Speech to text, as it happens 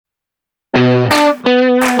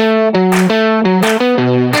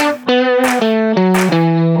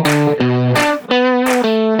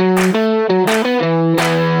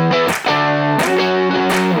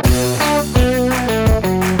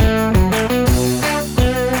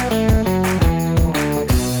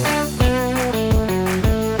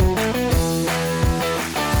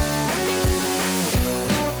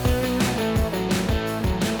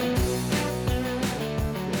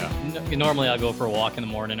I'll go for a walk in the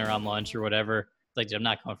morning or on lunch or whatever. Like, I'm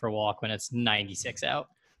not going for a walk when it's 96 out.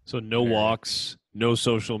 So no walks, no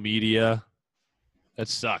social media. That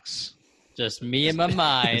sucks. Just me and my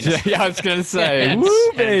mind. Yeah, I was gonna say,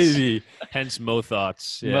 woo, baby. Hence Mo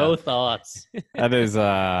thoughts. Yeah. Mo thoughts. That is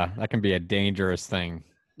that can be a dangerous thing.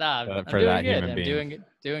 Nah, I'm for doing that good. human I'm being.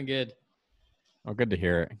 doing good. Oh, good to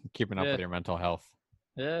hear it. Keeping up Yeah. with your mental health.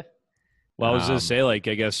 Yeah. Well, I was gonna Um, say, like,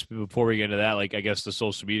 I guess before we get into that, like, I guess the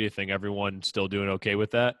social media thing, everyone still doing okay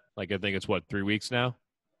with that? Like, I think it's 3 weeks now.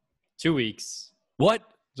 2 weeks. What?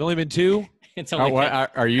 It's only been 2. It's Oh, only what,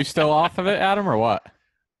 been- are you still off of it, Adam, or what?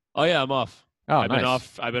 Oh yeah, I'm off. Oh, I've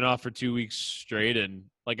nice. been off for 2 weeks straight, and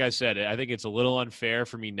like I said, I think it's a little unfair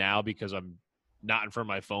for me now because I'm not in front of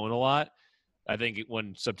my phone a lot. I think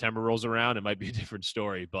when September rolls around, it might be a different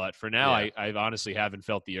story. But for now, Yeah. I honestly haven't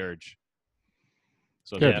felt the urge.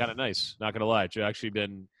 So it's Good. kind of nice. Not gonna lie, it's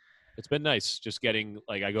been nice just getting,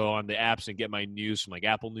 like, I go on the apps and get my news from like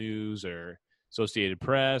Apple News or Associated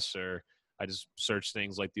Press, or I just search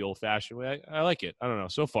things like the old-fashioned way. I like it. I don't know.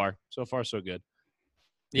 So far, so good.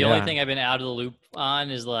 The only Yeah. thing I've been out of the loop on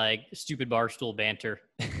is like stupid barstool banter.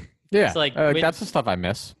 Yeah, It's like that's the stuff I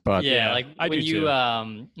miss. But Yeah, like I when do you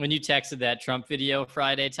too. when you texted that Trump video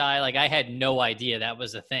Friday, Ty, like I had no idea that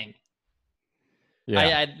was a thing.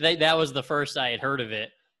 yeah, That was the first I had heard of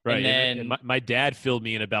it. Right. And then And my dad filled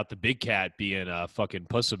me in about the big cat being a fucking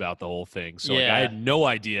puss about the whole thing. So like, Yeah. I had no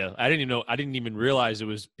idea. I didn't even realize it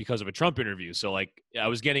was because of a Trump interview. So like, I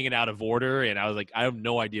was getting it out of order, and I was like, I have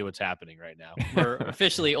no idea what's happening right now. we're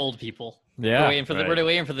officially old people. yeah. We're waiting for right. we're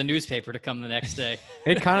waiting for the newspaper to come the next day.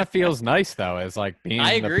 It kind of feels nice though, as like being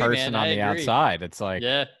I the agree, person man. on I the agree. outside. It's like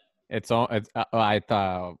Yeah. it's all. It's, I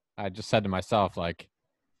thought I just said to myself, like,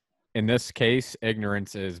 in this case,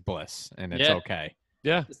 ignorance is bliss, and it's Yeah. okay.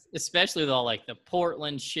 Yeah. Especially with all like the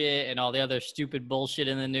Portland shit and all the other stupid bullshit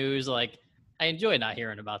in the news. Like I enjoy not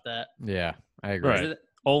hearing about that. Yeah, I agree. Right.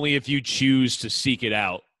 Only if you choose to seek it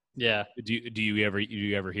out Yeah. do you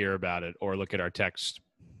ever hear about it or look at our text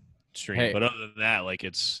stream. Hey. But other than that, like,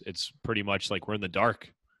 it's pretty much like we're in the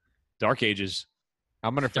dark ages.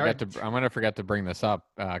 I'm gonna forget to bring this up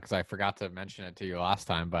because I forgot to mention it to you last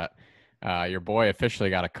time. But your boy officially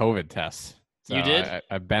got a COVID test. So You did?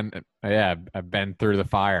 I've been through the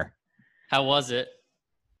fire. How was it?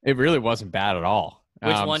 It really wasn't bad at all.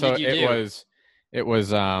 Which one so did you it do?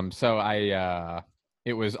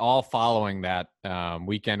 It was all following that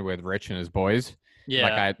weekend with Rich and his boys. Yeah.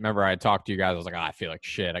 Like, I remember I talked to you guys. I was like, I feel like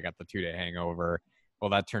shit. I got the 2-day hangover. Well,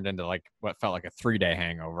 that turned into like what felt like a 3-day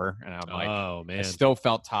hangover. And I'm like, Oh I man. still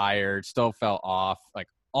felt tired, still felt off. Like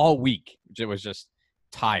all week, it was just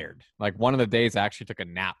tired. Like one of the days I actually took a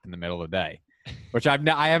nap in the middle of the day, which I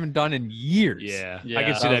haven't done in years. Yeah. I Yeah.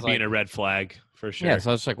 can see So I that was being like- a red flag for sure. Yeah, so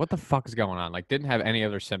I was like, what the fuck is going on? Like, didn't have any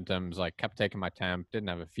other symptoms. Like, kept taking my temp, didn't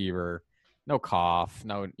have a fever, no cough,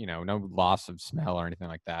 no loss of smell or anything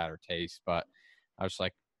like that or taste. But I was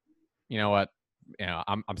like, you know what?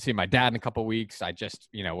 I'm seeing my dad in a couple weeks. I just,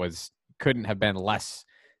 couldn't have been less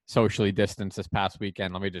socially distanced this past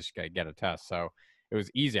weekend. Let me just get a test. So it was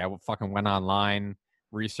easy. I fucking went online,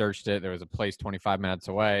 researched it. There was a place 25 minutes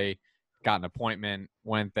away, got an appointment,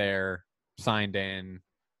 went there, signed in.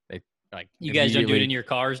 They like You guys don't do it immediately- in your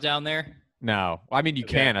cars down there? No, I mean you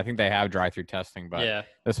Okay. can. I think they have drive-through testing, but Yeah.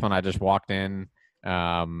 this one I just walked in.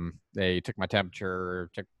 They took my temperature,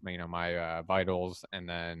 took my vitals, and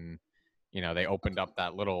then they opened up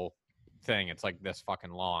that little thing. It's like this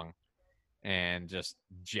fucking long, and just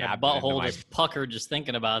My jabbed it into butthole my just puckered just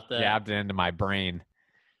thinking about that. jabbed it into my brain.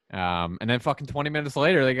 And then fucking 20 minutes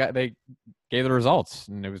later, they gave the results,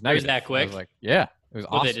 and it was It was negative. that I quick? was like, yeah, it was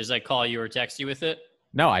Would awesome. they just like call you or text you with it?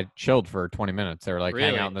 No, I chilled for 20 minutes. They were like, hang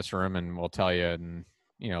Really? out in this room, and we'll tell you in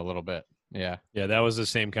a little bit. Yeah. Yeah, that was the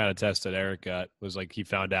same kind of test that Eric got. Was like he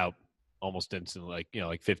found out almost instantly,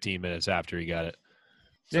 like 15 minutes after he got it.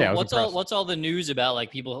 So Yeah, I was what's impressed. what's all the news about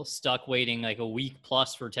like people stuck waiting like a week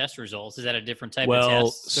plus for test results? Is that a different type of Well,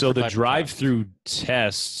 test? so the Different type of drive-through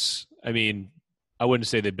tests, I mean, I wouldn't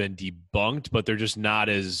say they've been debunked, but they're just not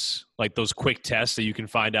as like those quick tests that you can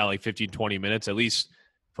find out like 15, 20 minutes, at least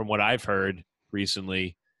from what I've heard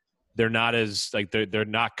recently. They're not as like they're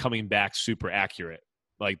not coming back super accurate.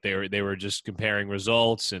 Like they were just comparing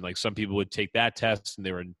results, and like some people would take that test and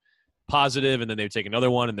they were positive, and then they would take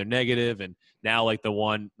another one and they're negative. And now like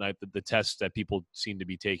the tests that people seem to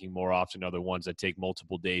be taking more often are the ones that take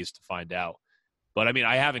multiple days to find out. But I mean,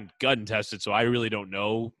 I haven't gotten tested, so I really don't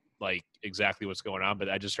know like exactly what's going on. But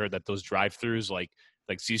I just heard that those drive-throughs, like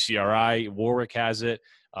CCRI, Warwick has it.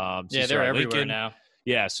 Yeah, CCRI they're everywhere Lincoln. now.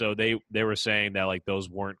 Yeah, so they were saying that like those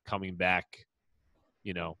weren't coming back,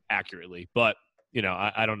 accurately. But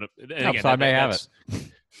I don't know. And Oh, so I may have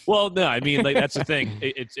that's- Well, no, I mean, like that's the thing.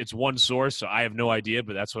 It's one source, so I have no idea,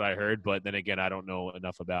 but that's what I heard. But then again, I don't know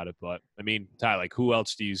enough about it. But I mean, Ty, like, who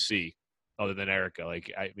else do you see other than Erica? Like,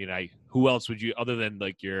 I mean, who else would you other than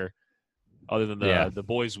the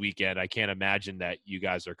boys' weekend? I can't imagine that you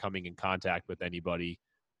guys are coming in contact with anybody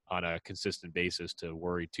on a consistent basis to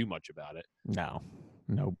worry too much about it. No,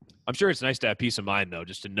 nope. I'm sure it's nice to have peace of mind though,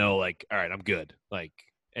 just to know, like, all right, I'm good. Like.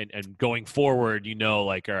 And going forward,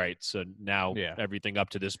 like, all right, so now everything up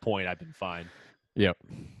to this point, I've been fine. Yep.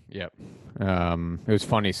 It was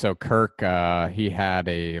funny. So Kirk, he had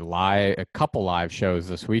a couple live shows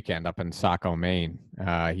this weekend up in Saco, Maine.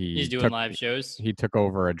 He's doing live shows. He took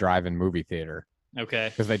over a drive-in movie theater.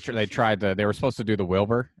 Okay. Because they were supposed to do the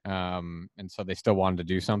Wilbur, and so they still wanted to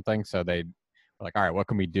do something. So they were like, all right, what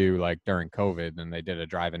can we do like during COVID? And they did a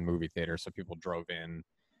drive-in movie theater, so people drove in.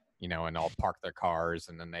 And all parked their cars,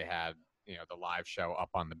 and then they had, the live show up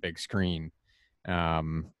on the big screen.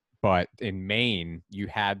 But in Maine, you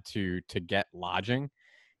had to get lodging,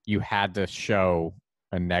 you had to show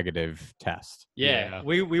a negative test. Yeah.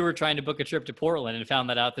 We were trying to book a trip to Portland and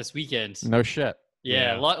found that out this weekend. No shit.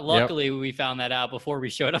 Yeah. Luckily, we found that out before we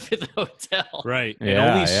showed up at the hotel. Right. And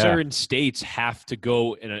only certain states have to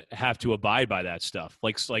go and have to abide by that stuff.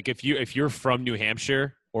 Like if you're from New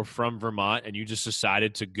Hampshire or from Vermont and you just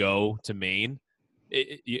decided to go to Maine,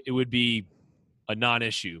 it would be a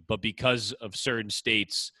non-issue. But because of certain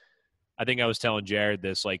states, I think I was telling Jared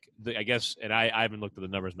this, like, I guess, and I haven't looked at the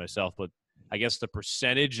numbers myself, but I guess the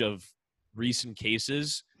percentage of recent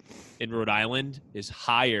cases in Rhode Island is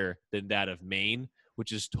higher than that of Maine,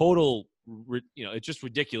 which is total, it's just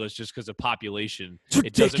ridiculous just because of population. It's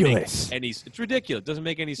ridiculous. It's ridiculous. It doesn't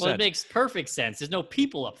make any sense. Well, it makes perfect sense. There's no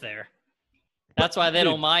people up there. That's why they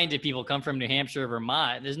don't mind if people come from New Hampshire or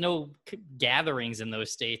Vermont. There's no gatherings in those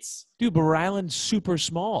states. Dude, but Rhode Island's super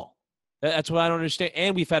small. That's what I don't understand.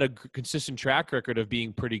 And we've had a consistent track record of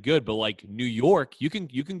being pretty good. But like New York, you can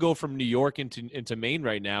go from New York into Maine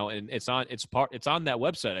right now, and it's on that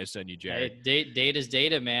website I sent you, Jared. Hey, data's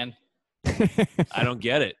data, man. I don't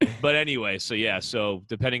get it. But anyway, so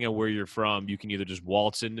depending on where you're from, you can either just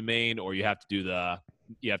waltz into Maine, or you have to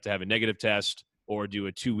have a negative test or do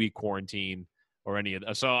a 2-week quarantine. Or any of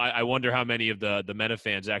that. So I wonder how many of the Mena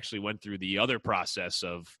fans actually went through the other process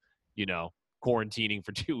of, quarantining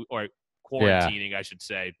I should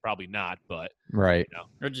say. Probably not, but right.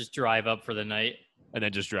 Or just drive up for the night and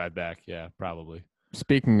then just drive back. Yeah, probably.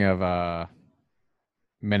 Speaking of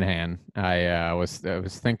Minahan, I was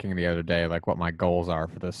thinking the other day like what my goals are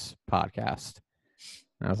for this podcast.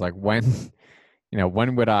 And I was like, when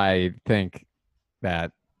would I think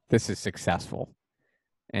that this is successful?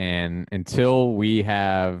 And until we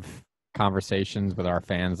have conversations with our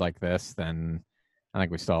fans like this, then I think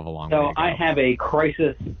we still have a long way to go. So I have a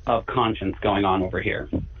crisis of conscience going on over here.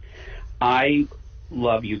 I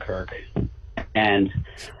love you, Kirk. And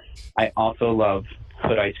I also love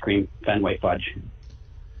Hood Ice Cream Fenway Fudge.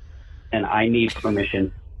 And I need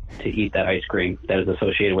permission to eat that ice cream that is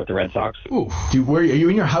associated with the Red Sox. Ooh. Are you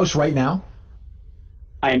in your house right now?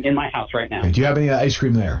 I am in my house right now. Do you have any ice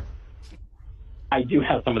cream there? I do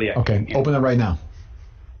have some of the ice cream. Okay, open it right now.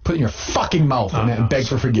 Put it in your fucking mouth and beg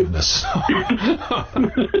for forgiveness. Come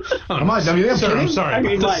on, sir, I'm sorry. I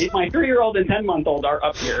mean, my 3-year-old and 10-month-old are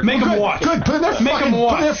up here. Make them watch. Good, put in their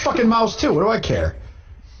fucking mouths too. What do I care?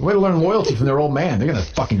 Way to learn loyalty from their old man. They're gonna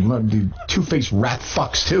fucking do two-faced rat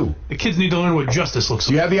fucks too. The kids need to learn what justice looks like.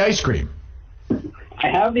 Do you have the ice cream? I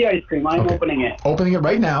have the ice cream. I'm opening it. Opening it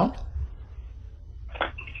right now.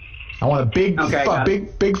 I want a big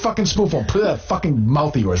fucking spoonful. Put it in that fucking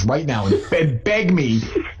mouth of yours right now and beg me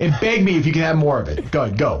if you can have more of it.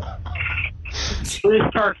 Go. Please,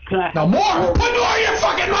 Kirk, now more! Put more in your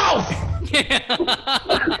fucking mouth!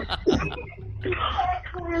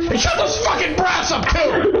 And shut those fucking brats up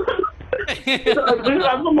too! Please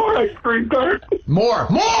have some more ice cream, Kirk. More!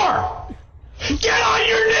 Get on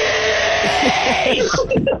your knees!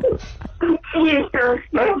 Please, Kirk,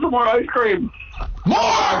 I have some more ice cream.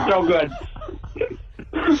 More! So good.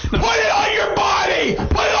 Put it on your body!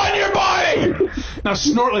 Put it on your body! Now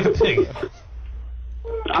snort like a pig.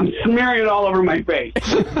 I'm smearing it all over my face.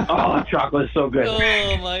 Oh, the chocolate is so good.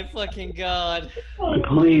 Oh, my fucking God.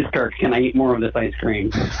 Please, Kirk, can I eat more of this ice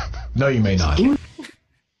cream? No, you may not. Oh,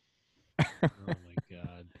 my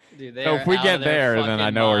God. Dude, so if we get there, then I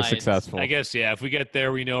know we're successful. I guess, yeah. If we get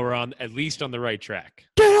there, we know we're at least on the right track.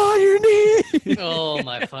 Get on your knees! Oh,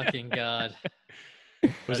 my fucking God.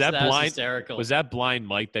 Was that blind? Hysterical. Was that blind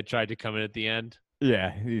Mike that tried to come in at the end?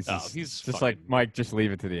 Yeah, he's he's just fucking- like Mike. Just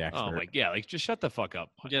leave it to the expert. Oh my, yeah, like just shut the fuck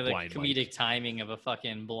up. Yeah, the blind comedic Mike. timing of a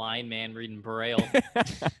fucking blind man reading Braille.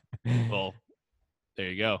 Well, there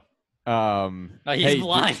you go. Oh, he's hey,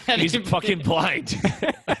 blind. I He's didn't- fucking blind.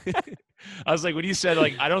 I was like, when he said,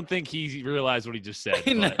 like, I don't think he realized what he just said.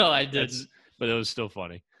 No, but I didn't. But it was still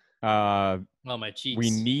funny. Oh, my cheeks.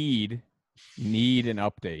 We need an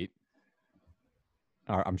update.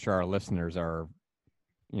 I'm sure our listeners are,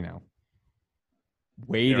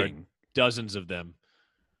 waiting Dozens of them.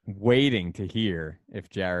 to hear if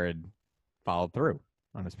Jared followed through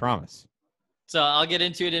on his promise. So I'll get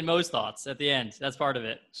into it in Mo's thoughts at the end. That's part of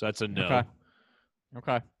it. So that's a no.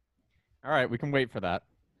 Okay. All right, we can wait for that.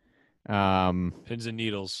 Pins and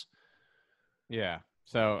needles. Yeah.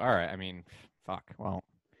 So, all right. I mean, fuck. Well,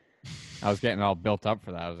 I was getting all built up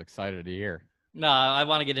for that. I was excited to hear. No, I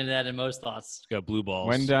want to get into that in Mo's thoughts. It's got blue balls.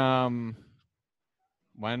 When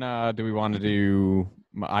do we want to do?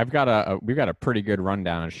 We've got a pretty good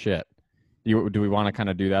rundown of shit. Do we want to kind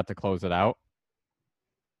of do that to close it out?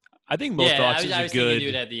 I think Mo Thoughts I is a was thinking good. do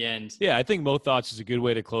it at the end. Yeah, I think Mo Thoughts is a good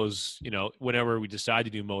way to close. Whenever we decide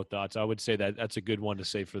to do Mo Thoughts, I would say that's a good one to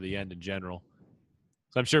say for the end in general.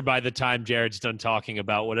 So I'm sure by the time Jared's done talking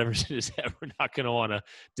about whatever's in his head, we're not going to want to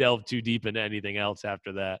delve too deep into anything else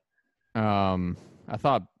after that. I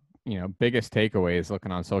thought, biggest takeaways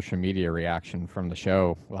looking on social media reaction from the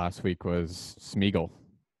show last week was Smeagol.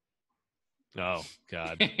 Oh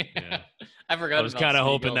God, yeah. I forgot. I was kind of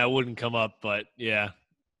hoping that wouldn't come up, but yeah,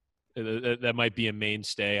 that might be a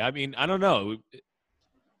mainstay. I mean, I don't know.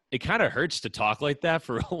 It kind of hurts to talk like that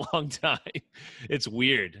for a long time. It's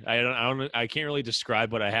weird. I can't really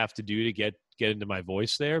describe what I have to do to get into my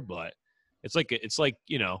voice there, but it's like it's like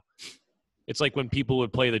when people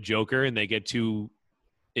would play the Joker and they get too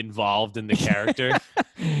involved in the character.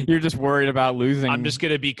 You're just worried about losing. I'm going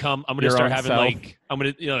to your start own having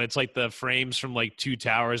self. it's like the frames from like Two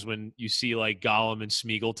Towers when you see like Gollum and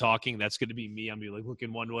Smeagol talking. That's going to be me. I'm going to be like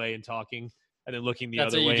looking one way and talking and then looking the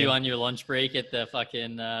That's other way. what you do on your lunch break at the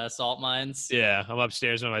fucking salt mines. Yeah, I'm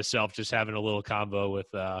upstairs by myself, just having a little combo with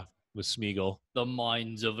Smeagol. The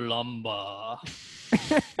mines of Lumber.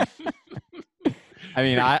 I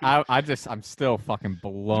mean, I'm still fucking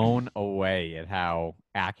blown away at how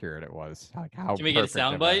accurate it was. Like how Can we get a perfect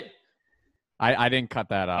it was. soundbite? I didn't cut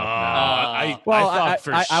that out. I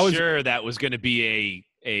thought sure that was going to be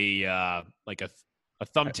a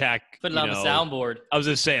thumbtack. Put it on the soundboard. I was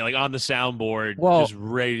going to say, like on the soundboard, Well, just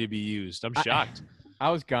ready to be used. I'm shocked. I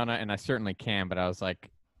was gonna, and I certainly can, but I was like,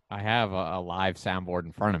 I have a live soundboard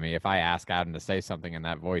in front of me. If I ask Adam to say something in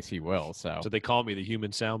that voice, he will. So they call me the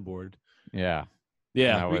human soundboard. yeah.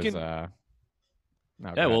 Yeah, That we was, can. no,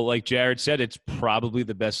 Yeah, go well, like Jared said, it's probably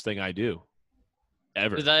the best thing I do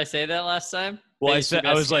ever. Did I say that last time? Well, That I it's your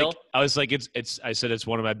best skill? I said it's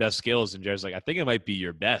one of my best skills, and Jared's like, I think it might be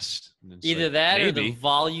your best. And it's Either like, that or maybe. the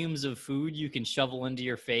volumes of food you can shovel into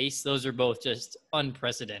your face. Those are both just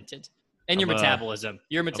unprecedented. And your metabolism.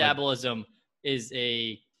 Your metabolism is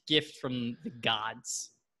a gift from the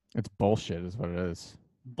gods. It's bullshit, is what it is.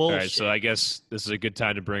 Bullshit. All right, so I guess this is a good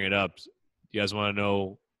time to bring it up. You guys want to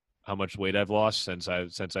know how much weight I've lost since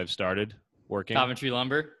I've started working? Coventry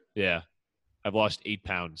Lumber. Yeah, I've lost 8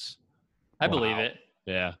 pounds. I believe it.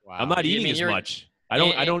 Yeah, Wow. I'm not You eating mean as you're- much.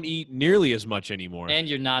 I don't eat nearly as much anymore. And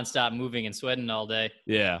you're nonstop moving and sweating all day.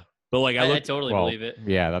 Yeah, but like I I look. totally believe it.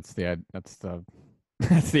 Yeah, that's the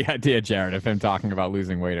that's the idea, Jared. Of him talking about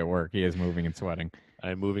losing weight at work, he is moving and sweating.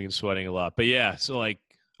 I'm moving and sweating a lot. But yeah, so like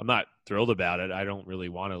I'm not thrilled about it. I don't really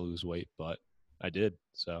want to lose weight, but I did.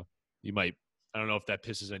 So you might. I don't know if that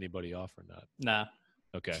pisses anybody off or not. Nah.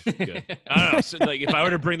 Okay, good. I don't know. So, like, if I were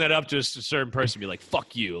to bring that up to a certain person, be like,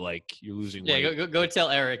 "Fuck you!" Like you're losing weight. Yeah, go tell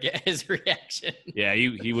Eric his reaction. Yeah,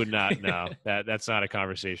 he would not. No, that's not a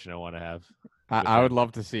conversation I want to have. I would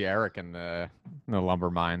love to see Eric in the lumber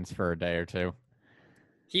mines for a day or two.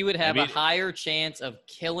 He would have I a mean- higher chance of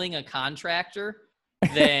killing a contractor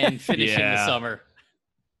than finishing the Yeah. summer.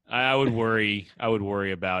 I would worry. I would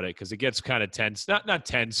worry about it because it gets kind of tense. Not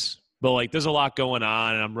tense, but like there's a lot going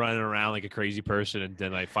on, and I'm running around like a crazy person, and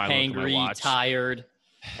then I finally look at my Angry, watch. tired.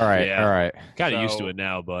 All right, Yeah. all right. Kind of used to So- it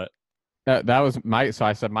now, but That was my. So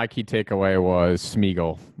I said my key takeaway was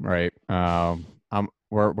Smeagol. Right.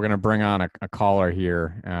 We're gonna bring on a caller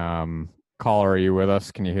here. Caller, are you with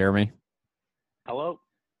us? Can you hear me? Hello.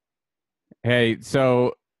 Hey,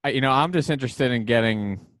 so I'm just interested in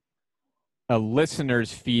getting a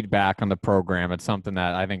listener's feedback on the program. It's something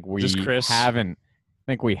that I think we Just Chris? haven't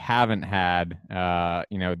had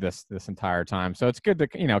this entire time. So it's good to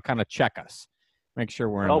kind of check us, make sure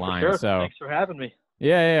we're in Oh, line. for sure. So Thanks for having me.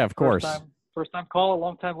 yeah, of First course. time First time caller,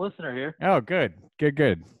 long time listener here. Oh, good.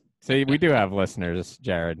 See, we do have listeners,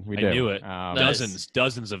 Jared. We do. I knew it. Nice.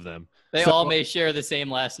 Dozens of them. They So- all may share the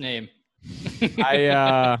same last name.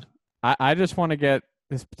 I just want to get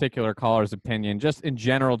this particular caller's opinion, just in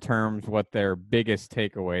general terms, what their biggest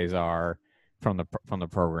takeaways are from the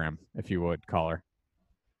program, if you would, caller.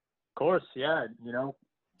 Of course, yeah. You know,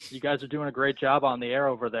 you guys are doing a great job on the air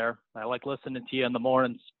over there. I like listening to you in the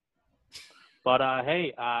mornings. But,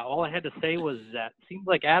 hey, all I had to say was that it seems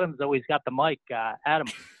like Adam's always got the mic. Adam,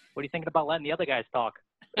 what are you thinking about letting the other guys talk?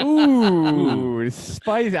 Ooh,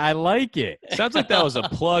 spicy. I like it. Sounds like that was a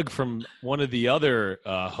plug from one of the other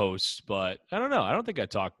hosts, but I don't know. I don't think I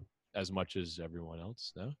talk as much as everyone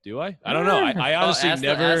else. No, do I? I don't know. I honestly ask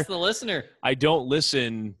never. ask the listener. I don't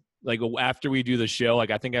listen. Like after we do the show,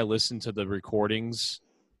 like I think I listen to the recordings.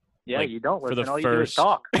 Yeah, Like, you don't for listen. the All you do is first-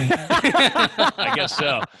 talk. I guess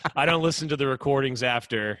so. I don't listen to the recordings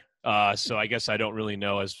after, so I guess I don't really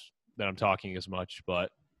know that I'm talking as much.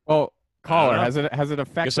 But Well, caller, know. has it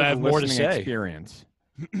affected I have the more to listening say. experience?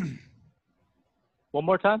 One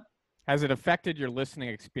more time. Has it affected your listening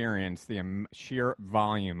experience, the sheer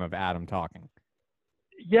volume of Adam talking?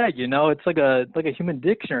 Yeah, you know, it's like a human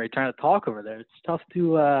dictionary trying to talk over there. It's tough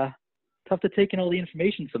to take in all the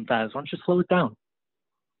information sometimes. Why don't you slow it down?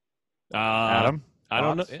 Adam? I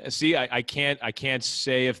don't know. Thoughts? See, I can't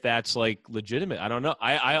say if that's like legitimate. I don't know.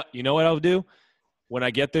 I you know what I'll do when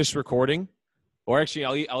I get this recording, or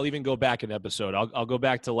actually I'll even go back an episode. I'll go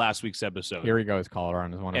back to last week's episode. Here he goes, caller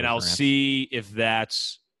on his one. And I'll see if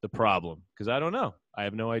that's the problem, because I don't know. I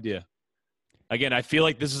have no idea. Again, I feel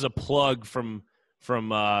like this is a plug from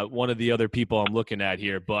one of the other people I'm looking at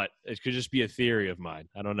here, but it could just be a theory of mine.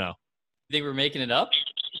 I don't know. You think we're making it up?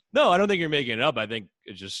 No, I don't think you're making it up. I think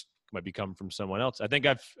it just might be coming from someone else. I think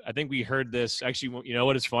we heard this. Actually, you know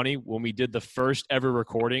what is funny? When we did the first ever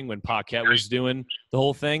recording, when Paquette was doing the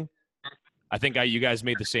whole thing, I think you guys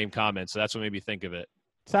made the same comment, so that's what made me think of it.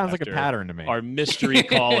 Sounds like a after pattern to me. Our mystery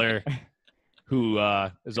caller, who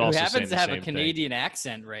is Who also saying happens the to have a same thing. Canadian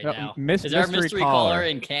accent right No, now? Miss- Is our mystery mystery caller. caller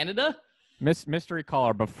in Canada? Mystery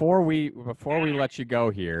caller, before we let you go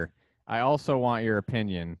here, I also want your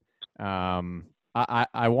opinion.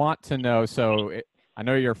 I want to know. I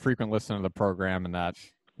know you're a frequent listener to the program, and that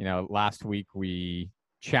last week we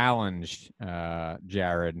challenged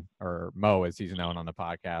Jared, or Mo as he's known on the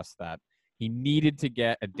podcast, that he needed to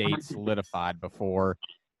get a date solidified before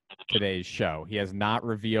today's show. He has not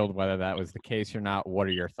revealed whether that was the case or not. What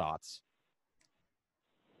are your thoughts?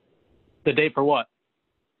 The date for what?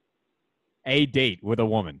 A date with a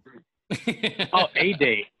woman. Oh, a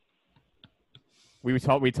date. We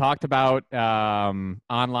talked about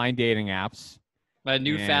online dating apps, My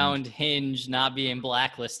newfound Hinge not being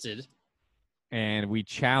blacklisted. and we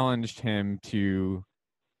challenged him to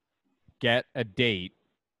get a date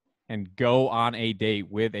and go on a date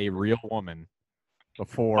with a real woman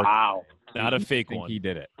before Wow. Not a I fake think one. he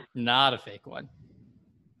did it. Not a fake one.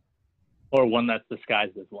 Or one that's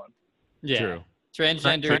disguised as one. Yeah. True.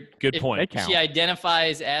 Transgender. Good if point. They count. She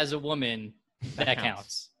identifies as a woman. That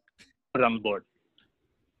counts. Put it on the board.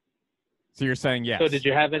 So you're saying yes? So did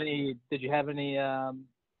you have any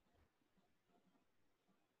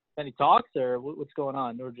talks, or what's going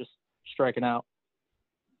on? Or just striking out?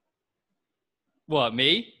 What,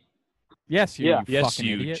 me? Yes, you. Yeah. Yes, fucking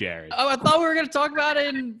you, idiot. Jared. Oh, I thought we were going to talk about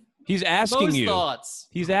it in He's asking most you. thoughts.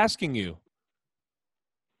 He's asking you.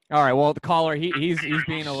 All right. Well, the caller, he's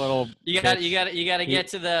being a little. You got bitch. to get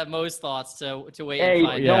to the most thoughts to wait Hey, and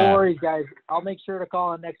find yeah. out. don't worry, guys. I'll make sure to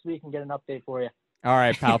call in next week and get an update for you. All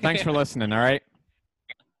right, pal. Thanks for listening. All right.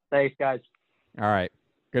 Thanks, guys. All right.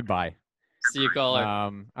 Goodbye. See you, caller.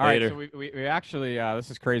 All right. Later. So we actually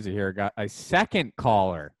this is crazy here. Got a second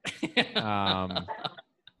caller. We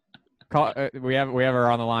have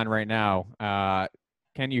her on the line right now.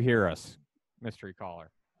 Can you hear us, mystery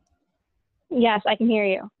caller? Yes, I can hear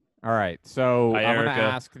you. All right. So Hi, I'm going to Erica.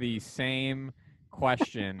 ask the same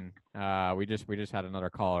question. We just had another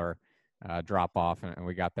caller drop off, and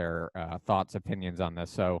we got their thoughts, opinions on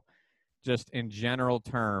this. So just in general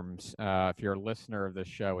terms, if you're a listener of this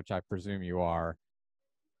show, which I presume you are,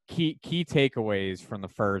 key takeaways from the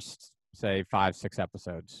first, say, 5-6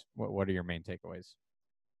 episodes. What are your main takeaways?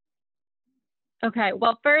 Okay.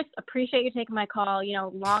 Well, first, appreciate you taking my call.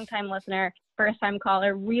 Long time listener, first time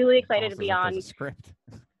caller. Really excited to be on. There's a script.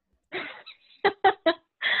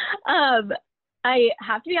 I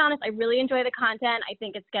have to be honest, I really enjoy the content. I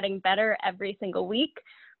think it's getting better every single week.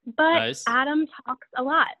 But Nice. Adam talks a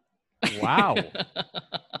lot. Wow.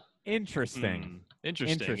 Interesting.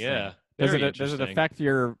 Interesting. Yeah. Does Very it interesting. affect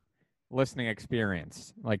your listening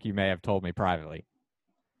experience, like you may have told me privately?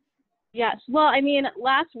 Yes. Well, I mean,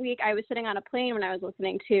 last week I was sitting on a plane when I was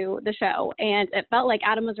listening to the show, and it felt like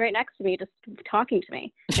Adam was right next to me, just talking to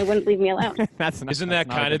me. It wouldn't leave me alone. Isn't that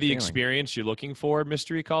kind of the experience you're looking for,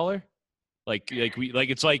 mystery caller?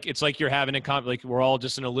 It's like you're having like we're all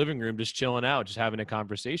just in a living room, just chilling out, just having a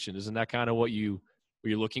conversation. Isn't that kind of what you're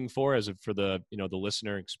looking for for the the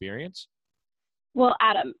listener experience? Well,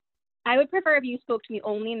 Adam, I would prefer if you spoke to me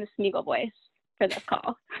only in the Smeagol voice for this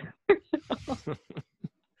call.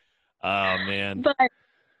 Oh man! But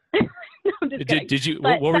no, I'm just kidding. Did you?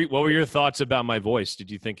 But, what were your thoughts about my voice? Did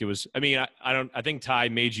you think it was? I mean, I don't. I think Ty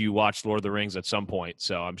made you watch Lord of the Rings at some point,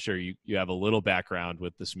 so I'm sure you have a little background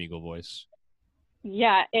with the Smeagol voice.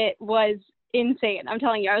 Yeah, it was insane. I'm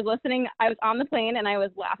telling you, I was listening. I was on the plane and I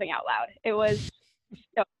was laughing out loud. It was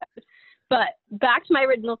so good. But back to my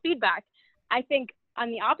original feedback. I think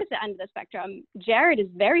on the opposite end of the spectrum, Jared is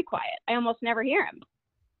very quiet. I almost never hear him.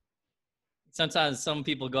 Sometimes some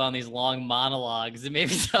people go on these long monologues. It may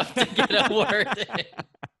be tough to get a word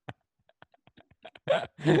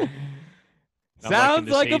in. Sounds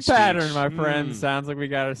like a pattern, my friend. Sounds like we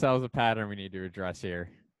got ourselves a pattern we need to address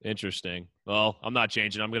here. Interesting. Well, I'm not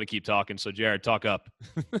changing. I'm going to keep talking. So, Jared, talk up.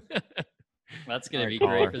 That's going to be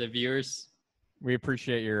great for the viewers. We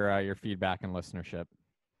appreciate your feedback and listenership.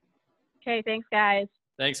 Okay, thanks, guys.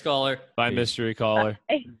 Thanks, caller. Bye, mystery caller.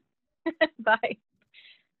 Bye. Bye.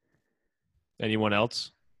 Anyone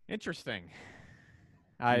else? Interesting.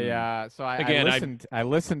 I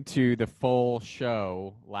listened to the full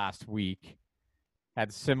show last week.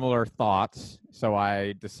 Had similar thoughts, so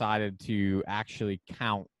I decided to actually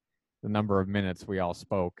count the number of minutes we all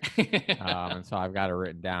spoke, and so I've got it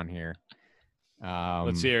written down here.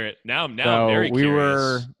 Let's hear it. Now I'm so very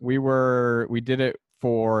curious. We did it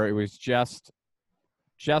for it was just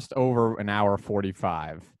over an hour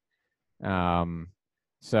 45.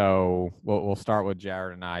 So we'll start with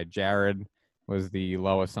Jared and I. Jared was the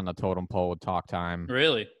lowest on the totem pole with talk time.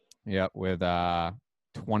 Really? Yep, with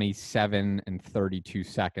 27 and 32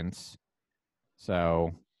 seconds.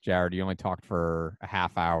 So, Jared, you only talked for a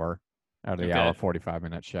half hour out of the hour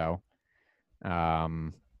 45-minute show.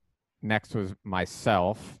 Next was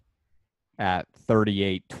myself at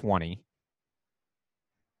 38:20.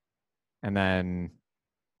 And then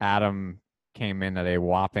Adam came in at a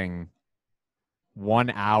whopping 1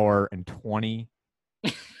 hour and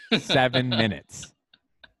 27 minutes.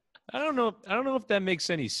 I don't know if that makes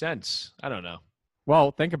any sense. I don't know.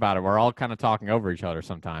 Well, think about it. We're all kind of talking over each other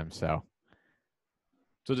sometimes. So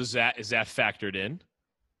is that factored in?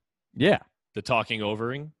 Yeah. The talking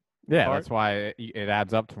overing? Yeah, part? That's why it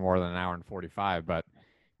adds up to more than an hour and 45. But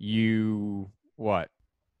you,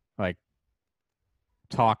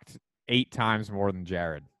 talked 8 times more than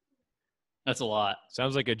Jared. That's a lot.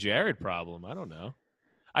 Sounds like a Jared problem. I don't know.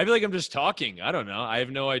 I feel like I'm just talking. I don't know. I have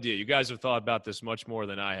no idea. You guys have thought about this much more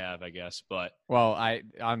than I have, I guess. But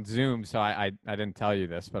on Zoom, so I didn't tell you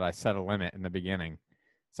this, but I set a limit in the beginning,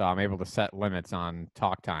 so I'm able to set limits on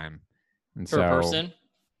talk time. And per person?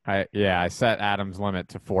 I set Adam's limit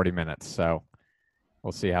to 40 minutes. So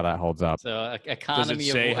we'll see how that holds up. So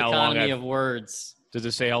economy of words. Does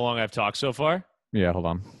it say how long I've talked so far? Yeah, hold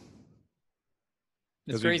on.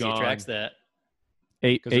 It's crazy it tracks that.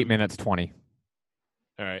 8 minutes 20.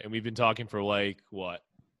 All right, and we've been talking for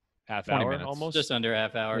half hour minutes. almost? Just under a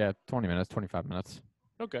half hour. Yeah, 20 minutes, 25 minutes.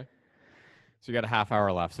 Okay. So you got a half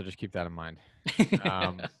hour left, so just keep that in mind.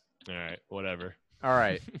 All right, whatever. All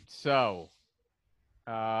right, so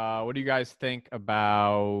what do you guys think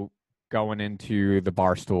about going into the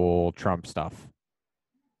Barstool Trump stuff?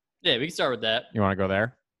 Yeah, we can start with that. You want to go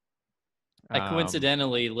there? I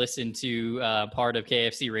coincidentally listened to part of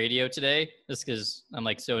KFC radio today, just because I'm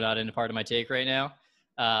so not into part of my take right now.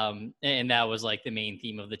 And that was the main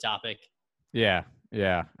theme of the topic. Yeah.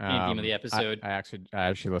 Main theme of the episode. I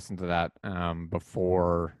actually listened to that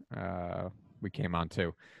before we came on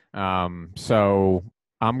too. So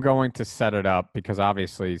I'm going to set it up because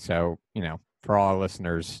obviously, for all our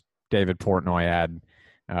listeners, David Portnoy had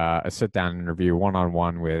a sit-down interview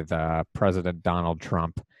one-on-one with President Donald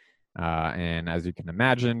Trump. And as you can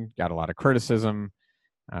imagine, got a lot of criticism,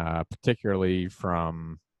 particularly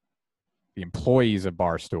from the employees of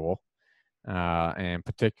Barstool, and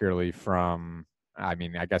particularly from, I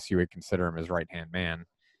guess you would consider him his right-hand man,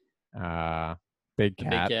 Big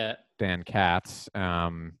Cat, Dan Katz.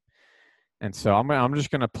 And so I'm just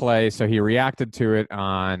going to play. So he reacted to it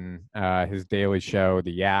on his daily show,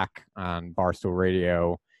 The Yak, on Barstool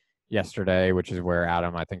Radio yesterday, which is where,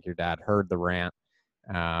 Adam, I think your dad heard the rant.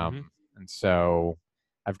 And so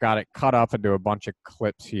I've got it cut up into a bunch of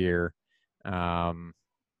clips here.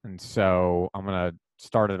 And so I'm going to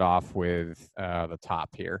start it off with the top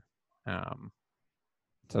here.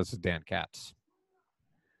 So this is Dan Katz.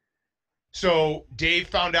 So Dave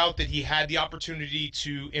found out that he had the opportunity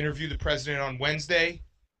to interview the president on Wednesday.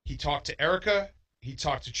 He talked to Erica. He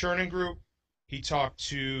talked to Chernin Group. He talked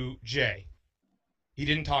to Jay. He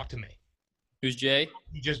didn't talk to me. Who's Jay?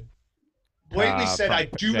 He just blatantly said, "I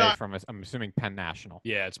do Jay not." I'm assuming Penn National.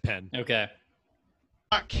 Yeah, it's Penn. Okay.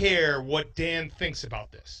 Not care what Dan thinks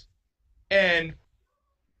about this, and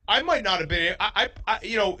I might not have been.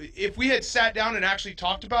 If we had sat down and actually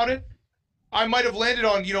talked about it, I might have landed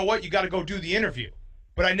on, you know what, you got to go do the interview.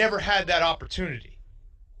 But I never had that opportunity,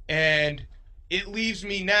 and it leaves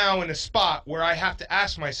me now in a spot where I have to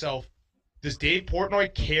ask myself: does Dave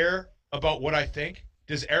Portnoy care about what I think?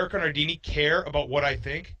 Does Erica Nardini care about what I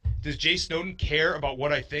think? Does Jay Snowden care about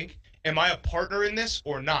what I think? Am I a partner in this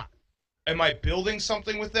or not? Am I building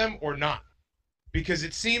something with them or not? Because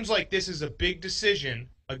it seems like this is a big decision.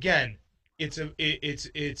 Again, it's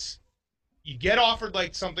you get offered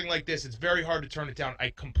like something like this, it's very hard to turn it down.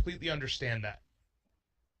 I completely understand that.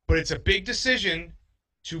 But it's a big decision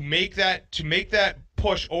to make that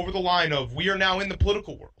push over the line of we are now in the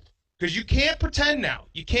political world. Because you can't pretend now.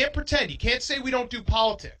 You can't pretend. You can't say we don't do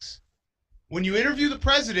politics. When you interview the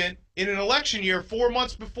president in an election year, 4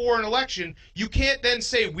 months before an election, you can't then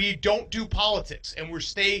say we don't do politics and we're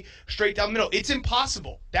stay straight down the middle. It's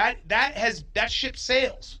impossible. That ship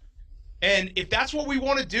sails. And if that's what we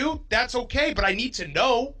want to do, that's okay. But I need to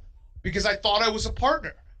know because I thought I was a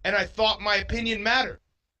partner and I thought my opinion mattered.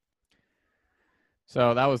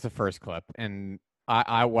 So that was the first clip, and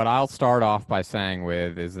I what I'll start off by saying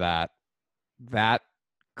with is that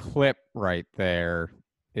clip right there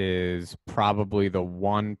is probably the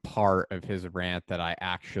one part of his rant that I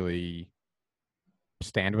actually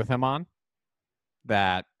stand with him on.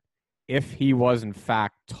 That if he was in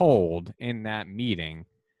fact told in that meeting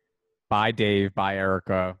by Dave, by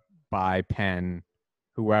Erica, by Penn,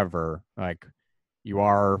 whoever, like, you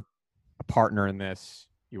are a partner in this,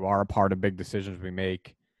 you are a part of big decisions we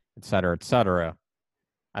make, et cetera,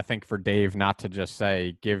 I think for Dave not to just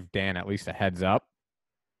say, give Dan at least a heads up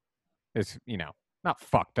is, not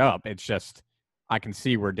fucked up. It's just, I can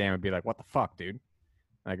see where Dan would be like, what the fuck, dude?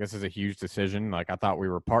 Like, this is a huge decision. Like, I thought we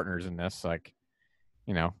were partners in this. Like,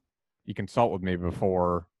 you consult with me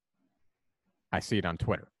before I see it on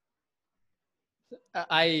Twitter.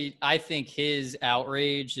 I think his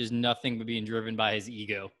outrage is nothing but being driven by his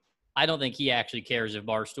ego. I don't think he actually cares if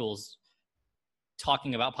Barstool's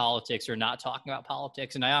talking about politics or not talking about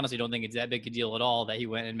politics. And I honestly don't think it's that big a deal at all that he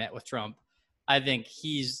went and met with Trump. I think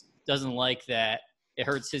doesn't like that. It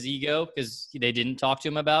hurts his ego because they didn't talk to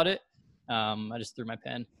him about it. I just threw my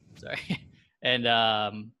pen. Sorry. And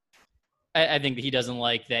I think that he doesn't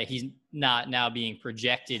like that he's not now being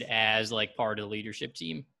projected as like part of the leadership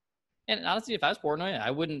team. And honestly, if I was Portnoy,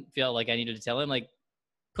 I wouldn't feel like I needed to tell him, like,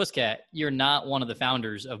 Pusscat, you're not one of the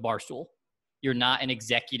founders of Barstool. You're not an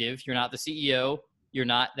executive. You're not the CEO. You're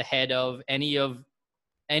not the head of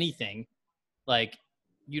anything. Like,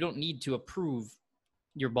 you don't need to approve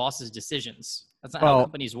your boss's decisions. That's not how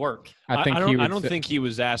companies work. I don't think he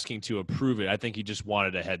was asking to approve it. I think he just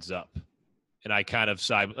wanted a heads up. And I kind of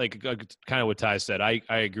side, like kind of what Ty said. I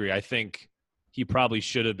agree. I think he probably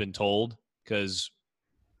should have been told because,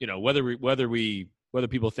 whether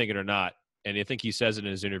people think it or not, and I think he says it in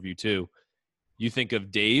his interview too, you think of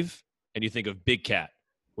Dave and you think of Big Cat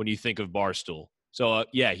when you think of Barstool. So,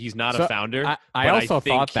 he's not a founder. I also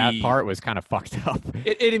thought that part was kind of fucked up.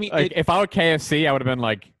 If I were KFC, I would have been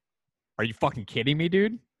like, are you fucking kidding me,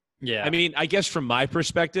 dude? Yeah. I mean, I guess from my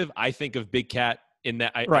perspective, I think of Big Cat in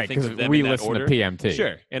that. I think of them we in that listen order. to PMT.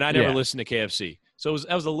 Sure. And I never listened to KFC. So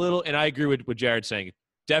that was a little, and I agree with what Jared's saying.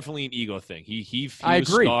 Definitely an ego thing. He was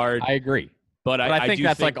scarred. I agree. But I think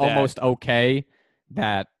that's like almost okay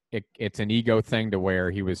that it's an ego thing to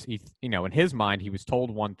where he in his mind, he was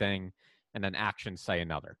told one thing and then actions say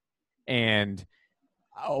another. And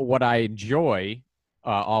what I enjoy,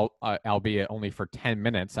 albeit only for 10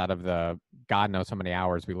 minutes out of the God knows how many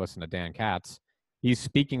hours we listen to Dan Katz, he's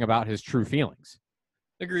speaking about his true feelings.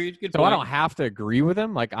 Agreed. Good so point. I don't have to agree with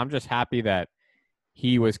him. Like, I'm just happy that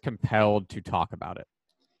he was compelled to talk about it.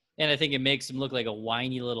 And I think it makes him look like a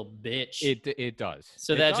whiny little bitch. It does.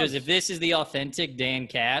 So that's just, if this is the authentic Dan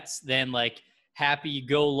Katz, then like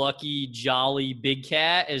happy-go-lucky, jolly big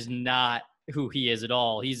cat is not who he is at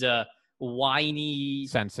all. He's a whiny,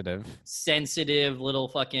 sensitive little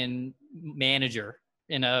fucking manager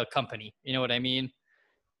in a company. You know what I mean?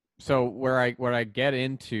 So where I get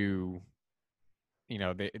into,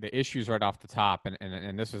 the issues right off the top,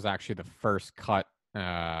 and this was actually the first cut.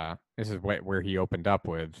 This is where he opened up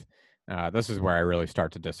with. This is where I really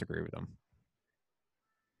start to disagree with him.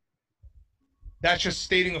 That's just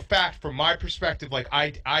stating a fact from my perspective. Like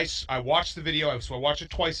I watched the video, so I watched it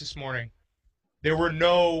twice this morning. There were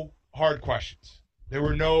no hard questions. There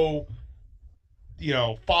were no,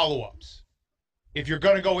 follow-ups. If you're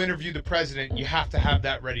going to go interview the president, you have to have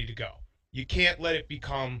that ready to go. You can't let it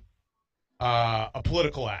become a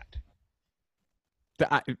political act.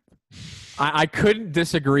 I couldn't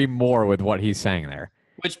disagree more with what he's saying there.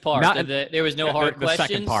 Which part? There was no hard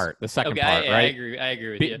questions? The second okay, part, right? I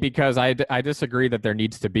agree with you. Because I disagree that there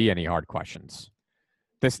needs to be any hard questions.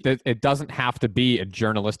 It doesn't have to be a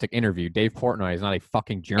journalistic interview. Dave Portnoy is not a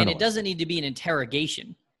fucking journalist. And it doesn't need to be an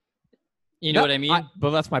interrogation. You know what I mean?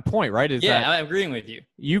 But that's my point, right? I'm agreeing with you.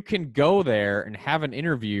 You can go there and have an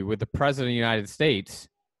interview with the President of the United States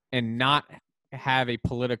and not have a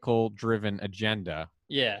political-driven agenda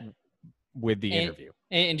with the interview.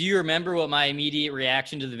 And do you remember what my immediate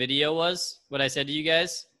reaction to the video was? What I said to you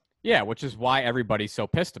guys? Yeah, which is why everybody's so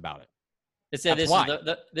pissed about it. It said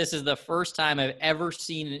this is the first time I've ever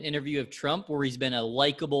seen an interview of Trump where he's been a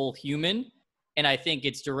likable human, and I think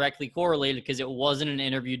it's directly correlated because it wasn't an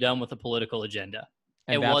interview done with a political agenda.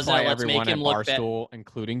 And that's why everyone at Barstool,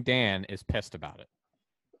 including Dan, is pissed about it.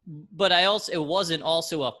 But it wasn't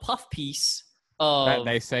also a puff piece of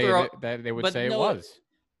they would say it was.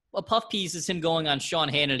 A puff piece is him going on Sean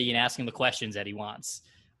Hannity and asking the questions that he wants.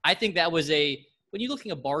 I think that was when you're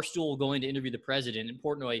looking at Barstool going to interview the president in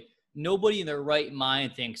Portnoy, nobody in their right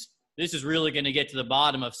mind thinks this is really going to get to the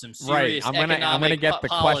bottom of some serious economic I'm gonna get the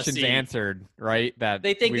policy. questions answered, right? That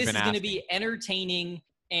they think this is going to be entertaining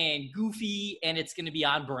and goofy, and it's going to be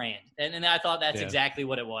on brand. And I thought that's exactly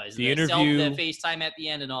what it was. The interview, the FaceTime at the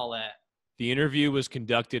end, and all that. The interview was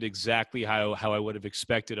conducted exactly how I would have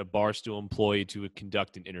expected a Barstool employee to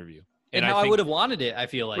conduct an interview. And how I would have wanted it, I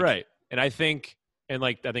feel like. Right. And I think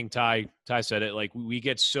Ty said it, like, we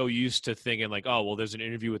get so used to thinking like, oh, well, there's an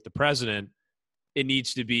interview with the president. It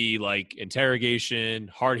needs to be like interrogation,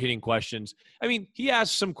 hard-hitting questions. I mean, he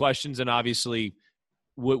asked some questions and obviously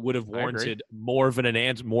would have warranted more of an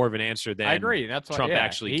answer than I agree. That's what, Trump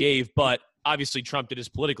actually gave. But obviously Trump did his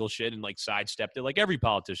political shit and like sidestepped it like every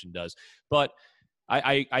politician does. But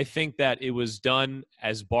I think that it was done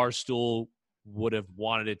as Barstool would have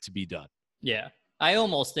wanted it to be done. Yeah. I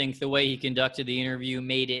almost think the way he conducted the interview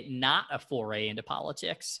made it not a foray into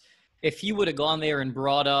politics. If he would have gone there and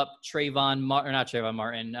brought up not Trayvon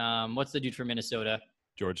Martin, what's the dude from Minnesota?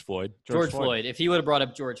 George Floyd. George Floyd. If he would have brought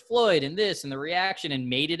up George Floyd and this and the reaction and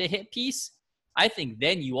made it a hit piece, I think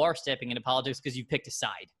then you are stepping into politics because you picked a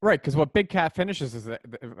side. Right, because what Big Cat finishes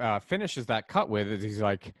that cut with is he's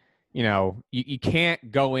like, you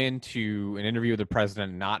can't go into an interview with the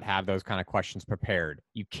president and not have those kind of questions prepared.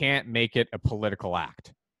 You can't make it a political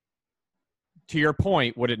act. To your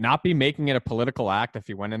point, would it not be making it a political act if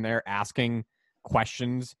you went in there asking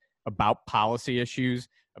questions about policy issues,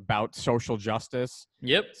 about social justice,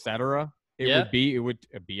 et cetera? It would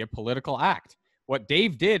be a political act. What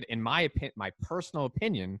Dave did, in my personal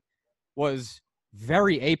opinion, was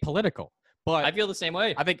very apolitical. But I feel the same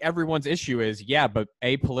way. I think everyone's issue is, but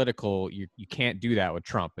apolitical, you can't do that with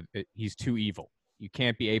Trump. He's too evil. You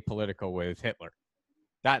can't be apolitical with Hitler.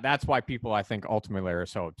 That's why people, I think, ultimately are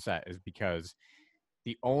so upset, is because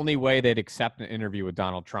the only way they'd accept an interview with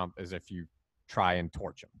Donald Trump is if you try and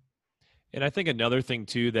torch him. And I think another thing,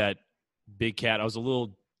 too, that Big Cat, I was a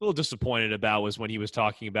little disappointed about was when he was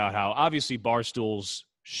talking about how obviously Barstool's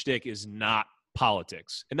shtick is not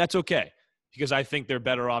politics. And that's okay, because I think they're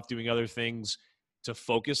better off doing other things to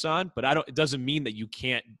focus on. But it doesn't mean that you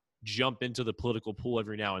can't jump into the political pool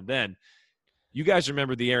every now and then. You guys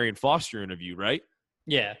remember the Arian Foster interview, right?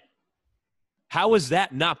 Yeah. How is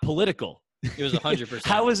that not political? It was 100%.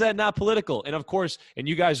 How is that not political? And of course, and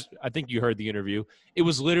you guys, I think you heard the interview. It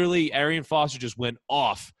was literally Arian Foster just went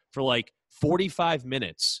off for like 45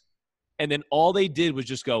 minutes. And then all they did was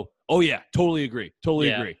just go, oh, yeah, totally agree. Totally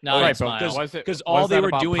agree. No, right, because all they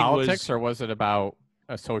were doing politics, or was it about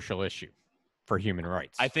a social issue for human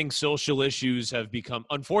rights? I think social issues have become,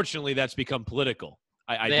 unfortunately, that's become political.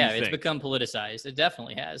 I do think. It's become politicized. It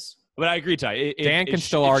definitely has. But I agree, Ty. Dan can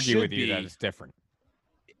still argue with you that it's different.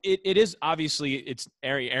 It is obviously, it's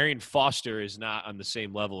Arian Foster is not on the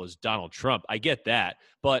same level as Donald Trump. I get that.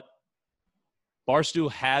 But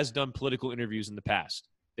Barstool has done political interviews in the past.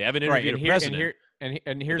 They haven't interviewed a president.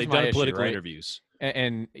 And here's they've my done issue, political right? interviews.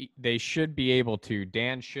 And they should be able to,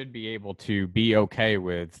 Dan should be able to be okay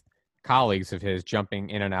with colleagues of his jumping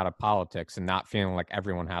in and out of politics and not feeling like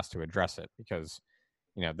everyone has to address it, because,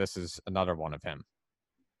 this is another one of him.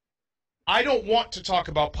 I don't want to talk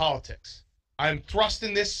about politics. I'm thrust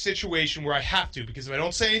in this situation where I have to, because if I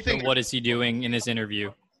don't say anything... So what is he doing in this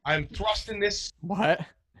interview? I'm thrust in this... What?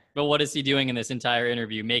 But what is he doing in this entire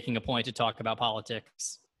interview? Making a point to talk about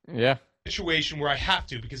politics. Yeah. Situation where I have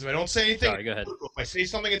to, because if I don't say anything, Sorry, go ahead. if I say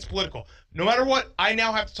something, it's political. No matter what, I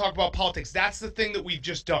now have to talk about politics. That's the thing that we've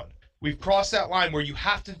just done. We've crossed that line where you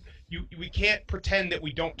have to. We can't pretend that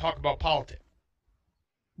we don't talk about politics.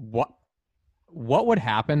 What would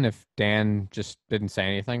happen if Dan just didn't say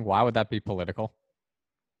anything? Why would that be political?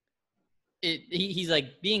 He's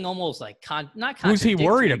like being almost like not. Who's he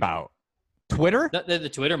worried contradictory. about? Twitter? The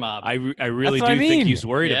Twitter mob. I really That's what do I think mean. he's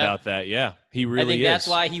worried Yeah. about that. Yeah, he really I think is. that's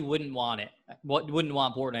why he wouldn't want it. Wouldn't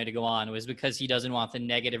want Portnoy to go on was because he doesn't want the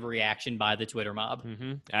negative reaction by the Twitter mob.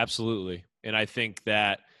 Absolutely. And I think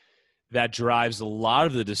that drives a lot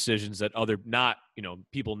of the decisions that other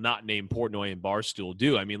people not named Portnoy and Barstool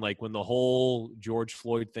do. I mean, like when the whole George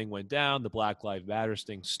Floyd thing went down, the Black Lives Matter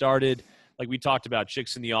thing started, like we talked about,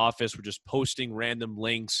 chicks in the office were just posting random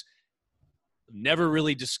links, never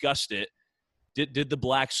really discussed it, did the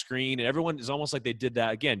black screen, and everyone is almost like they did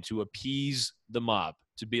that again to appease the mob,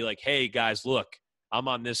 to be like, hey guys, look, I'm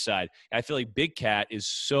on this side. I feel like Big Cat is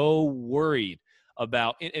so worried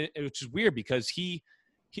about, and which is weird because he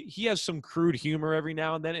has some crude humor every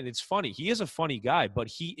now and then, and it's funny. He is a funny guy, but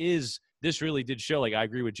this really did show, like I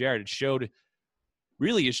agree with Jared, it showed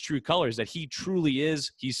really his true colors, that he truly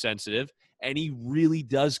is, he's sensitive, and he really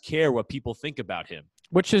does care what people think about him.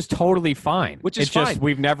 Which is totally fine. Which is it's just fine.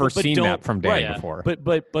 we've never But seen don't- that from Dan right. before.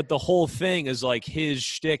 But the whole thing is like his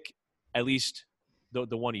shtick, at least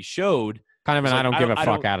the one he showed. Kind of an is I like, don't give a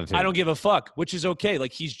fuck attitude. I don't give a fuck, which is okay.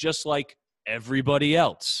 Like he's just like everybody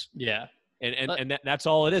else. Yeah. And that's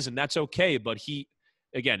all it is, and that's okay. But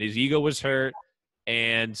his ego was hurt,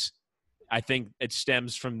 and I think it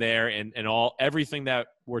stems from there, and everything that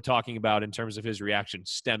we're talking about in terms of his reaction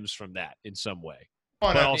stems from that in some way.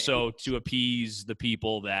 But also to appease the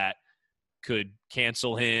people that could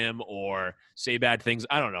cancel him or say bad things.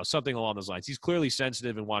 I don't know, something along those lines. He's clearly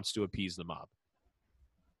sensitive and wants to appease the mob.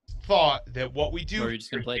 Thought that what we do Are you just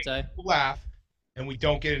gonna play it, Ty? laugh, and we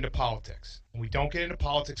don't get into politics. And we don't get into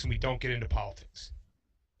politics, and we don't get into politics.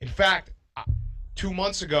 In fact, 2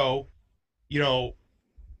 months ago,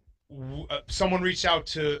 someone reached out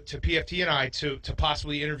to PFT and I to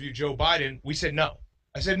possibly interview Joe Biden. We said no.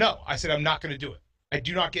 I said no. I said I'm not going to do it. I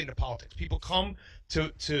do not get into politics. People come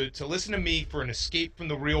to listen to me for an escape from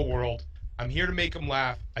the real world. I'm here to make them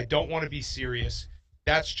laugh. I don't want to be serious.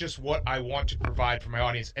 That's just what I want to provide for my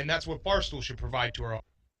audience, and that's what Barstool should provide to our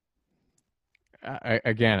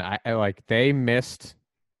audience. I like they missed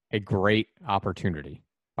a great opportunity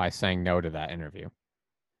by saying no to that interview.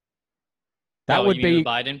 That would you mean be with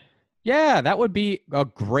Biden. Yeah, that would be a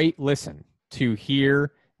great listen to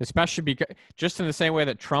hear, especially because just in the same way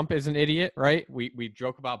that Trump is an idiot, right? We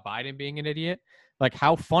joke about Biden being an idiot. Like,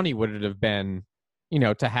 how funny would it have been,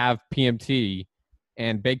 to have PMT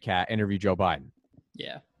and Big Cat interview Joe Biden?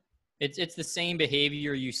 Yeah. It's the same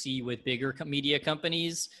behavior you see with bigger media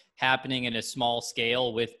companies happening in a small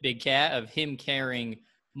scale with Big Cat, of him caring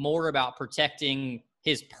more about protecting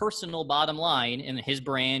his personal bottom line and his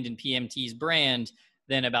brand and PMT's brand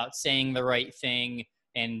than about saying the right thing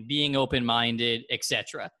and being open-minded,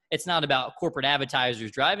 etc. It's not about corporate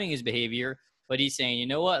advertisers driving his behavior, but he's saying, you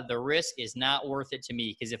know what, the risk is not worth it to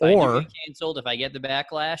me, because if I do get canceled, if I get the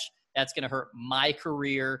backlash, that's going to hurt my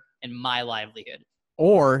career and my livelihood.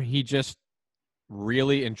 Or he just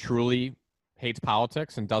really and truly hates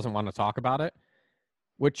politics and doesn't want to talk about it,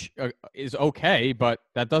 which is okay, but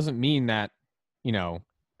that doesn't mean that,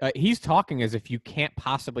 he's talking as if you can't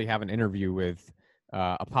possibly have an interview with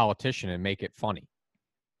a politician and make it funny.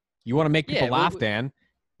 You want to make people laugh, Dan,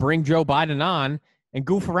 bring Joe Biden on and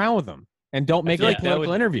goof around with him, and don't make it a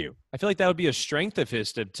political interview. I feel like that would be a strength of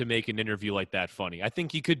his to make an interview like that funny. I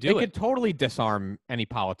think he could do it. It could totally disarm any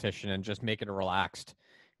politician and just make it a relaxed,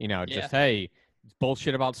 just, hey, it's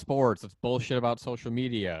bullshit about sports. It's bullshit about social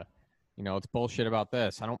media. It's bullshit about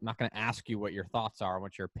this. I'm not going to ask you what your thoughts are and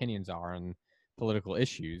what your opinions are on political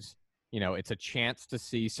issues. It's a chance to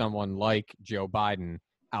see someone like Joe Biden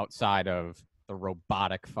outside of the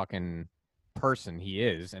robotic fucking person he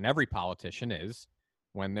is, and every politician is,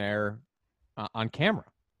 when they're on camera.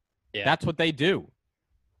 Yeah. That's what they do.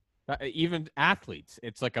 Even athletes,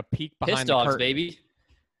 it's like a peek behind Piss the dogs, curtain. baby.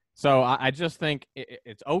 So I just think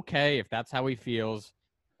it's okay if that's how he feels.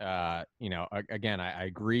 Again, I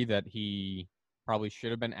agree that he probably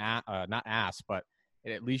should have been not asked, but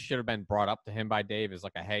it at least should have been brought up to him by Dave as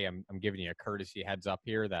like hey, I'm giving you a courtesy heads up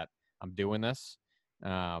here that I'm doing this.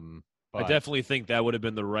 I definitely think that would have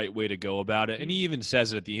been the right way to go about it. And he even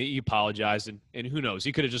says it at the end. He apologized, and who knows?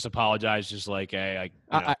 He could have just apologized, just like, hey,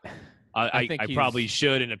 I probably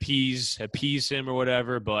should and appease him or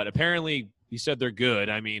whatever. But apparently He said they're good.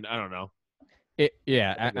 I mean, I don't know. I think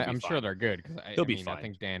he'll be I'm sure fine. they're good because He'll be I fine.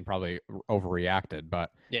 think Dan probably overreacted,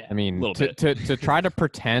 but Yeah. I mean, Little to try to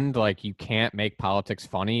pretend like you can't make politics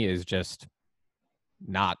funny is just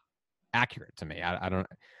not accurate to me. I don't,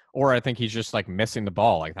 or I think he's just like missing the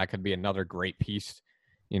ball. Like that could be another great piece,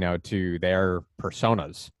 to their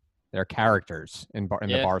personas, their characters in the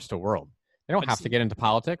Barstool world. They don't have to get into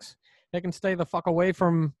politics. They can stay the fuck away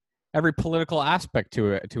from every political aspect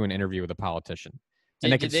to an interview with a politician,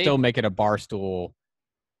 and they can still make it a Barstool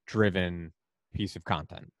driven piece of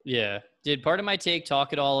content. Yeah. Did Part of My Take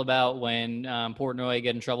talk at all about when Portnoy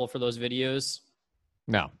get in trouble for those videos?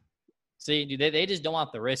 No. See, they just don't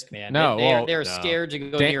want the risk, man. No, they're scared to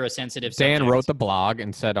go near a sensitive subject. Dan wrote the blog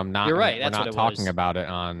and said, "I'm not. You're right. We're That's not what it talking was. about it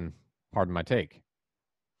on Pardon My Take."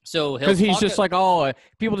 So because he's just like, "Oh,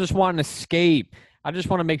 people just want an escape. I just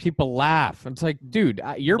want to make people laugh." It's like, dude,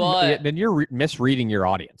 you're misreading your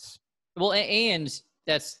audience. Well, and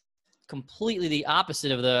that's completely the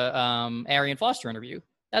opposite of the Arian Foster interview.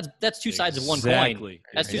 That's two sides of one coin.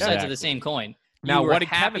 That's two sides of the same coin. Now, what did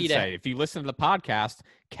Kevin say? If you listen to the podcast,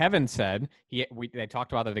 Kevin said they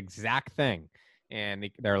talked about that exact thing, and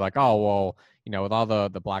they're like, "Oh, well, with all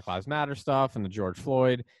the Black Lives Matter stuff and the George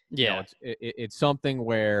Floyd, it's something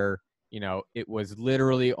where it was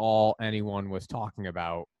literally all anyone was talking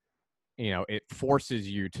about. It forces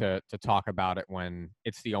you to talk about it when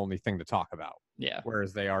it's the only thing to talk about. Yeah.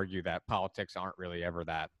 Whereas they argue that politics aren't really ever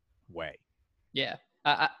that way. Yeah,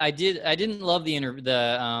 I didn't love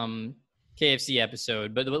the KFC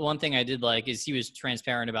episode, but the one thing I did like is he was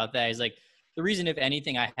transparent about that. He's like, the reason, if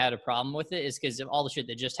anything, I had a problem with it is because of all the shit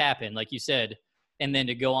that just happened, like you said, and then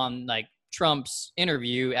to go on like Trump's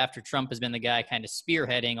interview after Trump has been the guy kind of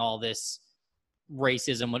spearheading all this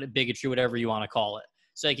racism, bigotry, whatever you want to call it.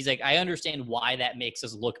 So like, he's like, I understand why that makes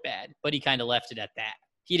us look bad, but he kind of left it at that.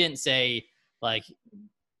 He didn't say like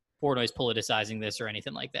Portnoy's politicizing this or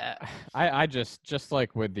anything like that. I just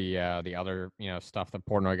like with the other stuff that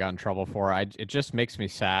Portnoy got in trouble for. It just makes me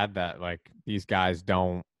sad that like these guys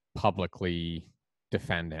don't publicly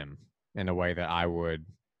defend him in a way that I would,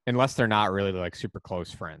 unless they're not really like super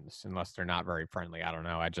close friends, unless they're not very friendly. I don't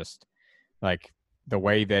know. I just like the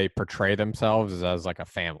way they portray themselves is as like a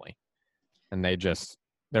family, and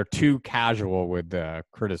they're too casual with the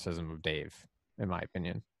criticism of Dave, in my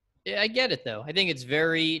opinion. Yeah, I get it though. I think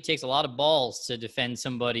it takes a lot of balls to defend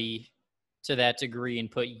somebody to that degree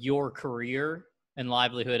and put your career and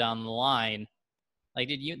livelihood on the line. Like,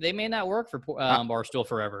 they may not work for Barstool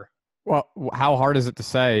forever. Well, how hard is it to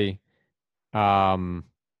say,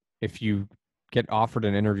 if you get offered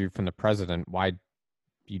an interview from the president, why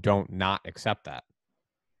you don't not accept that?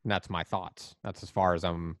 And that's my thoughts. That's as far as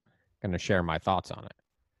I'm going to share my thoughts on it.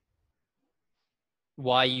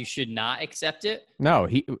 Why you should not accept it? No,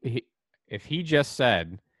 if he just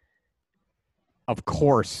said, of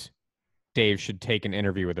course, Dave should take an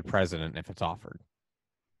interview with the president if it's offered,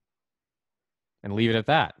 and leave it at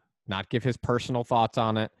that. Not give his personal thoughts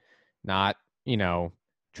on it. Not,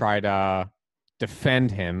 try to defend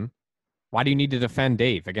him. Why do you need to defend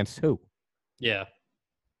Dave? Against who? Yeah.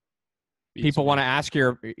 People want to ask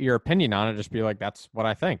your opinion on it. Just be like, that's what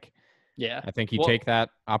I think. Yeah. I think you take that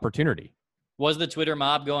opportunity. Was the Twitter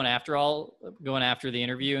mob going after the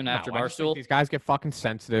interview and after Barstool? These guys get fucking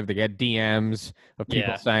sensitive. They get DMs of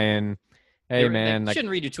people saying, "Hey, man, you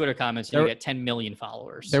shouldn't read your Twitter comments. You get 10 million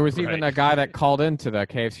followers." There was even a guy that called into the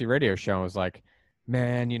KFC radio show and was like,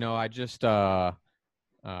 "Man, I just this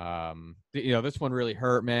one really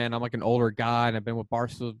hurt, man. I'm like an older guy and I've been with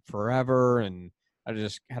Barstool forever, and I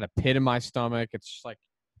just had a pit in my stomach." It's just like,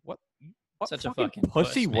 what such a fucking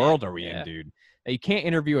pussy world are we in, dude? You can't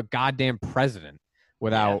interview a goddamn president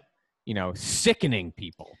without, sickening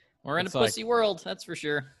people. We're in a pussy world, that's for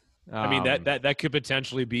sure. I mean, that could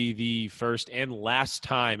potentially be the first and last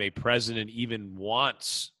time a president even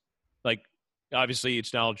wants, like, obviously it's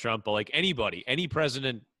Donald Trump, but like any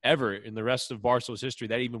president ever in the rest of Barstool's history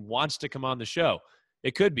that even wants to come on the show.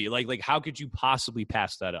 It could be like how could you possibly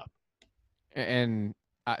pass that up? And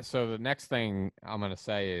so the next thing I'm going to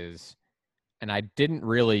say is, and I didn't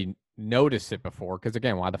really notice it before, because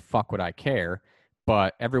again, why the fuck would I care?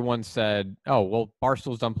 But everyone said, "Oh, well,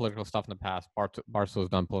 Barstool's done political stuff in the past. Barstool's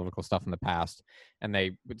done political stuff in the past," and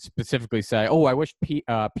they would specifically say, "Oh, I wish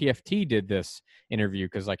PFT did this interview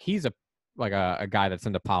because like he's a guy that's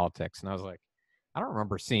into politics." And I was like, I don't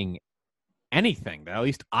remember seeing anything that at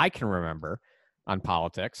least I can remember on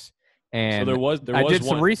politics. And so I did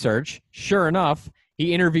some research. Sure enough,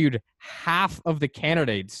 he interviewed half of the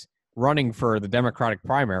candidates running for the Democratic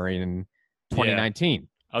primary in 2019.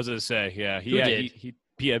 I was going to say, yeah. Who did?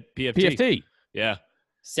 PFT. PFT. Yeah.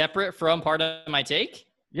 Separate from part of my take?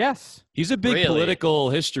 Yes. He's a big Really? political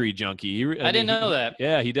history junkie. I didn't know that.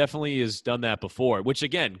 Yeah, he definitely has done that before. Which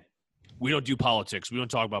again, we don't do politics. We don't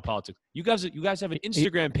talk about politics. You guys have an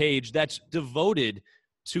Instagram page that's devoted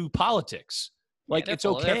to politics. Like they're it's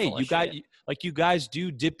full- they're okay. full of You guys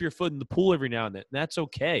do dip your foot in the pool every now and then. That's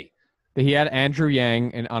okay. He had Andrew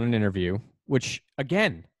Yang on an interview, which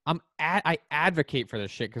again, I advocate for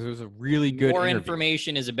this shit because it was a really good More interview.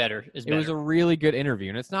 information is better. It was a really good interview,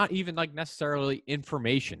 and it's not even like necessarily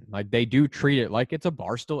information. Like they do treat it like it's a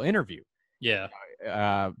Barstool interview. Yeah.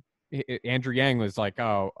 Andrew Yang was like,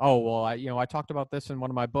 oh, well, I talked about this in one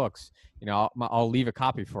of my books. I'll leave a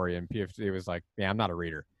copy for you. And PFT was like, yeah, I'm not a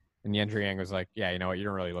reader. And Andrew Yang was like, yeah, you know what? You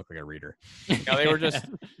don't really look like a reader. They were just,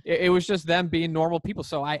 it was just them being normal people.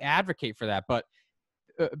 So I advocate for that. But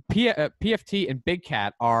PFT and Big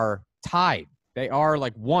Cat are tied. They are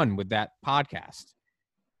like one with that podcast.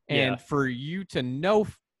 And for you to know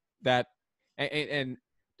that, and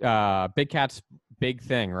Big Cat's big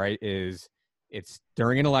thing, right, is it's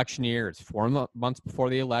during an election year. It's 4 months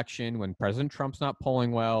before the election when President Trump's not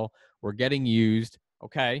polling well. We're getting used.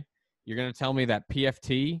 Okay. You're going to tell me that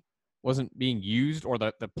PFT wasn't being used, or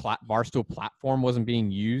the Barstool platform wasn't being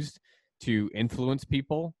used to influence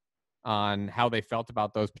people on how they felt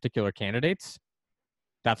about those particular candidates?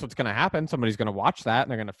 That's what's going to happen. Somebody's going to watch that, and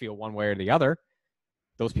they're going to feel one way or the other.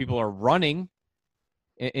 Those people are running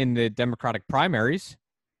in the Democratic primaries,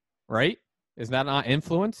 right? Is that not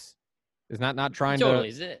influence? Is that not trying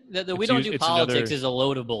Totally. to... We don't do politics is a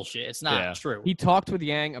load of bullshit. It's not true. He talked with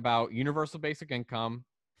Yang about universal basic income,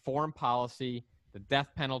 foreign policy, the death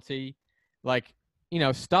penalty,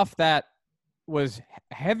 stuff that was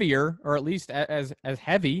heavier, or at least as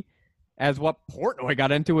heavy as what Portnoy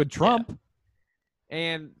got into with Trump. Yeah.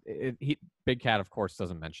 And Big Cat, of course,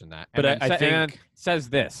 doesn't mention that. But I think says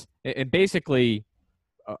this. It basically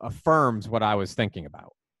affirms what I was thinking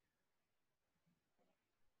about.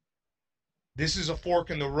 This is a fork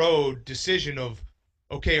in the road decision of,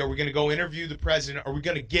 okay, are we going to go interview the president? Are we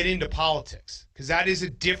going to get into politics? Because that is a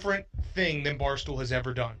different thing than Barstool has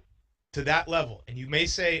ever done to that level. And you may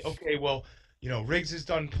say, okay, well, Riggs has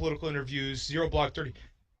done political interviews, Zero Block 30.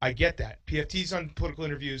 I get that. PFT's done political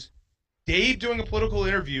interviews. Dave doing a political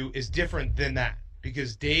interview is different than that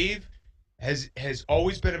because Dave has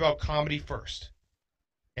always been about comedy first.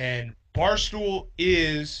 And Barstool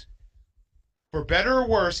is, for better or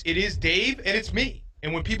worse, it is Dave and it's me.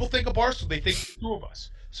 And when people think of Barstool, they think the two of us.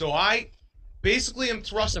 So I basically am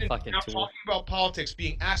thrusting out talking about politics,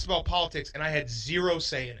 being asked about politics, and I had zero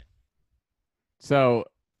say in it. So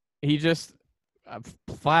he just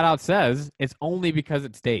flat out says it's only because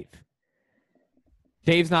it's Dave.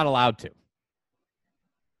 Dave's not allowed to.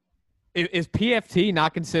 Is PFT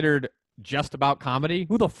not considered just about comedy?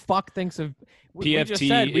 Who the fuck thinks of... PFT we just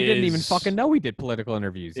said we didn't even fucking know he did political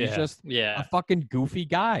interviews. He's just a fucking goofy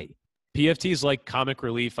guy. PFT is like comic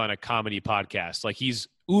relief on a comedy podcast. Like he's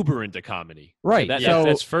uber into comedy. Right. So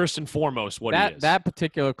that's first and foremost what he is. That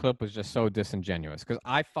particular clip was just so disingenuous because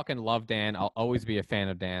I fucking love Dan. I'll always be a fan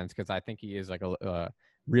of Dan's because I think he is like a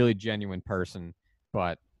really genuine person.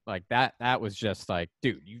 But like that was just like,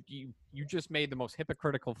 dude, you just made the most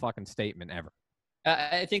hypocritical fucking statement ever.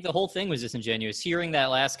 I think the whole thing was disingenuous. Hearing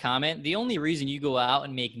that last comment, the only reason you go out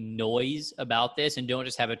and make noise about this and don't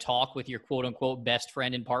just have a talk with your quote-unquote best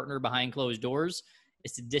friend and partner behind closed doors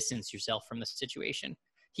is to distance yourself from the situation.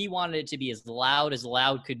 He wanted it to be as loud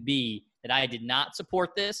could be, that I did not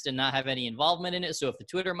support this, did not have any involvement in it. So if the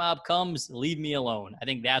Twitter mob comes, leave me alone. I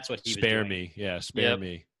think that's what he was doing. Spare me. Yeah, spare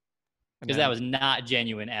me. Because that was not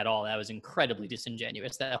genuine at all. That was incredibly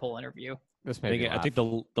disingenuous, that whole interview. I think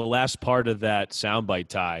the last part of that soundbite,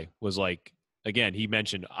 Ty, was like, again, he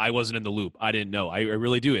mentioned, I wasn't in the loop. I didn't know. I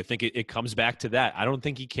really do. I think it comes back to that. I don't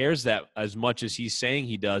think he cares that as much as he's saying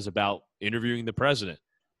he does about interviewing the president.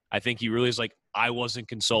 I think he really is like, I wasn't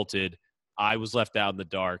consulted. I was left out in the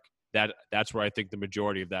dark. That's where I think the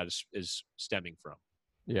majority of that is stemming from.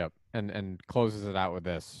 Yep. And closes it out with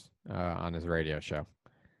this on his radio show.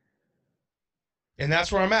 And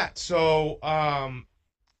that's where I'm at. So,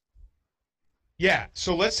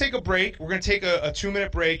 so let's take a break. We're going to take a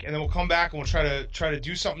 2-minute break, and then we'll come back and we'll try to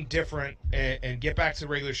do something different and get back to the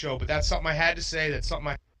regular show. But that's something I had to say. That's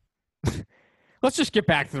something Let's just get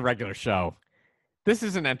back to the regular show. This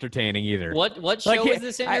isn't entertaining either. What show is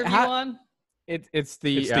this interview on? It's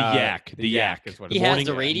the Yak. The Yak is what he has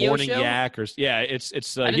the radio morning show? Yak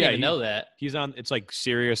it's I didn't even know that. He's on. It's like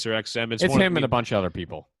Sirius or XM. It's him and a bunch of other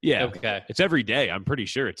people. Yeah. Okay. It's every day. I'm pretty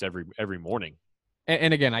sure it's every morning.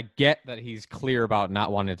 And again, I get that he's clear about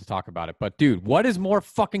not wanting to talk about it. But, dude, what is more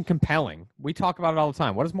fucking compelling? We talk about it all the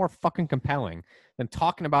time. What is more fucking compelling than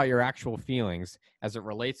talking about your actual feelings as it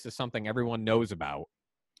relates to something everyone knows about?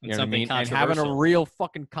 You know what I mean? And having a real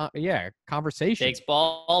fucking conversation. Takes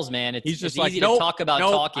balls, man. He's just it's like, easy nope, to talk about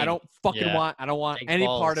nope, talking. I don't fucking want Takes any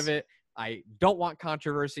balls. part of it. I don't want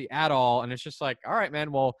controversy at all. And it's just like, all right,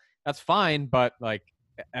 man, well, that's fine. But, like,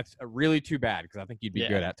 that's really too bad because I think you'd be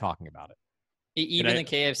good at talking about it. Even the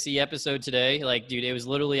KFC episode today, like, dude, it was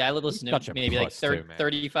literally, I listened to maybe like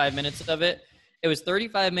 35 minutes of it. It was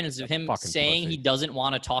 35 minutes of him saying he doesn't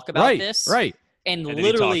want to talk about this. Right. And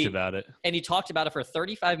literally, he talked about it. And he talked about it for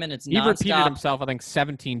 35 minutes. He repeated himself, I think,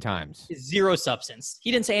 17 times. Zero substance.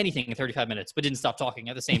 He didn't say anything in 35 minutes, but didn't stop talking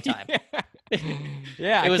at the same time.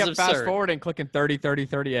 Yeah, it was I kept absurd. fast forwarding, clicking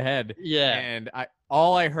 30 ahead. Yeah. And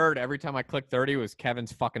all I heard every time I clicked 30 was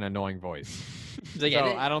Kevin's fucking annoying voice. Like,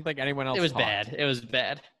 so I don't think anyone else It was talked. bad. It was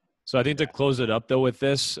bad. So I think to close it up, though, with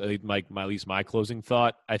this, at least my closing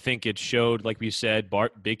thought, I think it showed, like we said,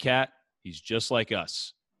 Big Cat, he's just like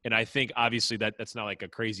us. And I think, obviously, that's not like a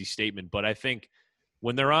crazy statement, but I think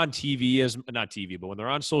when they're on TV, but when they're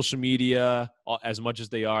on social media, as much as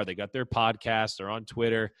they got their podcasts, they're on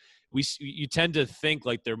Twitter, you tend to think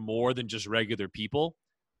like they're more than just regular people.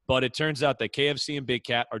 But it turns out that KFC and Big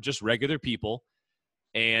Cat are just regular people,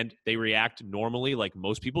 and they react normally like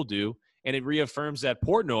most people do. And it reaffirms that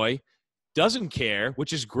Portnoy doesn't care,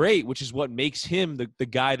 which is great, which is what makes him the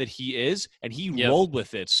guy that he is, and he rolled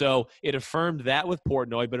with it. So it affirmed that with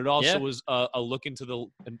Portnoy, but it also was a look into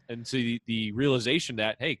the realization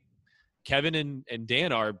that, hey, Kevin and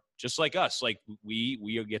Dan are just like us. Like,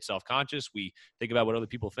 we get self-conscious. We think about what other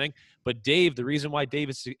people think. But Dave, the reason why Dave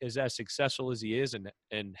is as successful as he is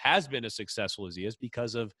and has been as successful as he is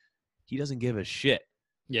because of he doesn't give a shit.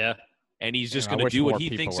 Yeah. And he's just going to do what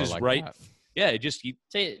he thinks is right. That. Yeah,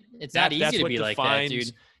 it's not easy to be like that,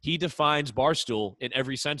 dude. He defines Barstool in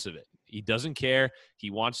every sense of it. He doesn't care.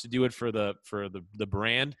 He wants to do it for the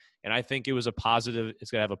brand, and I think it's going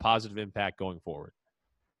to have a positive impact going forward.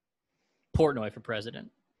 Portnoy for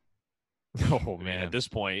president. Oh man, at this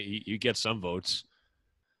point, you get some votes.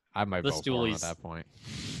 I might vote for him at that point.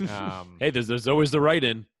 Hey, there's always the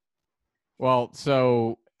write-in. Well,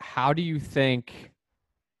 so how do you think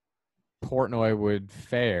Portnoy would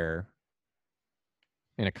fare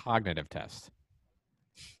in a cognitive test?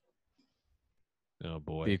 Oh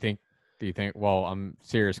boy. Do you think well,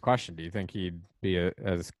 serious question. Do you think he'd be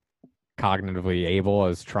as cognitively able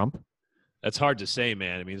as Trump? That's hard to say,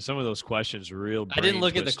 man. I mean, some of those questions were real. I didn't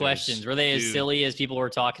look at the questions. Were they as silly as people were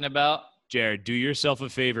talking about? Jared, do yourself a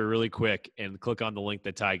favor really quick and click on the link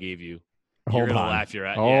that Ty gave you. Hold You're on. gonna laugh your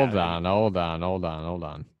ass. Hold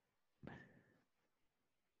on.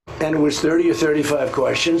 And it was 30 or 35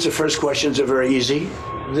 questions. The first questions are very easy.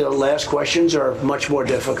 The last questions are much more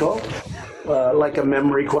difficult. Like a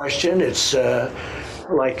memory question, it's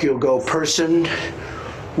like you'll go person,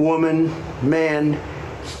 woman, man,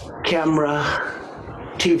 camera,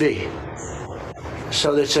 TV.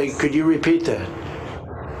 So they say, could you repeat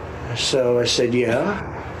that? So I said,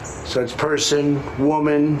 yeah. So it's person,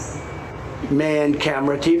 woman, man,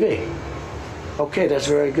 camera, TV. Okay, that's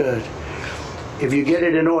very good. If you get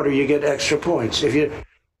it in order, you get extra points. If you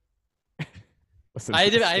I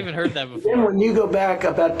haven't heard that before. Then when you go back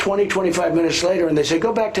about 20, 25 minutes later and they say,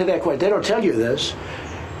 go back to that question. They don't tell you this.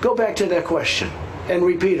 Go back to that question and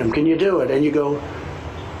repeat them. Can you do it? And you go,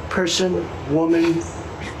 person, woman,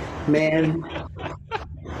 man,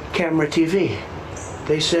 camera, TV.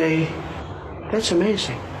 They say, that's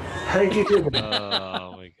amazing. How did you do that?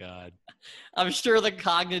 Oh, my God. I'm sure the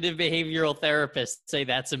cognitive behavioral therapists say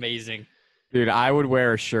that's amazing. Dude, I would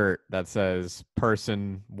wear a shirt that says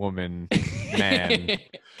person, woman, man,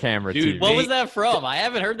 camera, Dude, TV. What was that from? I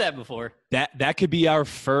haven't heard that before. That could be our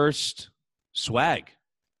first swag.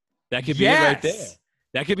 That could be it right there.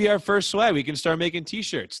 That could be our first swag. We can start making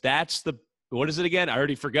T-shirts. What is it again? I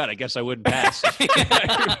already forgot. I guess I wouldn't pass.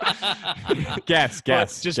 Guess.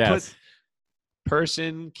 Put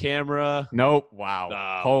person, camera. Nope.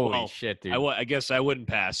 Wow. Holy shit, dude. I guess I wouldn't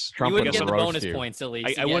pass. You wouldn't get the roast bonus you. points at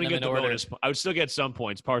least. I wouldn't get the bonus. I would still get some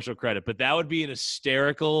points, partial credit, but that would be an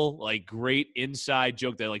hysterical, like, great inside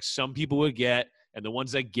joke that, like, some people would get, and the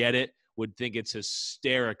ones that get it would think it's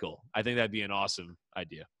hysterical. I think that'd be an awesome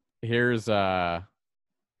idea. Here's the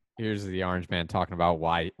Orange Man talking about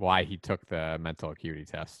why he took the mental acuity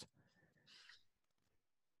test.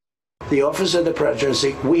 The office of the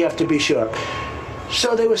presidency, we have to be sharp.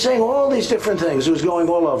 So they were saying all these different things. It was going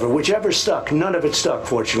all over. Whichever stuck. None of it stuck,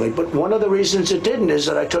 fortunately. But one of the reasons it didn't is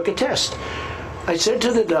that I took a test. I said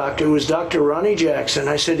to the doctor, who was Dr. Ronnie Jackson,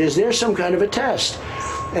 I said, is there some kind of a test,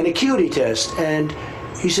 an acuity test? And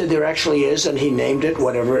he said there actually is, and he named it,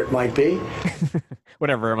 whatever it might be.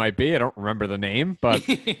 Whatever it might be. I don't remember the name, but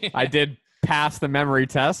I did pass the memory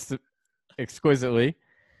test exquisitely.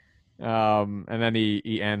 And then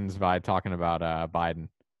he ends by talking about Biden,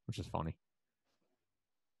 which is funny.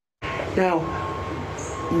 Now,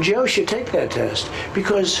 Joe should take that test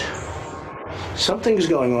because something's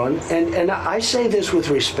going on. And I say this with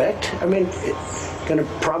respect. I mean, it's going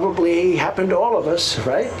to probably happen to all of us,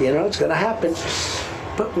 right? You know, it's going to happen.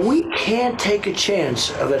 But we can't take a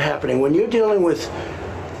chance of it happening. When you're dealing with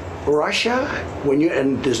Russia,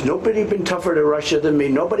 and there's nobody been tougher to Russia than me,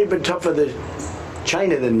 nobody been tougher to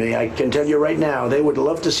China than me, I can tell you right now, they would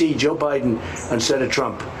love to see Joe Biden instead of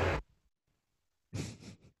Trump.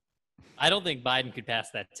 I don't think Biden could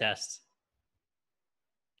pass that test.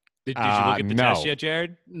 Did you look at the test yet,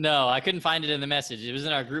 Jared? No, I couldn't find it in the message. It was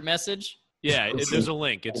in our group message. Yeah, there's a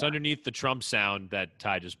link. It's underneath the Trump sound that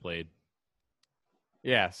Ty just played.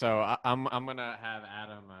 Yeah, so I'm gonna have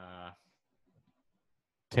Adam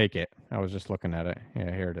take it. I was just looking at it.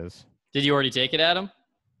 Yeah, here it is. Did you already take it, Adam?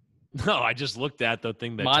 No, I just looked at the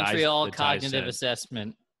thing that Montreal Ty Cognitive said.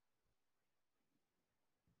 Assessment.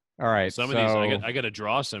 All right, Some of these, I got to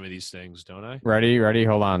draw some of these things, don't I? Ready?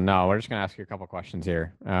 Hold on. No, we're just gonna ask you a couple questions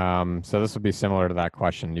here. So this will be similar to that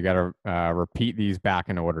question. You got to repeat these back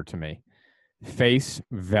in order to me. Face,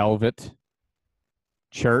 velvet,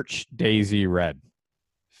 church, daisy, red.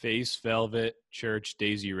 Face, velvet, church,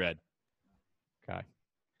 daisy, red. Okay.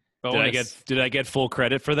 Did I get full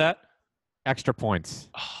credit for that? Extra points.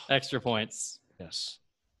 Extra points. Yes.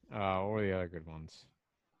 What were the other good ones?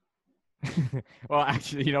 Well,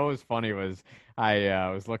 actually, you know what was funny was I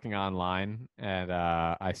was looking online and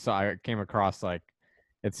I came across like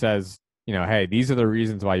it says, you know, hey, these are the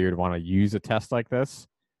reasons why you would want to use a test like this.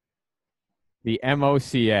 The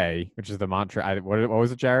MOCA, which is the Montreal, what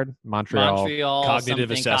was it, Jared? Montreal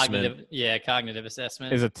Cognitive Assessment. Cognitive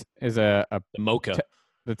Assessment is a MOCA.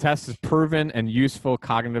 The test is proven and useful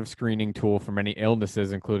cognitive screening tool for many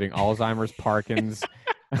illnesses, including Alzheimer's, Parkinson's,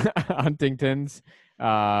 Huntington's,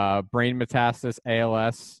 brain metastasis,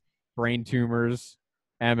 ALS, brain tumors,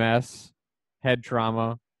 MS, head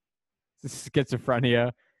trauma,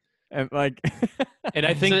 schizophrenia, and like. And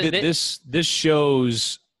I think that this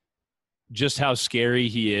shows just how scary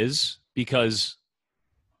he is, because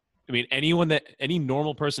I mean, any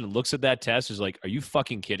normal person that looks at that test is like, are you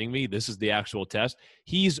fucking kidding me? This is the actual test.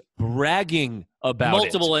 He's bragging about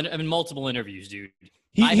multiple interviews, dude.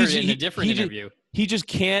 I heard it in a different interview. He just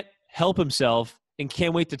can't help himself and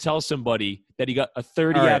can't wait to tell somebody that he got a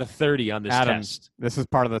 30 out of 30 on this test. This is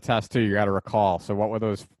part of the test too. You got to recall. So what were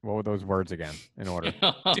those words again in order?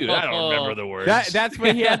 Dude, I don't remember the words. That's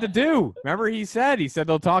what he had to do. Remember, he said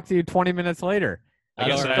they'll talk to you 20 minutes later. I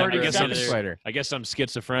guess I'm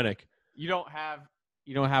schizophrenic. You don't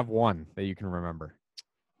have one that you can remember.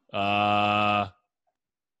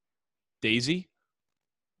 Daisy.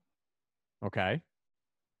 Okay.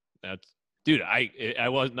 Dude. I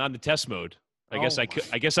was not in the test mode. I guess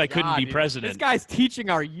I couldn't be president. This guy's teaching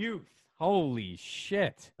our youth. Holy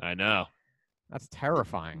shit! I know. That's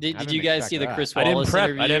terrifying. Did you guys see the Chris Wallace Wallace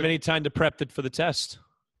interview? I didn't have any time to prep for the test.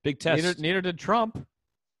 Big test. Neither did Trump.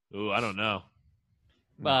 Ooh, I don't know.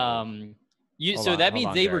 So that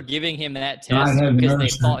means they were giving him that test because they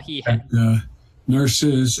thought he had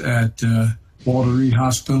nurses at Walter Reed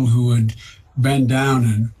Hospital who would bend down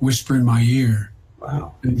and whisper in my ear.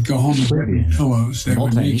 Wow. And go home with pillows. They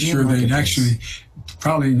would make sure they'd actually,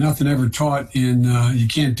 probably nothing ever taught in, you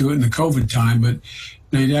can't do it in the COVID time, but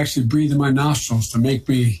they'd actually breathe in my nostrils to make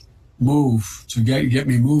me move, to get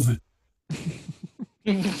me moving.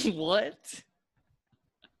 What?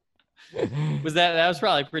 That was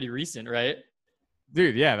probably pretty recent, right?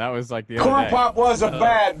 Dude, yeah, that was like the other Corn day. Pop was a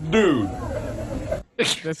bad dude.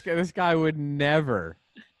 This guy would never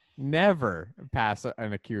pass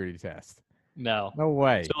an acuity test. No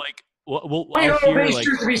way. So like, we'll I'll hear like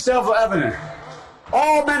to be self-evident.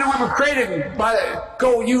 All men and women created by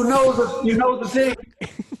go. You know the thing.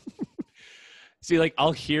 See, like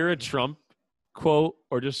I'll hear a Trump quote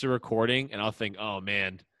or just a recording, and I'll think, oh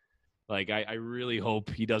man, like I really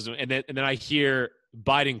hope he doesn't. And then I hear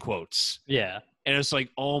Biden quotes. Yeah. And it's like,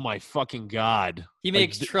 oh my fucking God. He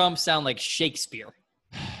makes Trump sound like Shakespeare.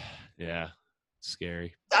 Yeah.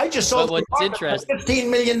 Scary. I just sold $15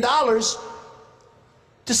 million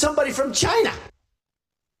to somebody from China.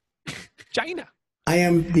 China. I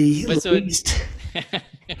am the least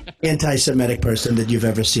anti-Semitic person that you've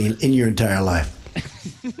ever seen in your entire life.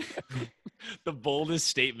 The boldest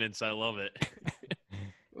statements. I love it.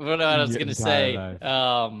 what I was Your gonna entire say.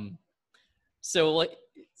 life. So like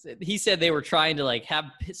he said, they were trying to like have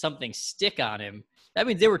something stick on him. That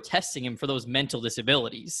means they were testing him for those mental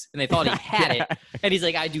disabilities, and they thought he had it. And he's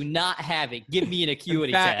like, "I do not have it. Give me an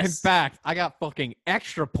acuity In test." fact, I got fucking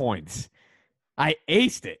extra points. I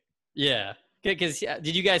aced it. Yeah. Because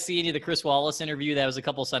did you guys see any of the Chris Wallace interview that was a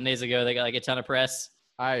couple Sundays ago? They got like a ton of press.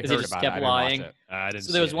 I heard He just about kept it. lying. I didn't.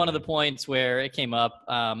 So there was see one of it. the points where it came up,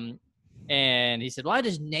 and he said, "Well, I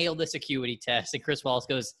just nailed this acuity test." And Chris Wallace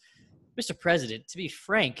goes, "Mr. President, to be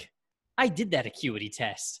frank, I did that acuity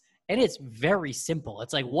test, and it's very simple.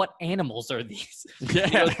 It's like, what animals are these?" Yeah.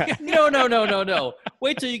 He goes, No.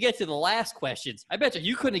 Wait till you get to the last questions. I bet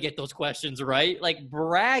you couldn't get those questions right. Like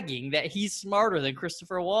bragging that he's smarter than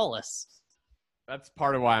Christopher Wallace. That's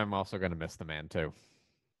part of why I'm also going to miss the man, too.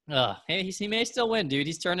 Hey, he may still win, dude.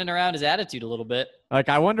 He's turning around his attitude a little bit. Like,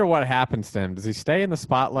 I wonder what happens to him. Does he stay in the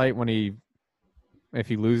spotlight if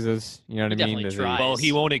he loses? You know what I mean? Definitely Does he- tries. Well,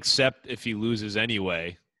 he won't accept if he loses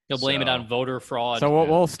anyway. He'll blame it So- on voter fraud. So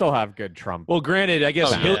we'll still have good Trump. Well, granted, I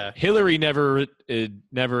guess Oh, yeah. Hillary never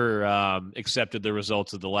accepted the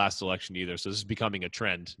results of the last election either. So this is becoming a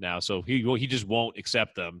trend now. So he just won't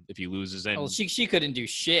accept them if he loses. And Well, she couldn't do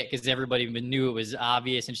shit because everybody knew it was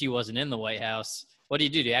obvious, and she wasn't in the White House. What do?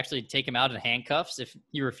 Do you actually take him out in handcuffs if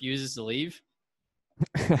he refuses to leave?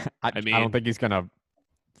 I don't think he's going to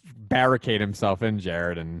barricade himself in,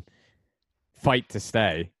 Jared, and fight to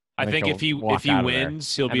stay. I think he'll if he walk out of there.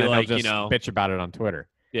 wins, he'll And be then like, just bitch about it on Twitter.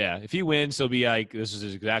 Yeah, if he wins, he'll be like, "This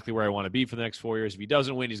is exactly where I want to be for the next 4 years." If he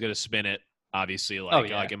doesn't win, he's going to spin it. Obviously,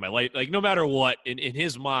 like in my life, like no matter what, in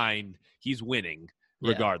his mind, he's winning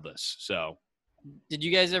regardless. So, did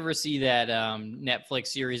you guys ever see that Netflix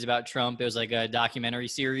series about Trump? It was like a documentary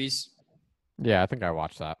series. Yeah, I think I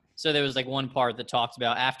watched that. So there was like one part that talked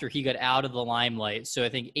about after he got out of the limelight. So I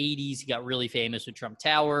think 80s, he got really famous with Trump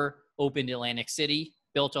Tower, opened Atlantic City,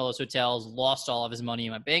 built all those hotels, lost all of his money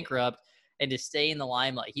and went bankrupt. And to stay in the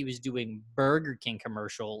limelight, he was doing Burger King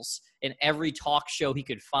commercials in every talk show he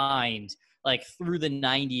could find, like through the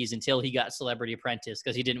 90s until he got Celebrity Apprentice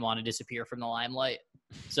because he didn't want to disappear from the limelight.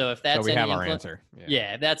 So if that's we any have our answer.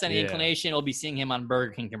 Yeah, if that's any Yeah. inclination, we'll be seeing him on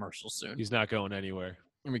Burger King commercials soon. he's not going anywhere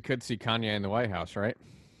And we could see Kanye in the White House, right?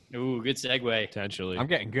 Ooh, good segue. potentially. I'm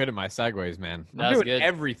getting good at my segues, man. I'm That's doing good.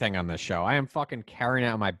 everything on this show. I am fucking carrying it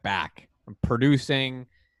on my back. I'm producing.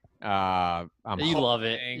 I'm You love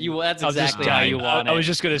it. hosting. That's I was just exactly how you dying. want I it. was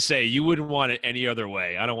just gonna say you wouldn't want it any other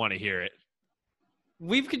way. I don't want to hear it.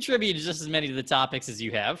 We've contributed just as many to the topics as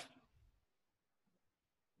you have.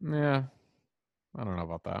 Yeah. I don't know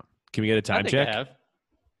about that. Can we get a I time think check? I have.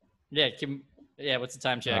 Yeah, what's the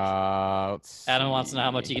time check? Let's Adam wants to know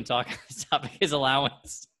how much see. he can talk on this topic, his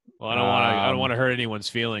allowance. Well, I don't want to. I don't Um, want to hurt anyone's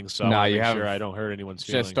feelings. So no, I want to you make have sure I don't hurt anyone's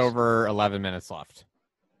feelings. Just over 11 minutes left.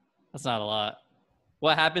 That's not a lot.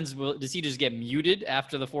 What happens? Does he just get muted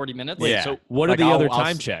after the 40 minutes? Wait, Yeah. so what are Like, the I'll- other I'll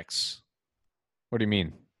time s- checks? What do you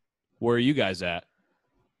mean? Where are you guys at?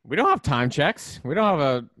 We don't have time checks. We don't have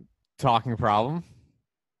a talking problem.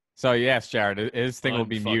 So yes, Jared, his thing will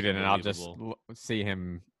be muted, and I'll just see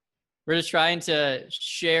him. We're just trying to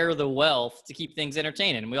share the wealth to keep things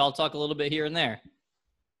entertaining. We all talk a little bit here and there.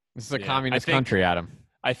 This is a Yeah, communist I think- country, Adam.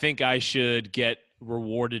 I think I should get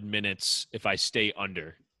rewarded minutes if I stay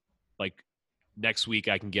under. Like next week,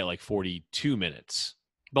 I can get like 42 minutes.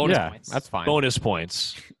 Bonus Yeah, points. that's fine. Bonus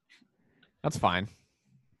points. That's fine.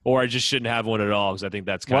 Or I just shouldn't have one at all because I think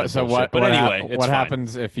that's kind What, of so bullshit. what? But what anyway, hap- it's what fine.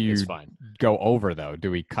 happens if you It's fine. go over though? Do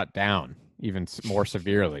we cut down even more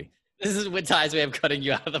severely? This is what ties we have cutting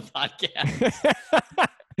you out of the podcast.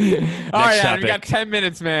 All right, Adam, you got topic. 10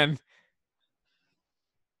 minutes, man.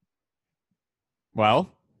 Well,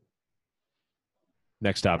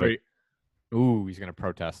 Next topic. ooh, he's gonna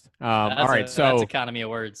protest. All That's right, that's so economy of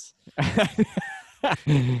words.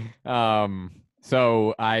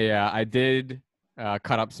 so I did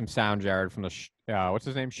cut up some sound, Jared, from the what's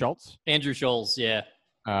his name, Schultz. Andrew Scholes, yeah.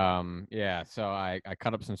 Yeah, so I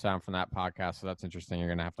cut up some sound from that podcast, so that's interesting. You're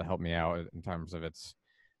gonna have to help me out in terms of its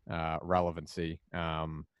relevancy.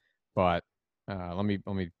 But let me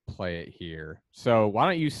play it here. So why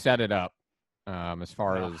don't you set it up as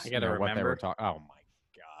far Oh, as I gotta what they remember. were talking? Oh my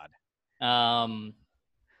God.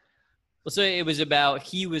 Well, so it was about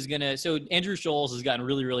so Andrew Scholes has gotten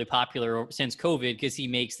really, really popular since COVID because he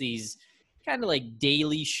makes these kind of like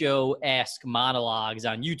Daily Show-esque monologues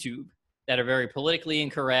on YouTube that are very politically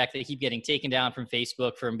incorrect, that keep getting taken down from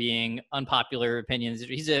Facebook from being unpopular opinions.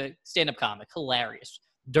 He's a stand-up comic, hilarious,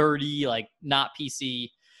 dirty, like not PC.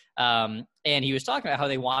 And he was talking about how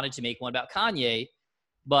they wanted to make one about Kanye,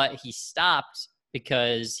 but he stopped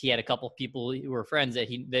because he had a couple of people who were friends that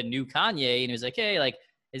knew Kanye, and he was like, hey, like,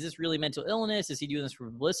 is this really mental illness? Is he doing this for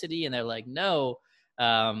publicity? And they're like, no.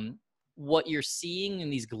 What you're seeing in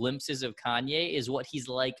these glimpses of Kanye is what he's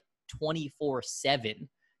like 24/7.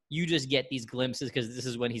 You just get these glimpses because this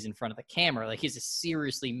is when he's in front of the camera. Like, he's a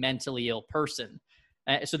seriously mentally ill person.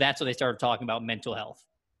 So that's when they started talking about mental health.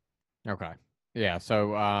 Okay. Yeah.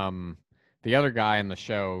 So the other guy in the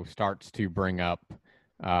show starts to bring up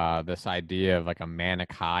this idea of like a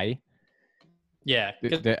manic high. Yeah.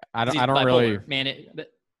 I don't really. Manic.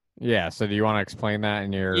 Yeah. So do you want to explain that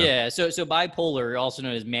in your? Yeah. So bipolar, also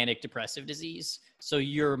known as manic depressive disease. So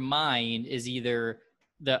your mind is either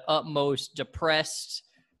the utmost depressed,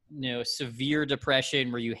 severe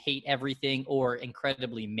depression where you hate everything, or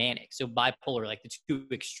incredibly manic. So bipolar, like the two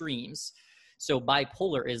extremes. So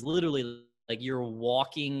bipolar is literally like you're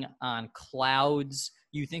walking on clouds.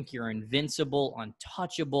 You think you're invincible,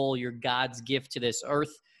 untouchable. You're God's gift to this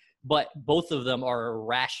earth. But both of them are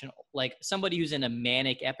irrational. Like somebody who's in a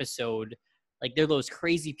manic episode, like they're those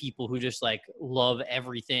crazy people who just like love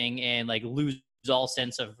everything and like lose all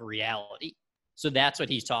sense of reality. So that's what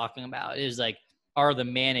he's talking about, is like, are the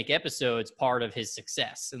manic episodes part of his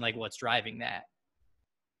success and like what's driving that?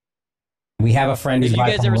 We have a friend who's Did you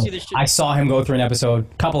guys ever bipolar. see this shit? I saw him go through an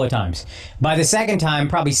episode a couple of times. By the second time,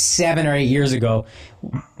 probably 7 or 8 years ago,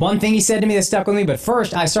 one thing he said to me that stuck with me, but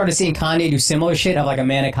first I started seeing Kanye do similar shit of like a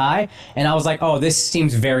manic high, and I was like, oh, this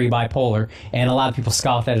seems very bipolar, and a lot of people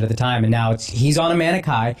scoffed at it at the time, and now he's on a manic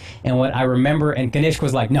high, and what I remember, and Ganesh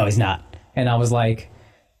was like, no, he's not. And I was like,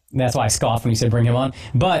 that's why I scoffed when you said bring him on.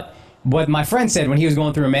 But what my friend said when he was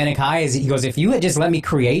going through a manic high is, he goes, if you had just let me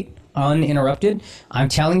create uninterrupted, I'm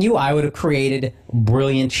telling you, I would have created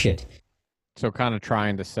brilliant shit. So kind of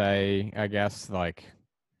trying to say, I guess, like,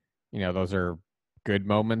 those are good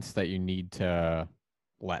moments that you need to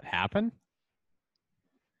let happen.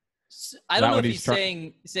 I don't know if he's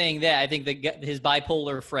saying that. I think that his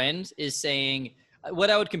bipolar friend is saying, what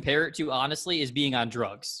I would compare it to, honestly, is being on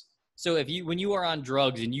drugs. So when you are on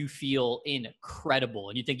drugs and you feel incredible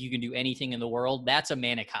and you think you can do anything in the world, that's a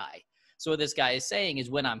manic high. So what this guy is saying is,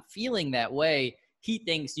 when I'm feeling that way, he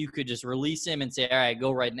thinks you could just release him and say, all right,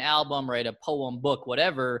 go write an album, write a poem, book,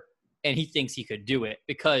 whatever. And he thinks he could do it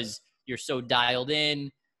because you're so dialed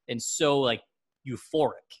in and so like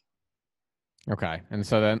euphoric. Okay. And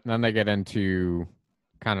so then they get into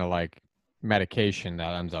kind of like medication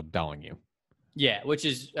that ends up dulling you. Yeah, which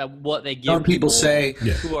is what they give. Some people say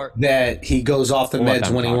who are, that he goes off the We'll let meds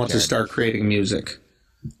them when he talk, wants to Jared. start creating music.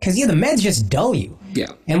 Because the meds just dull you.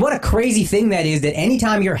 Yeah. And what a crazy thing that is, that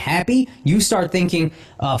anytime you're happy, you start thinking,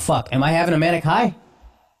 oh, fuck, am I having a manic high?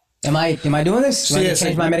 Am I doing this? Do I need to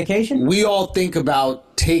change my medication? We all think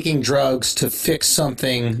about taking drugs to fix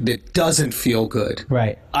something that doesn't feel good.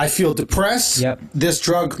 Right. I feel depressed. Yep. This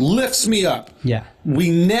drug lifts me up. Yeah.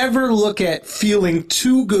 We never look at feeling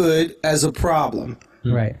too good as a problem.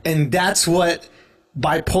 Right. And that's what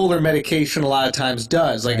bipolar medication a lot of times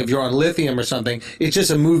does. Like if you're on lithium or something, it's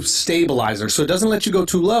just a mood stabilizer. So it doesn't let you go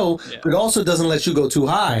too low, but it also doesn't let you go too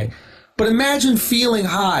high. But imagine feeling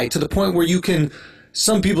high to the point where you can,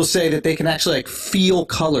 some people say that they can actually like feel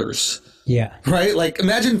colors. Yeah. Right? Like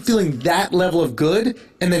imagine feeling that level of good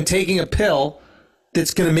and then taking a pill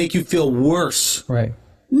that's going to make you feel worse. Right.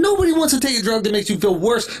 Nobody wants to take a drug that makes you feel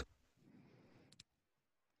worse.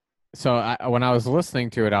 So when I was listening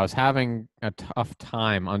to it, I was having a tough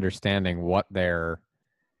time understanding what their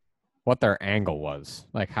angle was,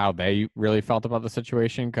 like how they really felt about the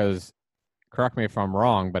situation. Because, correct me if I'm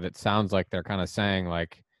wrong, but it sounds like they're kind of saying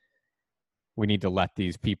like, we need to let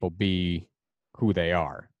these people be who they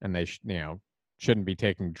are, and they shouldn't be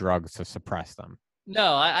taking drugs to suppress them.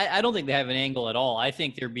 No, I don't think they have an angle at all. I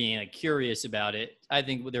think they're being like, curious about it. I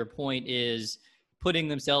think their point is putting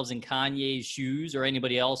themselves in Kanye's shoes or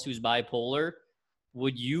anybody else who's bipolar.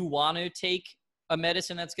 Would you want to take a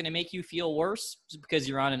medicine that's going to make you feel worse just because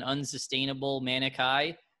you're on an unsustainable manic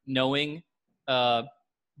high, knowing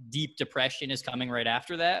deep depression is coming right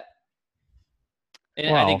after that?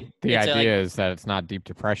 And well, I think the idea is that it's not deep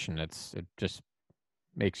depression. It just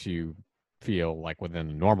makes you feel like within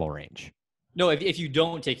the normal range. No, if you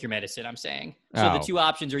don't take your medicine, I'm saying. So the two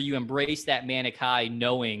options are you embrace that manic high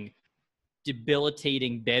knowing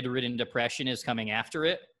debilitating bedridden depression is coming after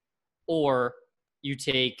it, or you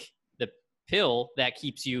take the pill that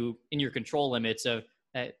keeps you in your control limits of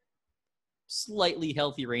that slightly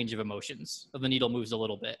healthy range of emotions, of the needle moves a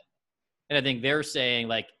little bit. And I think they're saying,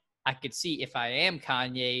 like, I could see if I am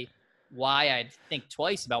Kanye, why I'd think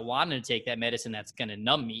twice about wanting to take that medicine that's going to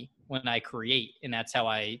numb me when I create, and that's how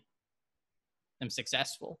I am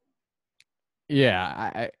successful.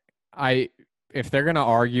 Yeah, I if they're going to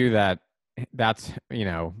argue that that's,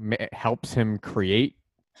 helps him create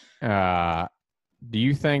Do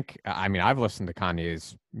you think? I mean, I've listened to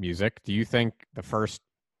Kanye's music. Do you think the first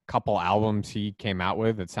couple albums he came out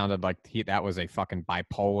with, it sounded like that was a fucking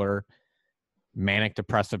bipolar, manic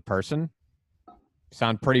depressive person?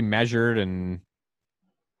 Sound pretty measured and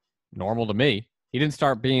normal to me. He didn't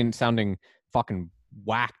start sounding fucking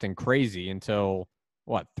whacked and crazy until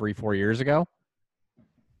what, 3-4 years ago?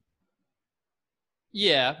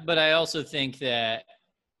 Yeah, but I also think that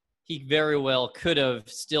he very well could have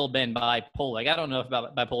still been bipolar. Like, I don't know if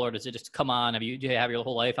about bipolar, does it just come on? Do you have your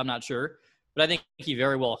whole life? I'm not sure. But I think he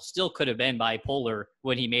very well still could have been bipolar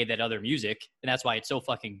when he made that other music. And that's why it's so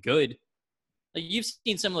fucking good. Like, you've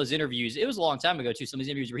seen some of those interviews. It was a long time ago, too. Some of these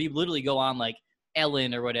interviews where he literally go on, like,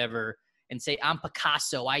 Ellen or whatever and say, I'm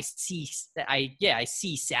Picasso. I see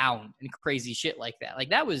sound and crazy shit like that. Like,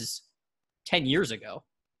 that was 10 years ago.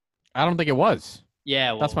 I don't think it was.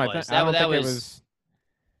 Yeah, well, that's my thing. I don't think it was.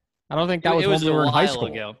 I don't think that was when we were in high school.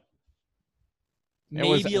 Ago. It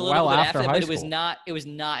was Maybe a little well bit after after, high but school. it was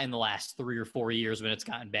not in the last 3 or 4 years when it's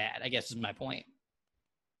gotten bad, I guess is my point.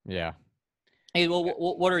 Yeah. Hey, well,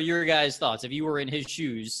 what are your guys' thoughts? If you were in his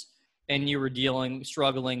shoes and you were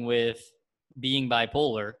struggling with being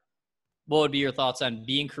bipolar, what would be your thoughts on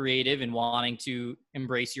being creative and wanting to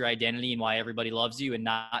embrace your identity and why everybody loves you and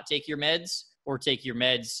not take your meds, or take your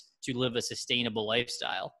meds to live a sustainable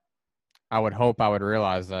lifestyle? I would hope I would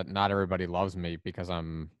realize that not everybody loves me because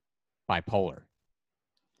I'm bipolar.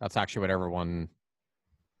 That's actually what everyone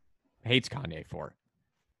hates Kanye for.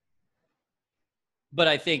 But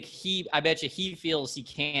I think I bet you he feels he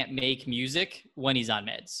can't make music when he's on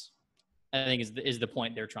meds. I think is the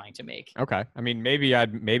point they're trying to make. Okay. I mean, maybe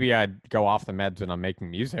I'd go off the meds when I'm making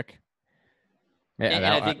music.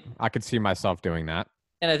 Yeah, I could see myself doing that.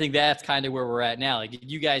 And I think that's kind of where we're at now. Like, did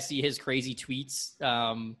you guys see his crazy tweets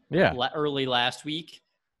early last week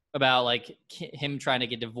about, like, him trying to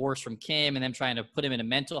get divorced from Kim and them trying to put him in a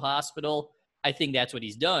mental hospital? I think that's what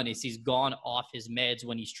he's done, is he's gone off his meds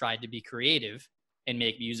when he's tried to be creative and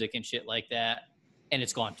make music and shit like that, and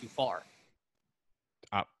it's gone too far.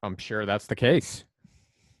 I'm sure that's the case.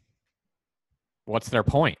 What's their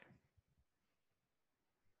point?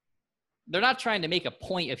 They're not trying to make a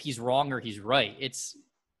point if he's wrong or he's right. It's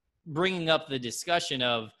bringing up the discussion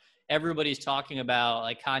of everybody's talking about,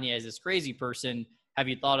 like, Kanye as this crazy person. Have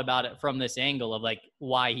you thought about it from this angle of, like,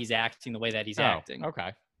 why he's acting the way that he's acting?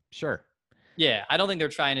 Okay. Sure. Yeah. I don't think they're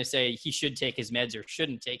trying to say he should take his meds or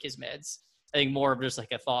shouldn't take his meds. I think more of just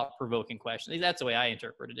like a thought-provoking question. That's the way I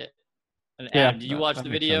interpreted it. And Adam, did you watch the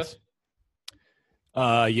video?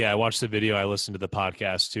 Yeah, I watched the video. I listened to the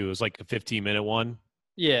podcast too. It was like a 15-minute one.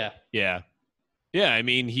 Yeah. Yeah. I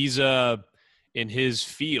mean, he's in his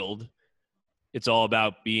field, it's all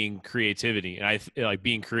about being creativity and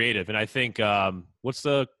being creative. And I think what's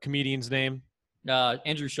the comedian's name?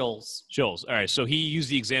 Andrew Scholes. All right. So he used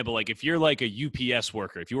the example, like, if you're like a UPS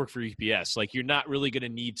worker, if you work for UPS, like, you're not really going to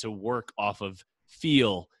need to work off of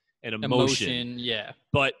feel and emotion. Yeah.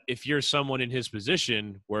 But if you're someone in his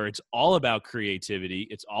position where it's all about creativity,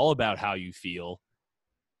 it's all about how you feel.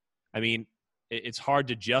 I mean, it's hard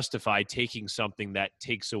to justify taking something that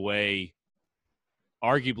takes away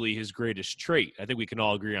arguably his greatest trait. I think we can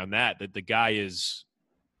all agree on that the guy is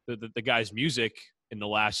the guy's music in the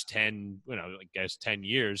last 10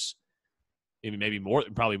 years, maybe more,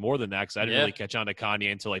 probably more than that, because I didn't really catch on to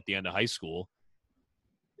Kanye until like the end of high school,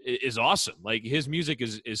 is awesome. Like, his music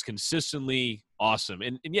is consistently awesome.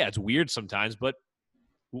 And yeah, it's weird sometimes, but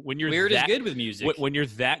when you're weird is good with music. When you're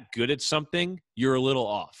that good at something, you're a little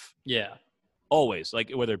off. Yeah. Always. Like,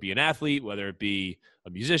 whether it be an athlete, whether it be a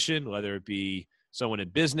musician, whether it be someone in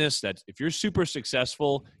business, that if you're super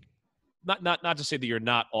successful, not to say that you're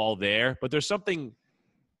not all there, but there's something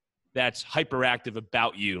that's hyperactive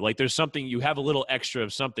about you. Like, there's something, you have a little extra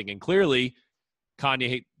of something. And clearly,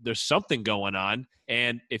 Kanye, there's something going on.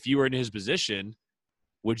 And if you were in his position,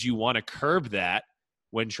 would you want to curb that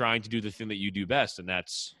when trying to do the thing that you do best? And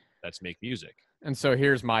that's make music. And so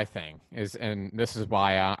here's my thing and this is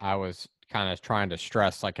why I was kind of trying to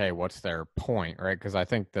stress, like, hey, what's their point, right? Because I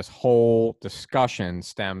think this whole discussion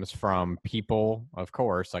stems from people, of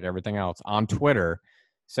course, like everything else, on Twitter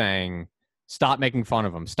saying, stop making fun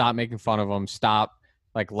of him. Stop making fun of him. Stop,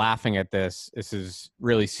 like, laughing at this. This is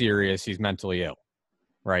really serious. He's mentally ill,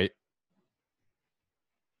 right?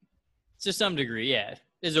 To some degree, yeah.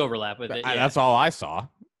 There's overlap with it. Yeah. That's all I saw.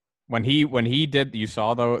 When he did, you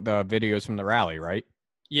saw the videos from the rally, right?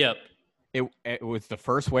 Yep. It was the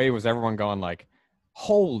first wave was everyone going like,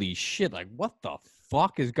 holy shit, like, what the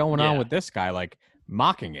fuck is going on with this guy? Like,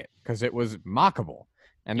 mocking it because it was mockable.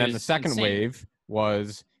 And then the second wave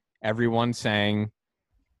was everyone saying,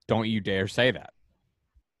 don't you dare say that.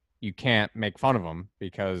 you can't make fun of him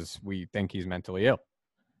because we think he's mentally ill.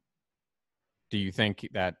 Do you think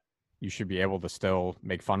that you should be able to still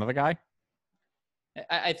make fun of the guy?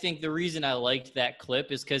 I think the reason I liked that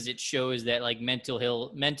clip is because it shows that like mental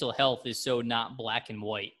health is so not black and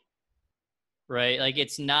white, right? Like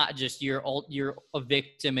it's not just you're a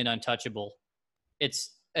victim and untouchable.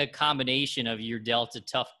 It's a combination of you're dealt a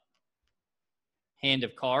tough hand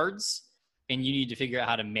of cards, and you need to figure out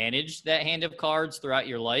how to manage that hand of cards throughout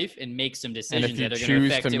your life and make some decisions that are going to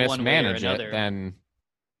affect it one way or another. And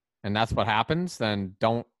that's what happens, then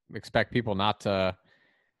don't expect people not to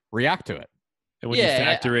react to it. And when you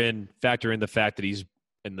factor in the fact that he's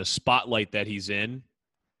in the spotlight that he's in,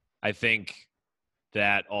 I think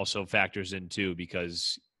that also factors in too,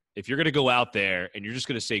 because if you're going to go out there and you're just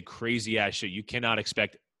going to say crazy ass shit, you cannot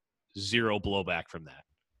expect zero blowback from that.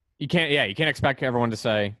 You can't expect everyone to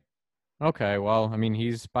say, okay, well, I mean,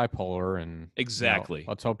 he's bipolar and exactly.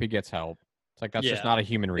 Let's hope he gets help. It's like, that's just not a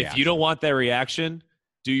human reaction. If you don't want that reaction,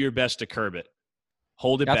 do your best to curb it.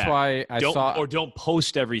 Hold it back. That's why don't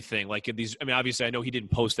post everything like in these. I mean, obviously, I know he didn't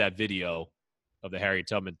post that video of the Harriet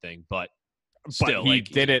Tubman thing, but still, he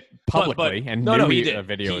did it publicly and he did. The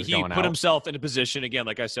video was going out. He put himself in a position again,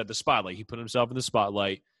 like I said, the spotlight. He put himself in the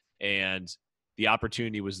spotlight, and the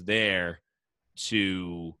opportunity was there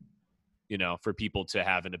to, for people to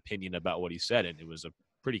have an opinion about what he said, and it was a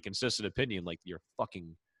pretty consistent opinion. Like, you're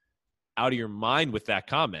fucking out of your mind with that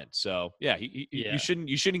comment. So you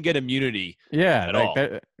shouldn't get immunity at all.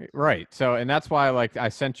 Right. So, and that's why I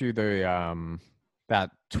sent you the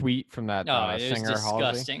that tweet from that it singer. was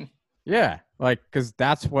disgusting. Halsey. Yeah, because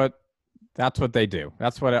that's what they do.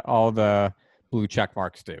 That's what all the blue check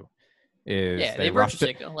marks do. Is they rush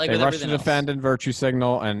to defend and virtue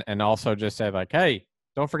signal, and also just say hey,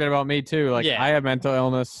 don't forget about me too. I have mental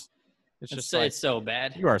illness. It's so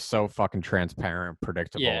bad. You are so fucking transparent and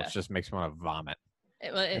predictable. It just makes me want to vomit.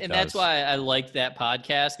 And that's why I liked that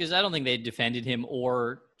podcast, because I don't think they defended him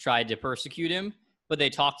or tried to persecute him, but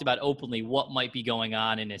they talked about openly what might be going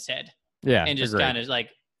on in his head. Yeah. And just kind of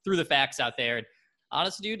threw the facts out there. And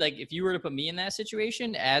honestly, dude, if you were to put me in that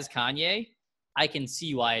situation as Kanye, I can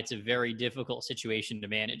see why it's a very difficult situation to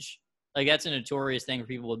manage. That's a notorious thing for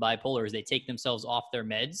people with bipolar is they take themselves off their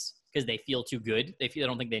meds because they feel too good. They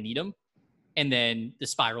don't think they need them. And then the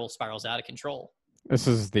spirals out of control. This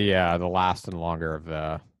is the last and longer of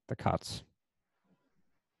the cuts.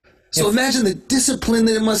 So imagine the discipline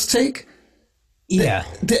that it must take. Yeah.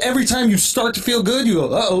 Every time you start to feel good, you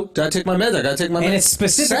go, uh-oh, did I take my meds? I got to take my meds. And it's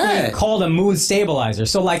specifically called a mood stabilizer.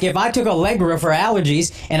 So, if I took Allegra for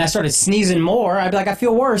allergies and I started sneezing more, I'd be like, I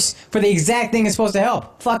feel worse for the exact thing it's supposed to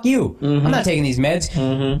help. Fuck you. Mm-hmm. I'm not taking these meds.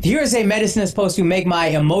 Mm-hmm. Here's a medicine that's supposed to make my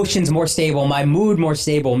emotions more stable, my mood more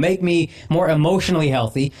stable, make me more emotionally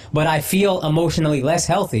healthy, but I feel emotionally less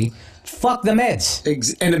healthy. Fuck the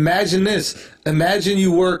meds. And imagine this. Imagine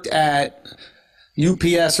you worked at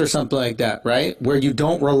UPS or something like that, right? Where you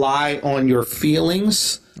don't rely on your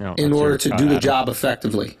feelings in order to do the job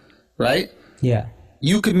effectively, right? Yeah.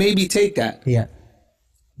 You could maybe take that. Yeah.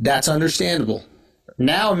 That's understandable.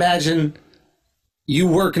 Now imagine you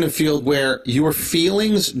work in a field where your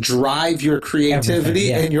feelings drive your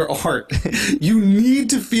creativity and your art. You need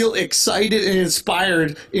to feel excited and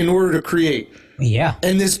inspired in order to create. Yeah.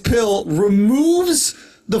 And this pill removes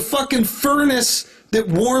the fucking furnace that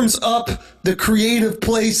warms up the creative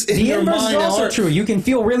place in your mind. The inverse is also true. You can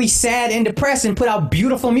feel really sad and depressed and put out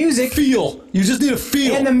beautiful music. You just need to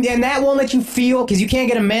feel. And that won't let you feel, because you can't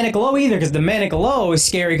get a manic low either, because the manic low is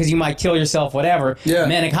scary because you might kill yourself, whatever. Yeah.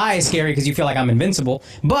 Manic high is scary because you feel like I'm invincible.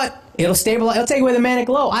 But it'll stabilize. It'll take away the manic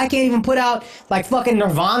low. I can't even put out fucking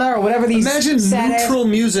Nirvana or whatever these. Imagine neutral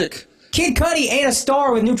music. Kid Cudi ain't a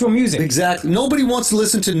star with neutral music. Exactly. Nobody wants to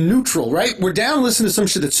listen to neutral, right? We're down to listen to some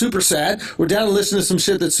shit that's super sad. We're down to listen to some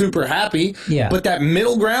shit that's super happy. Yeah. But that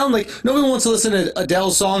middle ground, nobody wants to listen to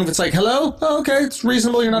Adele's song if it's hello? Oh, okay, it's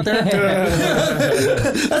reasonable, you're not there.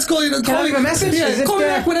 That's cool. Can I leave a message? Yeah, call me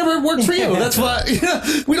back whenever it works for you. That's why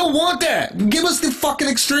we don't want that. Give us the fucking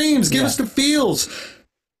extremes. Give us the feels.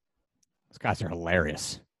 These guys are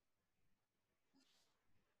hilarious.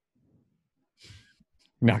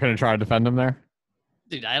 Not going to try to defend them there?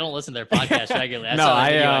 Dude, I don't listen to their podcast regularly. I saw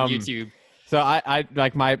that video on YouTube. So I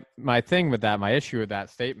my thing with that, my issue with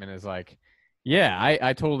that statement is I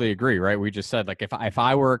totally agree, right? We just said if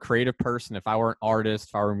I were a creative person, if I were an artist,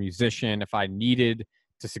 if I were a musician, if I needed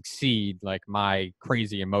to succeed, my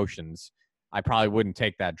crazy emotions, I probably wouldn't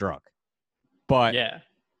take that drug. But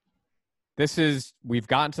we've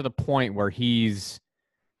gotten to the point where he's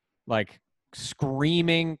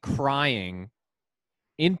screaming, crying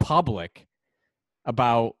in public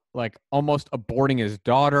about like almost aborting his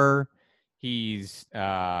daughter. He's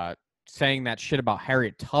saying that shit about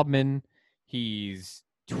Harriet Tubman. He's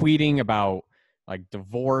tweeting about like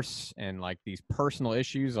divorce and like these personal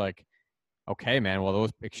issues. Like, okay, man, well,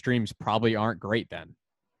 those extremes probably aren't great then.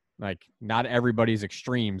 Like, not everybody's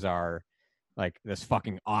extremes are like this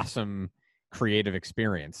fucking awesome creative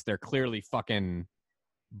experience. They're clearly fucking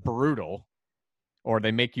brutal, or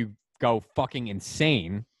they make you go fucking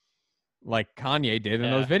insane like Kanye did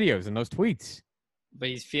in those videos and those tweets. But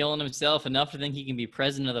he's feeling himself enough to think he can be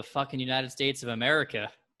president of the fucking United States of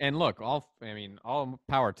America. And look, all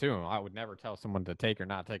power to him. I would never tell someone to take or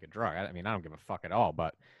not take a drug. I mean, I don't give a fuck at all,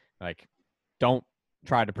 but like, don't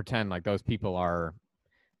try to pretend like those people are,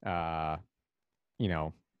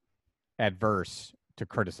 adverse to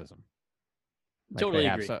criticism. Like Totally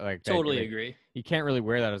agree. Totally agree. You can't really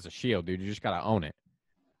wear that as a shield, dude. You just got to own it.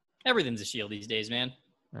 Everything's a shield these days, man.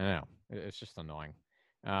 I know. It's just annoying.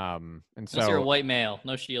 And so unless you're a white male.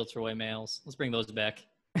 No shields for white males. Let's bring those back.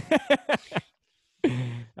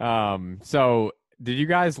 So did you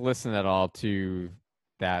guys listen at all to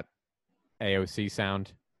that AOC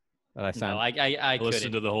sound that I sent? No, I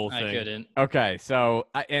listened to the whole thing. I couldn't. Okay, so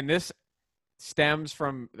and this stems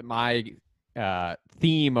from my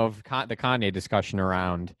theme of the Kanye discussion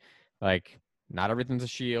around like not everything's a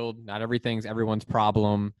shield, not everything's everyone's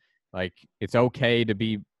problem. Like it's okay to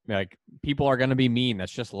be like people are going to be mean.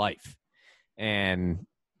 That's just life. And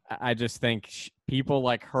I just think people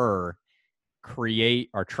like her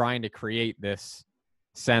are trying to create this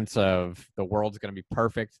sense of the world's going to be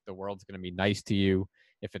perfect. The world's going to be nice to you.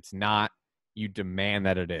 If it's not, you demand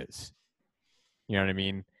that it is. You know what I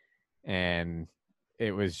mean? And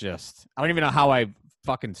it was just, I don't even know how I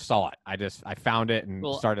fucking saw it. I found it and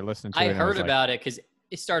started listening to it. I heard about it because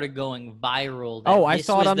it started going viral. Oh, I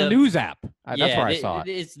saw it on the news app. That's where I saw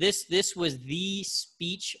it. This was the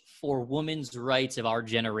speech for women's rights of our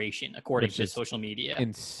generation, according to social media.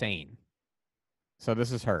 Insane. So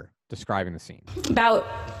this is her describing the scene.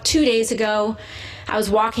 About 2 days ago, I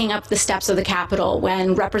was walking up the steps of the Capitol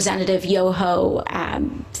when Representative Yoho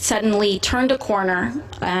suddenly turned a corner,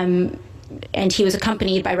 and he was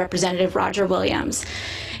accompanied by Representative Roger Williams,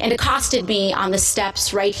 and accosted me on the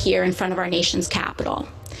steps right here in front of our nation's Capitol.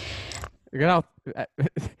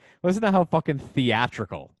 Listen to how fucking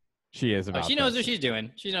theatrical she is about she knows what she's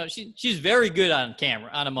doing. She's very good on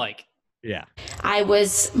camera, on a mic. Yeah. I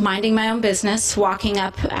was minding my own business, walking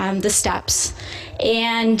up the steps,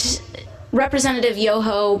 and Representative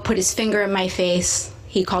Yoho put his finger in my face.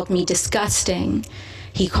 He called me disgusting.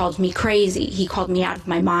 He called me crazy. He called me out of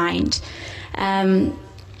my mind. And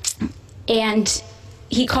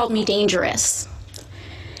he called me dangerous.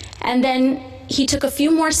 And then he took a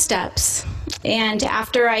few more steps, and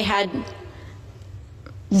after I had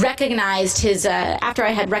recognized his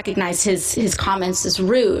comments as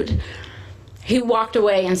rude, he walked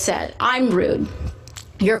away and said, "I'm rude.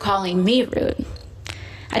 You're calling me rude."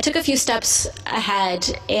 I took a few steps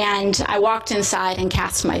ahead and I walked inside and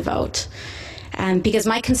cast my vote. Because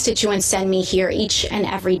my constituents send me here each and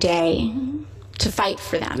every day to fight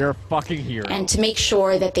for them. You're a fucking hero. And to make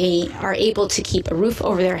sure that they are able to keep a roof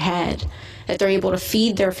over their head, that they're able to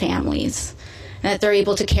feed their families, and that they're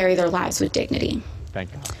able to carry their lives with dignity.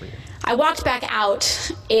 Thank God for you. I walked back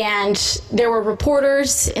out, and there were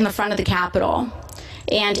reporters in the front of the Capitol.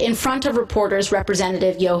 And in front of reporters,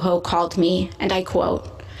 Representative Yoho called me, and I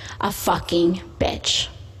quote, "a fucking bitch."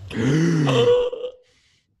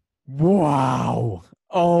 Wow.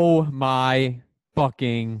 Oh my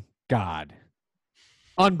fucking God.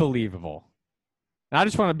 Unbelievable. And I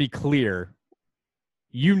just want to be clear.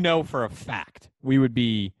 You know for a fact we would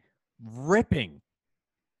be ripping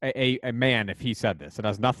a man if he said this. It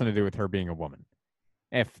has nothing to do with her being a woman.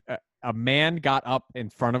 If a man got up in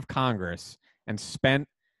front of Congress and spent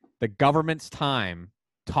the government's time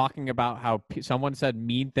talking about how someone said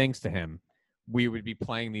mean things to him, we would be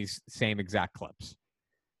playing these same exact clips.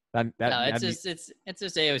 It's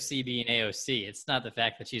just AOC being AOC. It's not the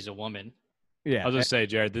fact that she's a woman. Yeah, I'll just say,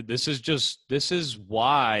 Jared, this is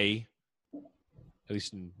why, at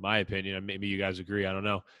least in my opinion, and maybe you guys agree, I don't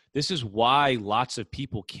know. This is why lots of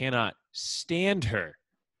people cannot stand her.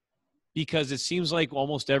 Because it seems like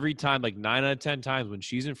almost every time, like 9 out of 10 times when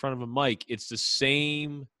she's in front of a mic, it's the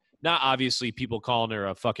same, not obviously people calling her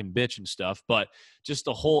a fucking bitch and stuff, but just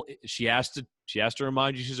the whole, she has to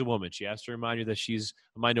remind you she's a woman. She has to remind you that she's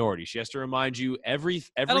a minority. She has to remind you every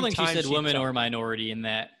I don't think time she said woman or minority in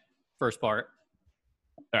that first part.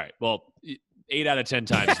 All right. Well, 8 out of 10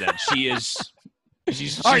 times then. She's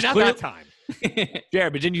all right, not clear, that time.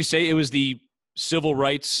 Jared, but didn't you say it was the civil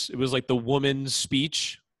rights, it was like the woman's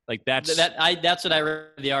speech? Like that's that's what I read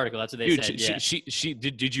in the article. That's what they said. Yeah. She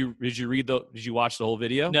did you watch the whole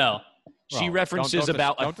video? No. She references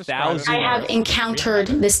about 1,000. I have encountered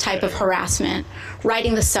this type of harassment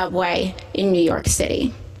riding the subway in New York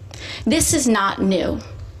City. This is not new,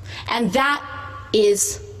 and that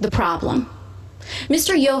is the problem.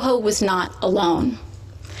 Mr. Yoho was not alone.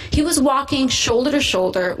 He was walking shoulder to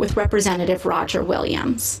shoulder with Representative Roger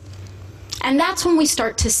Williams. And that's when we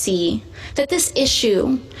start to see that this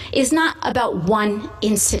issue is not about one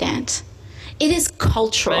incident. It is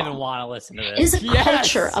cultural. I don't even want to listen to this. It is a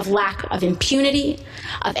culture of lack of impunity,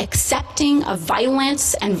 of accepting of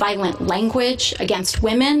violence and violent language against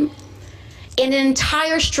women, and an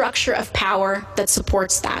entire structure of power that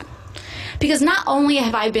supports that. Because not only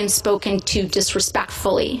have I been spoken to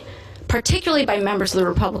disrespectfully, particularly by members of the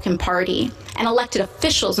Republican Party and elected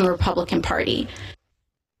officials in the Republican Party.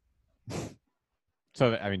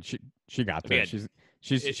 So I mean, she got there.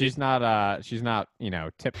 She's not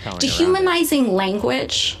tiptoeing. Dehumanizing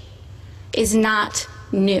language is not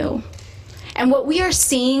new. And what we are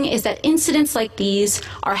seeing is that incidents like these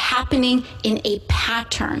are happening in a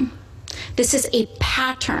pattern. This is a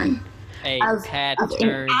pattern of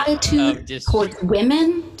an attitude towards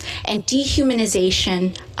women and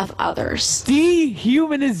dehumanization of others.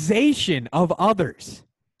 Dehumanization of others.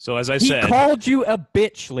 So as I he said, called you a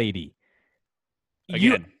bitch, lady.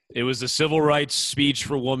 Again, it was the civil rights speech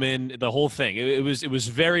for women. The whole thing. It was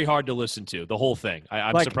very hard to listen to. The whole thing.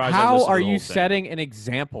 I'm surprised. How are you setting an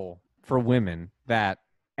example for women that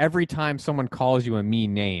every time someone calls you a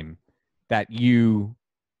mean name, that you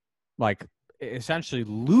essentially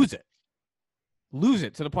lose it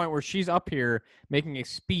to the point where she's up here making a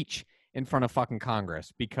speech in front of fucking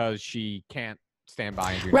Congress because she can't stand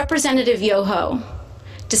by and do Representative Yoho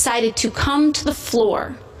decided to come to the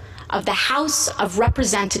floor of the House of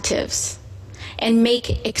Representatives and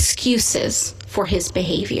make excuses for his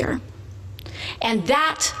behavior. And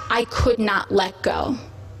that I could not let go.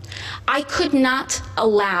 I could not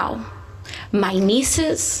allow my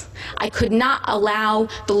nieces, I could not allow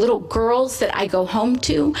the little girls that I go home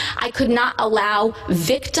to, I could not allow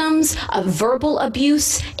victims of verbal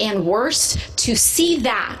abuse and worse to see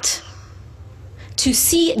that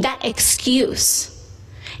excuse,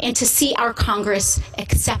 and to see our Congress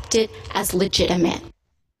accept it as legitimate.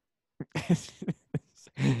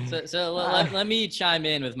 So let me chime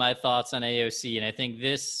in with my thoughts on AOC, and I think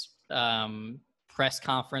this press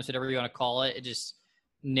conference, whatever you want to call it, it just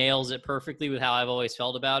nails it perfectly with how I've always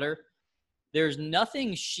felt about her. There's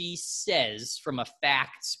nothing she says from a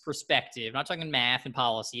facts perspective, I'm not talking math and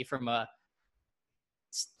policy, from a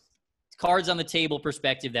cards on the table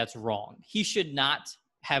perspective, that's wrong. He should not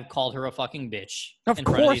have called her a fucking bitch in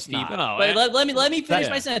front of these people. No, but let me finish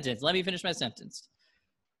my sentence. Let me finish my sentence.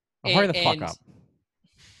 Hurry the fuck up.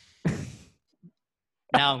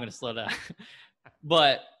 Now I'm going to slow down.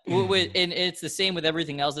 But and it's the same with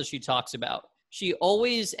everything else that she talks about. She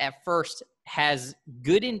always at first has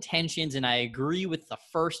good intentions, and I agree with the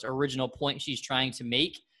first original point she's trying to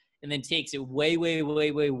make, and then takes it way, way,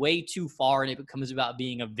 way, way, way too far, and it becomes about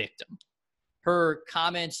being a victim. Her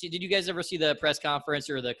comments, did you guys ever see the press conference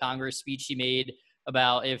or the Congress speech she made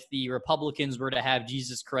about if the Republicans were to have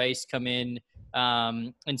Jesus Christ come in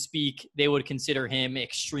and speak, they would consider him an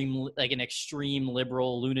extreme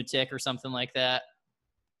liberal lunatic or something like that?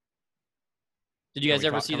 Did you guys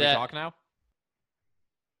ever see that? Can we talk now?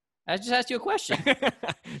 I just asked you a question.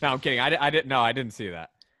 No, I'm kidding. I didn't see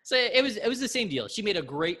that. So it was the same deal. She made a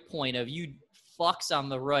great point of, you fucks on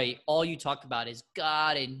the right, all you talk about is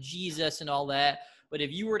God and Jesus and all that. But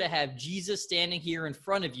if you were to have Jesus standing here in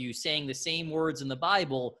front of you saying the same words in the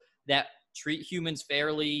Bible that treat humans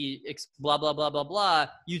fairly, blah, blah, blah, blah, blah,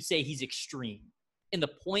 you'd say he's extreme. And the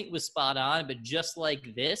point was spot on, but just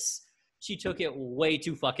like this, she took it way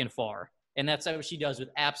too fucking far. And that's what she does with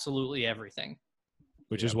absolutely everything.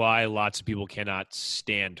 Which is why lots of people cannot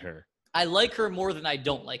stand her. I like her more than I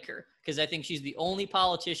don't like her, because I think she's the only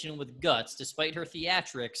politician with guts, despite her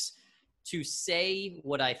theatrics, to say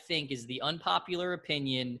what I think is the unpopular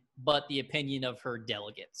opinion, but the opinion of her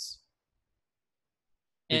delegates.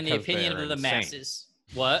 And the opinion of the masses.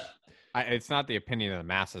 What? It's not the opinion of the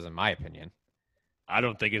masses, in my opinion. I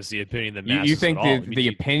don't think it's the opinion of the masses. You think at all. the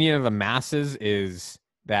opinion of the masses is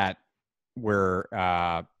that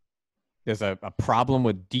there's a problem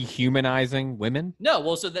with dehumanizing women? No,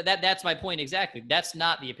 well, so that's my point exactly. That's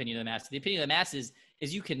not the opinion of the masses. The opinion of the masses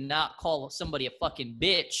is you cannot call somebody a fucking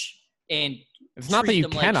bitch and it's not that you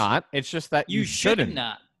cannot. It's just that you shouldn't.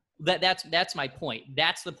 Not. That's my point.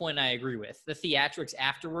 That's the point I agree with. The theatrics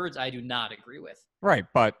afterwards, I do not agree with. Right,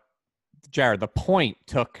 but Jared, the point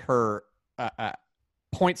took her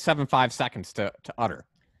 0.75 seconds to utter.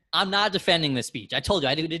 I'm not defending the speech. I told you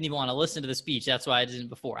I didn't even want to listen to the speech. That's why I didn't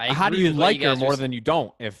before. How do you like her more than you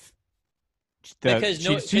don't? If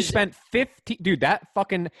she spent 15, dude,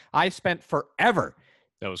 I spent forever.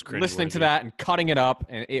 That was cringe listening to that and cutting it up,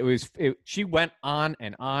 and she went on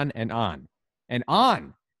and on and on and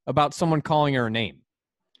on about someone calling her a name.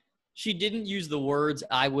 She didn't use the words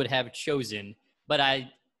I would have chosen, but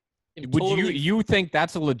you think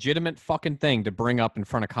that's a legitimate fucking thing to bring up in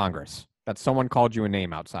front of Congress, that someone called you a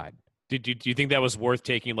name outside? Do you think that was worth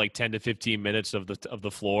taking like 10 to 15 minutes of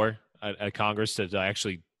the floor at Congress to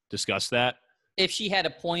actually discuss that? If she had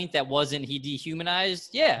a point that wasn't he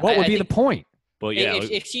dehumanized, yeah. What would be the point? Well, yeah.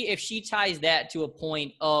 If she ties that to a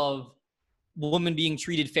point of women being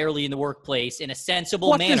treated fairly in the workplace in a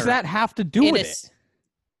sensible manner, what does that have to do with it?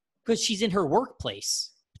 Because she's in her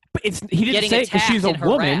workplace. But he didn't say it because she's a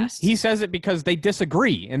woman. He says it because they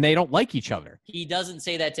disagree and they don't like each other. He doesn't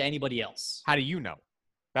say that to anybody else. How do you know?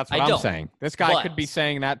 That's what I'm saying. This guy could be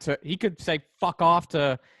saying that he could say fuck off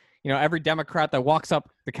to, every Democrat that walks up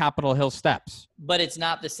the Capitol Hill steps. But it's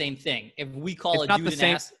not the same thing. If we call a dude an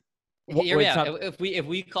ass, if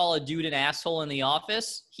we call a dude an asshole in the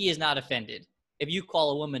office, he is not offended. If you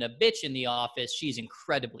call a woman a bitch in the office, she's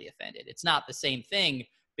incredibly offended. It's not the same thing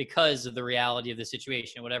because of the reality of the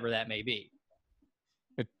situation, whatever that may be.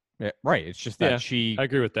 Right. It's just that I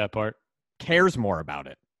agree with that part. Cares more about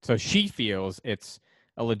it. So she feels it's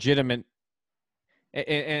a legitimate,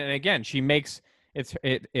 and again, she makes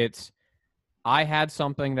it's I had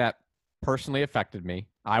something that personally affected me.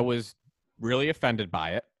 I was really offended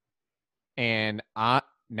by it. And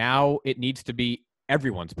now it needs to be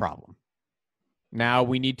everyone's problem. Now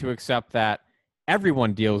we need to accept that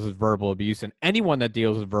everyone deals with verbal abuse, and anyone that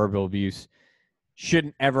deals with verbal abuse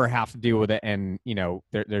shouldn't ever have to deal with it. And,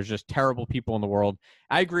 there's just terrible people in the world.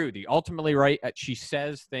 I agree with you. Ultimately, right, she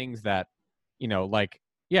says things that,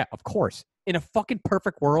 yeah, of course. In a fucking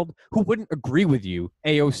perfect world, who wouldn't agree with you,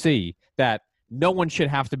 AOC, that no one should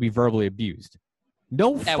have to be verbally abused?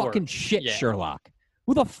 No fucking shit, yeah. Sherlock.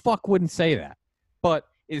 Who the fuck wouldn't say that? But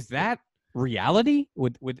is that reality?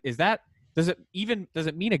 Does it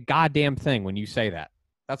mean a goddamn thing when you say that?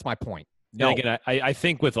 That's my point. No. And again, I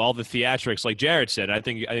think with all the theatrics, like Jared said, I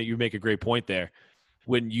think you make a great point there.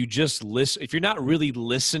 When you just listen, if you're not really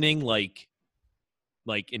listening like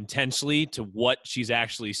intensely to what she's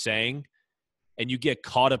actually saying, and you get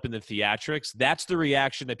caught up in the theatrics, that's the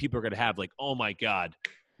reaction that people are going to have. Like, oh my God,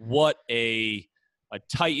 what a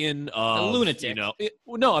titan of a lunatic.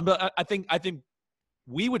 I think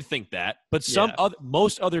we would think that, but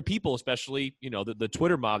most other people, especially the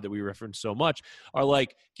Twitter mob that we reference so much, are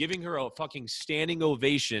like giving her a fucking standing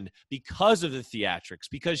ovation because of the theatrics,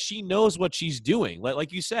 because she knows what she's doing.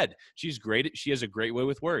 Like you said, she's great. She has a great way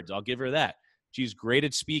with words. I'll give her that. She's great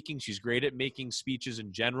at speaking. She's great at making speeches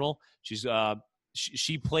in general. She's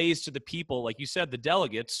she plays to the people, like you said, the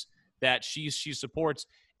delegates that she supports,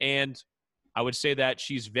 and I would say that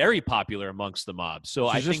she's very popular amongst the mob. So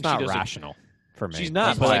she's I think just not rational for me. She's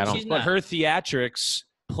not, but her theatrics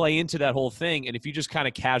play into that whole thing. And if you just kind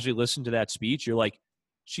of casually listen to that speech, you're like,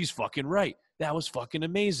 she's fucking right. That was fucking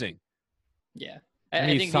amazing. Yeah. I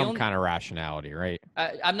think some kind of rationality, right?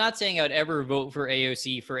 I'm not saying I would ever vote for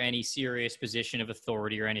AOC for any serious position of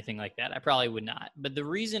authority or anything like that. I probably would not. But the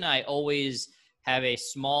reason I always have a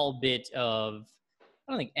small bit of,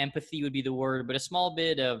 I don't think empathy would be the word, but a small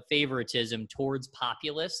bit of favoritism towards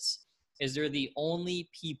populists is they're the only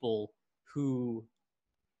people who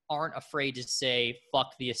aren't afraid to say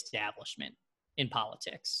fuck the establishment in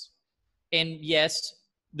politics. And yes,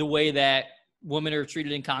 the way that women are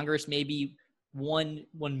treated in Congress may be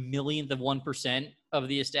 1/1,000,000th of 1% of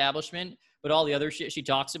the establishment, but all the other shit she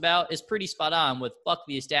talks about is pretty spot on with fuck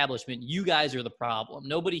the establishment. You guys are the problem.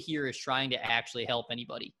 Nobody here is trying to actually help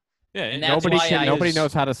anybody. Yeah, and nobody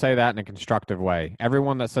knows how to say that in a constructive way.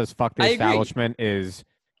 Everyone that says fuck the establishment is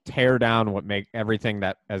tear down what make everything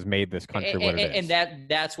that has made this country what it is. And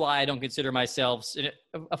that's why I don't consider myself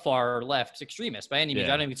a far left extremist by any means.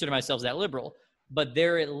 I don't even consider myself that liberal. But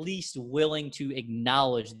they're at least willing to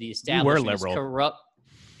acknowledge the establishment is corrupt.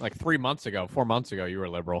 Like 4 months ago, you were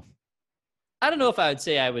liberal. I don't know if I would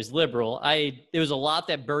say I was liberal. There was a lot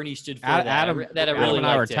that Bernie stood for Adam and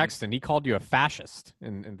I were him. texting. He called you a fascist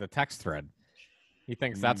in the text thread. He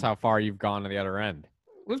thinks that's how far you've gone to the other end.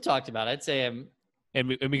 We've talked about it. I'd say I'm. And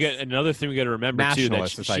we get another thing we got to remember too,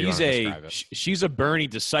 that she's a Bernie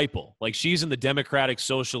disciple. Like she's in the Democratic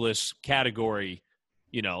Socialist category.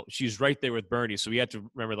 She's right there with Bernie. So we have to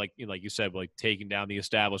remember, like you said, like taking down the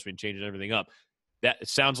establishment, changing everything up. That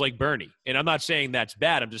sounds like Bernie. And I'm not saying that's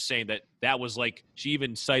bad. I'm just saying that was like, she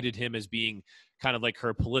even cited him as being kind of like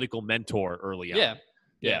her political mentor early on. Yeah.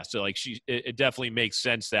 Yeah. So like it definitely makes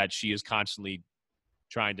sense that she is constantly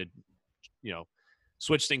trying to,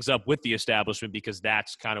 switch things up with the establishment, because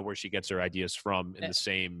that's kind of where she gets her ideas from in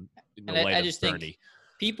the light I of just Bernie. think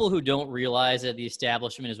people who don't realize that the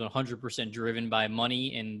establishment is 100% driven by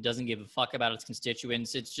money and doesn't give a fuck about its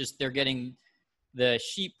constituents, it's just they're getting the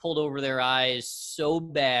sheep pulled over their eyes so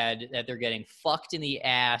bad that they're getting fucked in the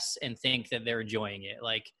ass and think that they're enjoying it.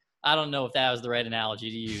 Like, I don't know if that was the right analogy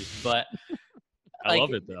to use, but I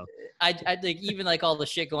love it though. I think even like all the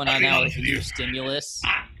shit going on now with new stimulus.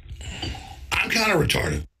 I'm kind of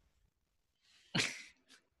retarded.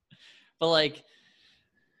 But like,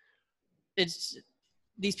 it's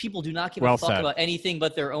these people do not give Well a fuck said. about anything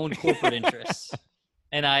but their own corporate interests.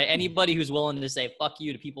 And anybody who's willing to say fuck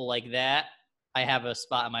you to people like that, I have a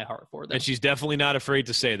spot in my heart for them. And she's definitely not afraid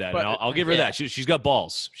to say that. But- And I'll give her that. She's got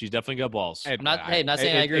balls. She's definitely got balls. I'm not saying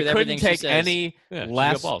I agree with it everything couldn't take she says. any Yeah, she's got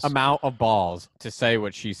less balls. amount of balls to say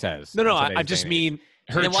what she says. No, in I today's just day and mean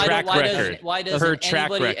her Then track record. Why her doesn't track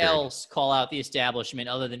anybody record. else call out the establishment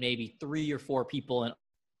other than maybe 3 or 4 people?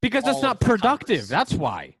 because that's all not of the productive. That's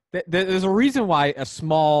why. There's a reason why a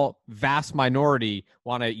small, vast minority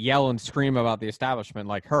want to yell and scream about the establishment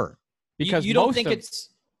like her. Because you don't most think of-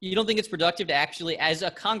 you don't think it's productive to actually, as a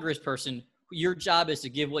congressperson, your job is to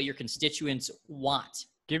give what your constituents want.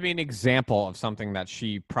 Give me an example of something that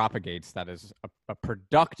she propagates that is a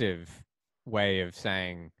productive way of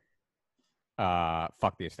saying,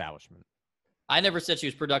 fuck the establishment. I never said she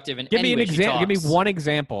was productive in Give any me an way she example. Give me talks. one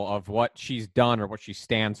example of what she's done or what she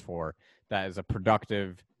stands for that is a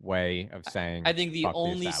productive way of saying. I think the fuck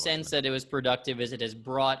only establishment. sense that it was productive is it has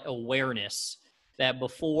brought awareness that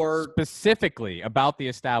before. Specifically about the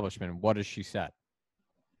establishment, what has she said?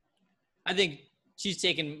 I think she's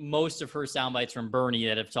taken most of her sound bites from Bernie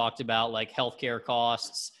that have talked about like healthcare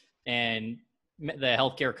costs and the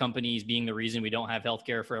healthcare companies being the reason we don't have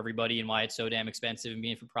healthcare for everybody and why it's so damn expensive and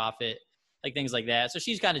being for profit, like things like that. So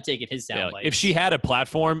she's kind of taken his sound Yeah, bites. if she had a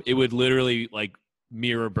platform, it would literally like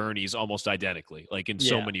mirror Bernie's almost identically, like in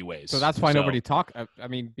so Yeah. many ways. So that's why nobody talk. I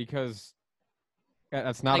mean, because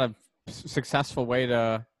that's not Like- a successful way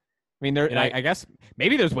to. I mean, there. And I guess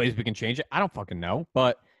maybe there's ways we can change it. I don't fucking know,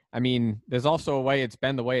 but I mean, there's also a way it's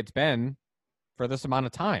been the way it's been for this amount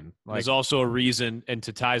of time. Like, There's also a reason, and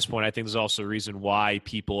to Ty's point, I think there's also a reason why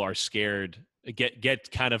people are scared,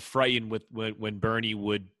 get kind of frightened with when Bernie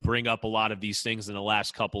would bring up a lot of these things in the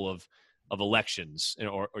last couple of elections,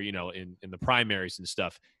 or in the primaries and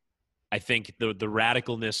stuff. I think the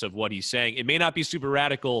radicalness of what he's saying, it may not be super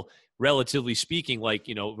radical, relatively speaking, like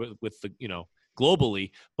with the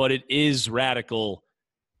globally, but it is radical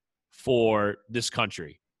for this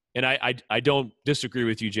country. And I don't disagree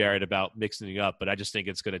with you, Jared, about mixing it up, but I just think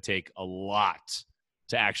it's going to take a lot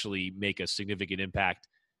to actually make a significant impact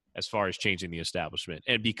as far as changing the establishment.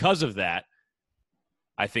 And because of that,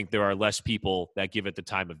 I think there are less people that give it the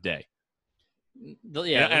time of day.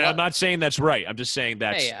 Yeah, and I'm not saying that's right. I'm just saying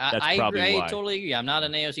that's I probably agree. why. I totally agree. I'm not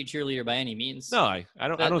an AOC cheerleader by any means. No, I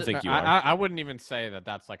don't think you are. I wouldn't even say that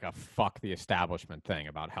that's like a fuck the establishment thing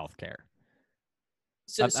about healthcare.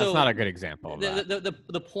 That's not a good example of that.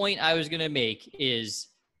 The point I was going to make is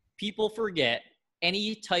people forget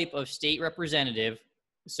any type of state representative,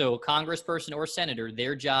 so congressperson or senator,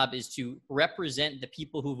 their job is to represent the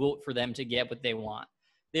people who vote for them to get what they want.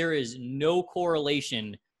 There is no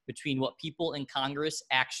correlation between what people in Congress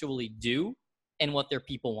actually do and what their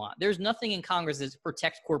people want. There's nothing in Congress that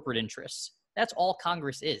protects corporate interests. That's all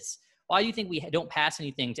Congress is. Why do you think we don't pass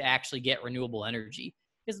anything to actually get renewable energy?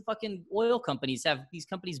 Because the fucking oil companies have these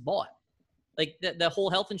companies bought. Like the whole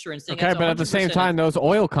health insurance thing. Okay, but at the same time, those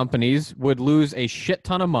oil companies would lose a shit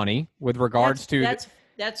ton of money with regards to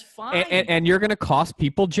that's fine. And you're going to cost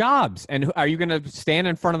people jobs. And are you going to stand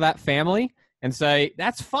in front of that family and say,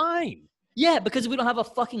 that's fine? Yeah, because if we don't have a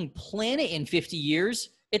fucking planet in 50 years,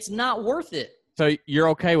 it's not worth it. So you're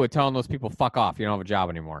okay with telling those people, fuck off, you don't have a job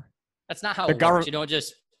anymore? That's not how The it government- works. You don't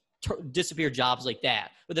just disappear jobs like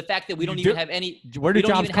that. But the fact that we don't even have any... Where do we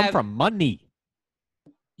don't jobs even come have- from? Money.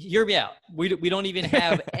 Hear me out. We don't even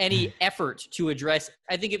have any effort to address...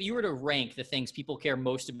 I think if you were to rank the things people care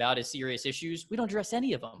most about as serious issues, we don't address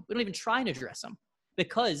any of them. We don't even try and address them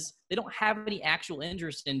because they don't have any actual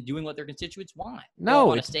interest in doing what their constituents want. They No,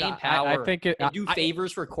 want to it's- stay in I power think it- and do I-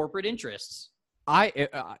 favors for corporate interests.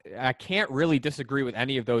 I can't really disagree with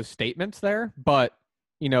any of those statements there, but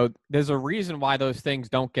there's a reason why those things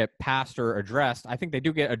don't get passed or addressed. I think they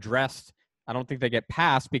do get addressed. I don't think they get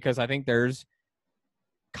passed because I think there's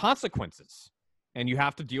consequences, and you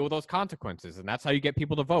have to deal with those consequences, and that's how you get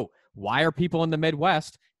people to vote. Why are people in the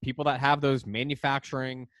Midwest, people that have those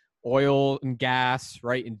manufacturing oil and gas,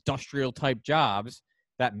 right, industrial type jobs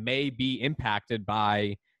that may be impacted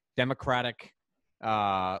by Democratic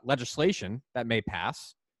legislation that may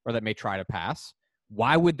pass or that may try to pass.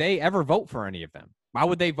 Why would they ever vote for any of them? Why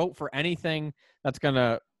would they vote for anything that's going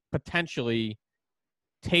to potentially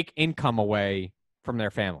take income away from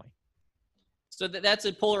their family? So that's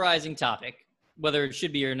a polarizing topic, whether it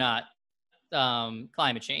should be or not,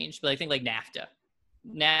 climate change. But I think like NAFTA,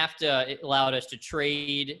 it allowed us to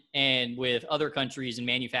trade and with other countries and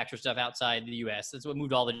manufacture stuff outside the U.S. That's what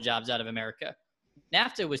moved all the jobs out of America.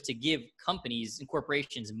 NAFTA was to give companies and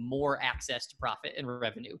corporations more access to profit and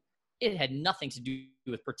revenue. It had nothing to do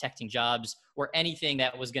with protecting jobs or anything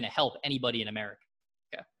that was going to help anybody in America.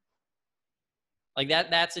 Like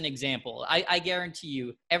that's an example. I guarantee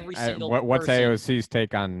you every single what's person, AOC's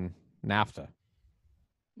take on NAFTA?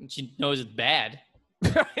 She knows it's bad.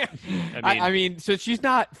 I mean, so she's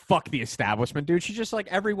not fuck the establishment, dude. She's just like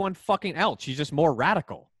everyone fucking else. She's just more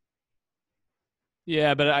radical.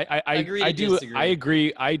 Yeah, but I do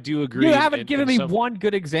agree. You haven't given me one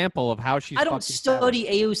good example of how she's. I don't study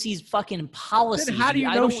AOC's fucking policies. Then how do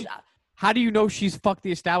you know? How do you know she's fucked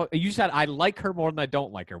the establishment? You said I like her more than I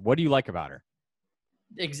don't like her. What do you like about her?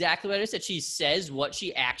 Exactly what I said. She says what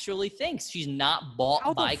she actually thinks. She's not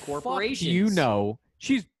bought by corporations. You know,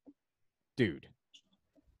 she's, dude.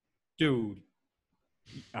 Oh,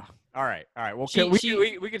 all right. Well,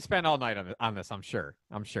 we could spend all night on this. I'm sure.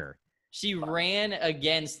 She ran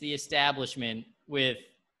against the establishment with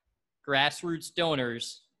grassroots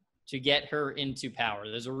donors to get her into power.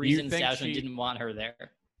 There's a reason the establishment didn't want her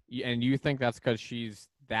there. And you think that's because she's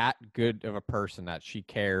that good of a person that she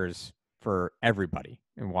cares for everybody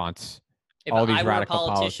and wants all these radical policies? If I were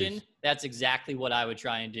a politician, that's exactly what I would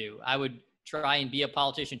try and do. I would try and be a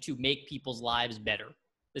politician to make people's lives better.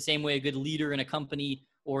 The same way a good leader in a company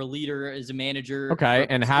or a leader as a manager. Okay,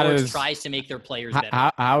 and how does tries to make their players better?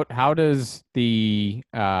 How does the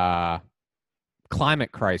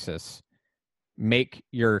climate crisis make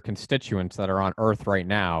your constituents that are on Earth right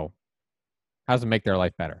now? How does it make their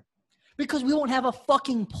life better? Because we won't have a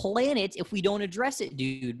fucking planet if we don't address it,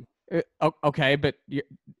 dude. Okay, but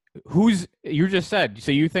you just said,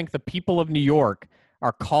 so you think the people of New York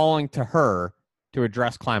are calling to her to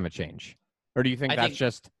address climate change? Or do you think that's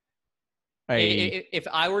just if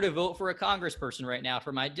I were to vote for a congressperson right now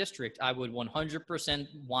for my district, I would 100%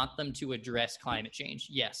 want them to address climate change.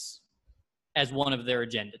 Yes. As one of their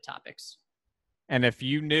agenda topics. And if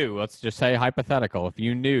you knew, let's just say hypothetical, if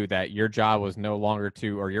you knew that your job was no longer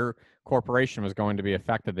or your corporation was going to be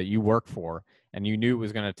affected that you work for, and you knew it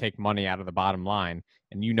was going to take money out of the bottom line,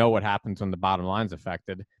 and you know what happens when the bottom line's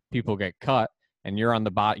affected, people get cut, and you're on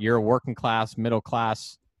you're a working class, middle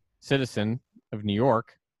class citizen of New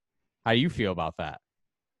York, how do you feel about that?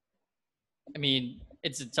 I mean,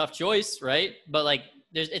 it's a tough choice, right? But like,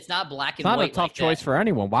 it's not black and white. It's not a tough choice for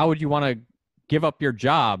anyone. Why would you want to give up your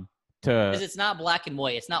job because it's not black and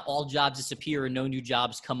white. It's not all jobs disappear and no new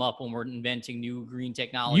jobs come up when we're inventing new green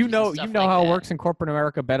technologies. You know how it works in corporate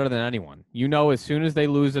America better than anyone. You know, as soon as they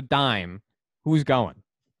lose a dime, who's going?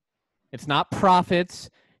 It's not profits.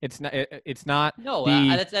 It's not. It's not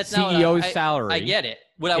that's CEO's not salary. I get it.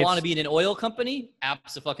 Would I want to be in an oil company?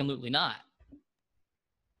 Absolutely not.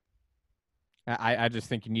 I just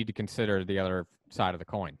think you need to consider the other side of the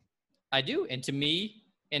coin. I do, and to me,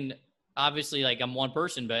 and obviously, like I'm one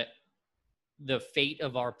person, but the fate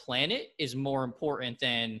of our planet is more important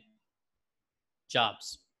than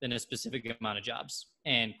jobs, than a specific amount of jobs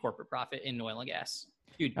and corporate profit in oil and gas.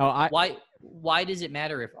 Dude, why does it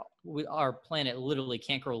matter if our planet literally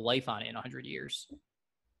can't grow life on it in 100 years?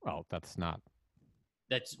 Well, that's not.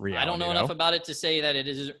 That's reality, I don't know enough about it to say that it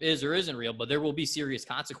is or isn't real, but there will be serious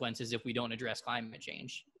consequences if we don't address climate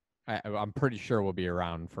change. I'm pretty sure we'll be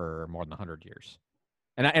around for more than 100 years.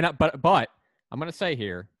 But I'm going to say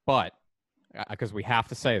here, because we have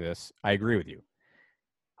to say this, I agree with you.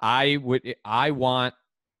 I want,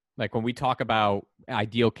 like when we talk about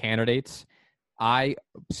ideal candidates, I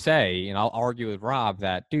say, and I'll argue with Rob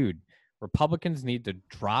that, dude, Republicans need to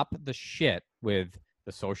drop the shit with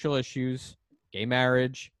the social issues, gay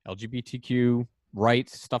marriage, LGBTQ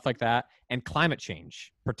rights, stuff like that, and climate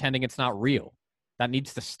change, pretending it's not real. That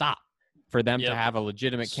needs to stop for them to have a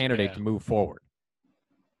legitimate candidate to move forward.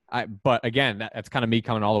 But again, that's kind of me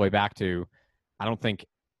coming all the way back to, I don't think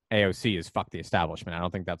AOC is fuck the establishment. I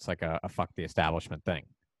don't think that's like a fuck the establishment thing.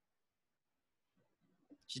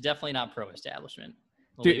 She's definitely not pro-establishment.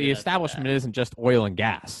 Dude, the establishment isn't just oil and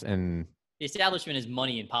gas. And the establishment is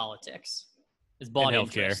money in politics. It's bought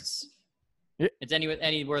interests. It's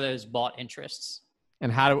anywhere there's bought interests.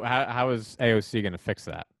 And how is AOC going to fix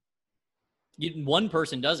that? One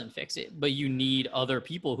person doesn't fix it, but you need other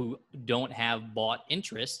people who don't have bought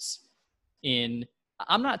interests in.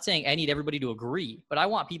 I'm not saying I need everybody to agree, but I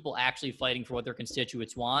want people actually fighting for what their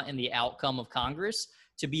constituents want and the outcome of Congress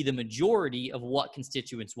to be the majority of what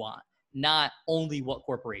constituents want, not only what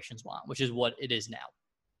corporations want, which is what it is now.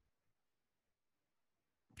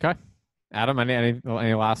 Okay. Adam,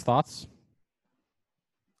 any last thoughts?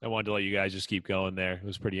 I wanted to let you guys just keep going there. It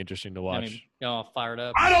was pretty interesting to watch. Fired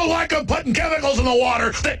up. I don't like them putting chemicals in the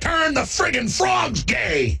water that turn the friggin' frogs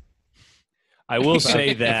gay. I will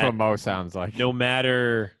say That's that what Mo sounds like. no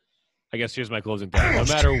matter, I guess here's my closing thought. No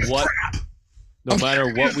matter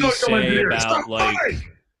what we say about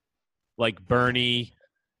like Bernie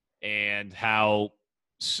and how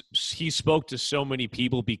he spoke to so many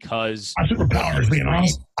people because my superpower is being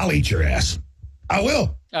honest. I'll eat your ass. I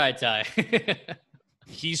will. All right, Ty.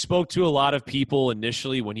 He spoke to a lot of people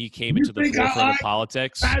initially when he came into the forefront of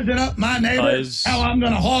politics. Sizing up my neighbor, how I'm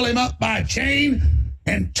going to haul him up by a chain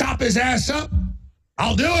and chop his ass up.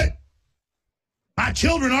 I'll do it. My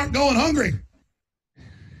children aren't going hungry.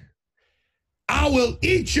 I will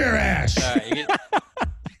eat your ass.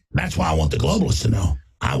 That's why I want the globalists to know.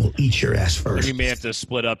 I will eat your ass first. We may have to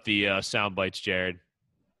split up the sound bites, Jared.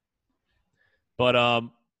 But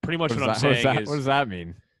pretty much what I'm saying is, what does that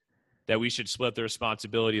mean? That we should split the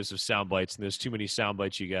responsibilities of sound bites, and there's too many sound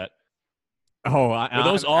bites you got. Oh, were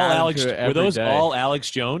those all Alex? Were those all Alex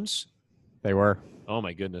Jones? They were. Oh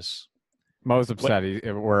my goodness. Mo's upset.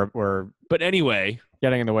 We're But anyway,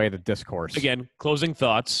 getting in the way of the discourse. Again, closing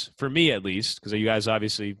thoughts for me at least, because you guys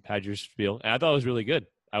obviously had your spiel, and I thought it was really good.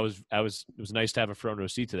 It was nice to have a front row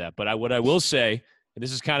seat to that. But what I will say, and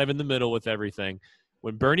this is kind of in the middle with everything,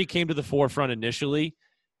 when Bernie came to the forefront initially,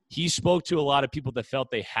 he spoke to a lot of people that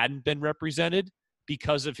felt they hadn't been represented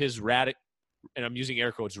because of his and I'm using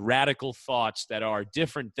air quotes, radical thoughts that are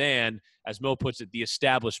different than, as Mo puts it, the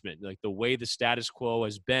establishment, like the way the status quo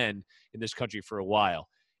has been in this country for a while.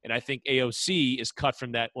 And I think AOC is cut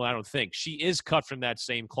from that. Well, I don't think. She is cut from that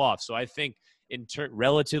same cloth. So I think,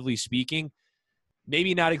 relatively speaking,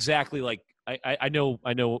 maybe not exactly like I know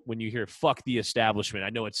when you hear "fuck the establishment," I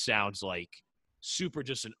know it sounds like super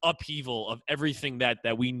just an upheaval of everything that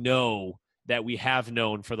we know, that we have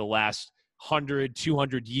known for the last 100,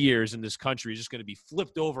 200 years in this country is just going to be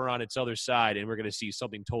flipped over on its other side, and we're going to see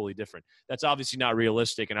something totally different. That's obviously not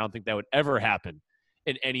realistic, and I don't think that would ever happen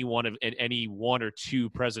in any one or two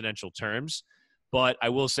presidential terms. But I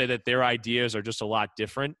will say that their ideas are just a lot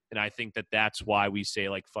different, and I think that that's why we say,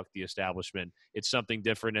 like, fuck the establishment. It's something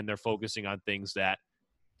different, and they're focusing on things that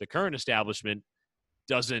the current establishment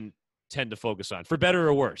doesn't tend to focus on, for better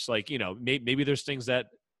or worse. Like, maybe there's things that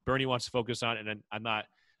Bernie wants to focus on, and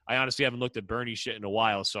I honestly haven't looked at Bernie shit in a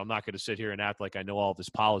while, so I'm not going to sit here and act like I know all of his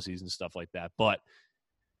policies and stuff like that. But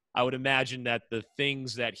I would imagine that the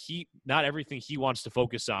things that not everything he wants to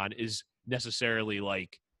focus on is necessarily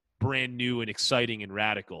like brand new and exciting and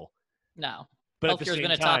radical. No. But healthcare has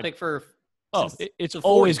been a topic for it's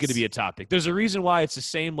always going to be a topic. There's a reason why it's the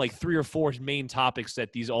same like 3 or 4 main topics that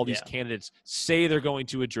all these candidates say they're going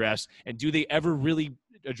to address, and do they ever really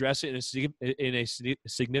address it in a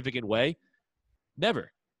significant way?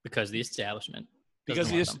 Never. Because the establishment.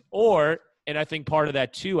 And I think part of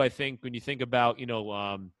that too, I think when you think about,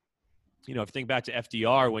 if you think back to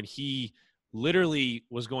FDR, when he literally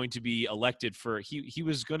was going to be elected he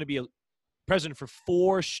was going to be a president for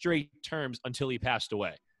 4 straight terms until he passed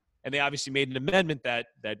away. And they obviously made an amendment that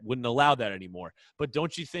wouldn't allow that anymore. But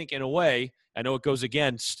don't you think, in a way, I know it goes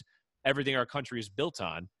against everything our country is built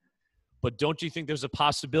on, but don't you think there's a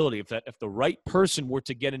possibility if the right person were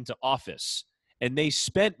to get into office and they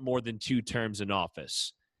spent more than 2 terms in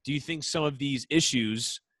office, do you think some of these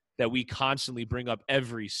issues that we constantly bring up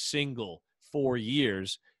every single 4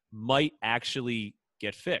 years might actually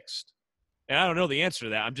get fixed? And I don't know the answer to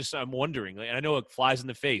that. I'm wondering. And I know it flies in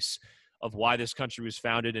the face of why this country was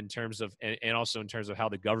founded in terms of, and also in terms of how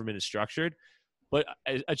the government is structured. But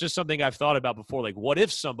it's just something I've thought about before. Like, what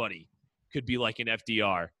if somebody could be like an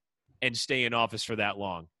FDR and stay in office for that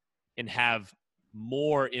long and have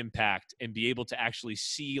more impact and be able to actually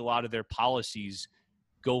see a lot of their policies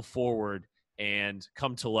go forward and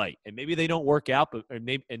come to light? And maybe they don't work out,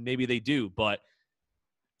 maybe they do. But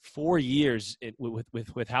 4 years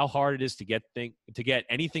with how hard it is to get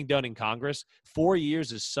anything done in Congress, 4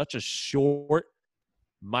 years is such a short,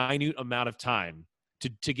 minute amount of time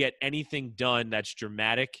to get anything done that's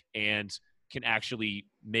dramatic and can actually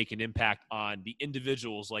make an impact on the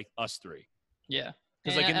individuals like us 3. Yeah.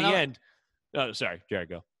 Because like in the end, sorry, Jared,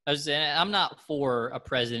 go. I'm not for a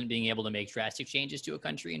president being able to make drastic changes to a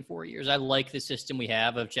country in 4 years. I like the system we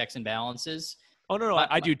have of checks and balances. Oh, no,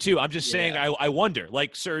 I do too. I'm just saying I wonder,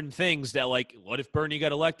 like, certain things that, like, what if Bernie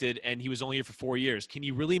got elected and he was only here for 4 years? Can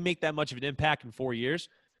you really make that much of an impact in 4 years?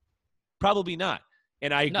 Probably not.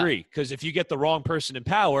 And I agree, because if you get the wrong person in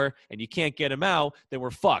power and you can't get him out, then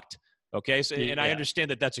we're fucked. Okay? So, and I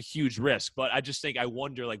understand that that's a huge risk, but I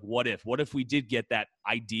wonder, like, what if we did get that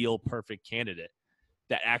ideal, perfect candidate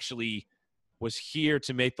that actually was here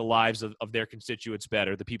to make the lives of their constituents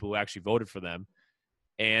better, the people who actually voted for them,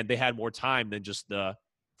 and they had more time than just the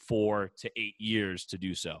 4 to 8 years to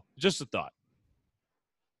do so. Just a thought.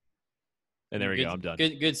 And there we go. I'm done.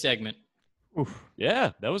 Good segment. Oof.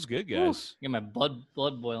 Yeah, that was good, guys. Get my blood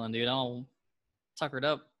boiling, dude. I'll tucker it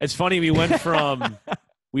up. It's funny, we went from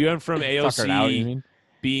AOC out,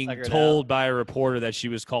 being told by a reporter that she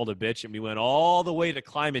was called a bitch, and we went all the way to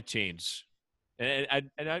climate change. And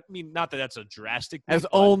I mean, not that that's a drastic thing, as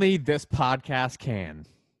only this podcast can.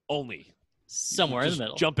 Only. Somewhere in the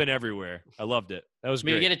middle. Jumping everywhere. I loved it. That was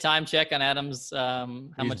Maybe great. get a time check on Adam's how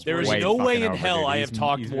much. There is no way in hell I have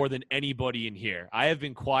talked more than anybody in here. I have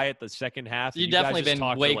been quiet the second half. You've definitely been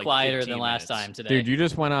way quieter than last time today. Dude, you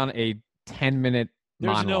just went on a 10-minute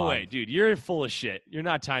There's monologue. no way, dude. You're full of shit. You're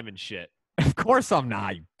not timing shit. Of course I'm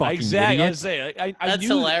not, you fucking exactly. idiot. I was saying, I That's knew,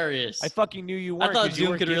 hilarious. I fucking knew you weren't. I thought 'cause you Zoom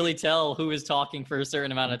weren't could giving- really tell who was talking for a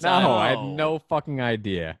certain amount of time. No, I had no fucking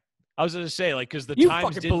idea. I was going to say, like, because the You times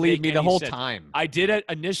fucking didn't believed make me the any whole sense. time. I did it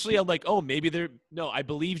initially. I'm like, oh, maybe they're no. I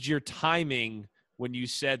believed your timing when you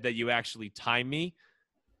said that you actually timed me.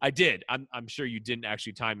 I did. I'm sure you didn't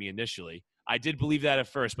actually time me initially. I did believe that at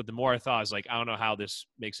first, but the more I thought, I was like, I don't know how this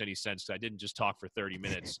makes any sense. I didn't just talk for 30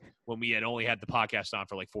 minutes when we had only had the podcast on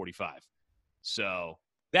for like 45. So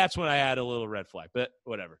that's when I had a little red flag. But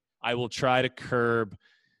whatever. I will try to curb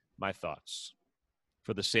my thoughts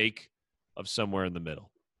for the sake of somewhere in the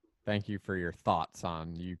middle. Thank you for your thoughts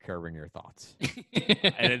on you curbing your thoughts.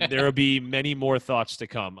 And there will be many more thoughts to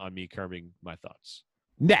come on me curbing my thoughts.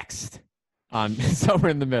 Next, on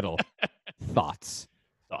somewhere in the middle, thoughts.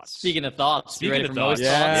 Speaking of thoughts, you ready for most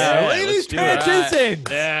thoughts? Yeah, ladies, pay attention.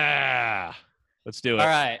 Yeah. Let's do it. All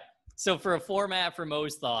right. So for a format for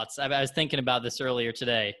Mo's thoughts, I was thinking about this earlier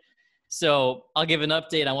today. So I'll give an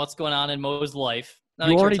update on what's going on in Mo's life.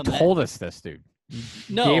 You already told us this, dude.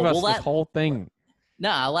 You gave us this whole thing.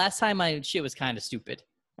 Nah, last time my shit was kind of stupid.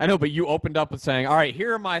 I know, but you opened up with saying, all right,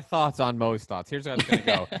 here are my thoughts on Mo's thoughts. Here's how it's going to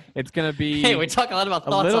go. It's going to be Hey, we talk a lot about a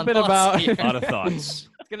thoughts little on bit thoughts about here. A lot of thoughts.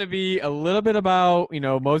 It's going to be a little bit about,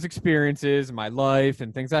 Mo's experiences, my life,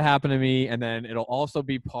 and things that happen to me. And then it'll also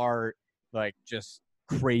be part, like, just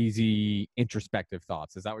crazy introspective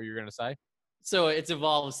thoughts. Is that what you're going to say? So it's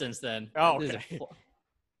evolved since then. Oh, This is okay.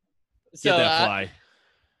 So Get that fly.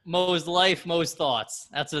 Mo's life, Mo's thoughts.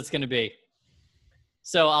 That's what it's going to be.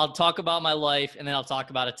 So I'll talk about my life, and then I'll talk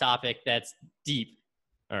about a topic that's deep.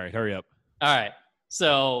 All right, hurry up. All right.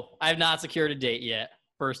 So I have not secured a date yet.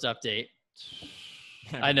 First update.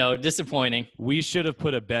 I know, disappointing. We should have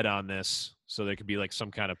put a bet on this so there could be like some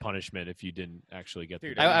kind of punishment if you didn't actually get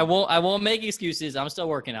the I won't make excuses. I'm still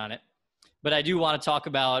working on it. But I do want to talk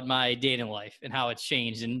about my dating life and how it's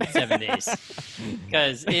changed in 7 days.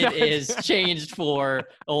 Because it is changed for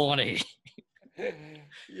a 180.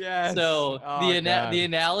 Yes. So Oh, the God.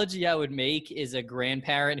 analogy I would make is a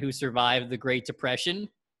grandparent who survived the Great Depression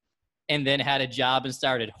and then had a job and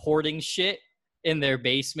started hoarding shit in their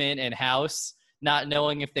basement and house, not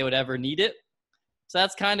knowing if they would ever need it. So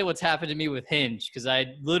that's kind of what's happened to me with Hinge, because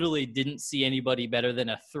I literally didn't see anybody better than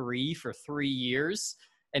a 3 for 3 years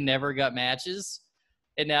and never got matches.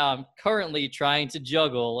 And now I'm currently trying to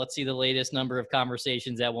juggle, let's see the latest number of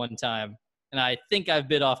conversations at one time. And I think I've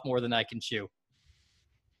bit off more than I can chew.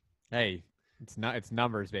 Hey, it's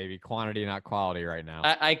numbers, baby. Quantity, not quality right now.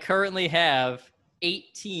 I currently have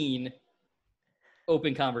 18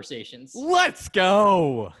 open conversations. Let's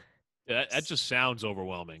go. That just sounds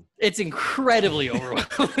overwhelming. It's incredibly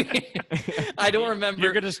overwhelming. I don't remember.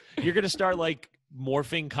 You're gonna start like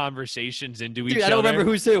morphing conversations into each Dude, other. I don't remember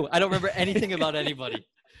who's who. I don't remember anything about anybody.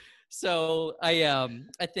 So I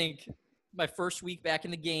think my first week back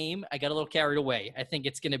in the game, I got a little carried away. I think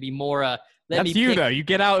it's going to be more. That's you though. You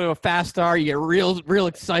get out to a fast start, you get real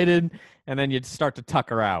excited, and then you start to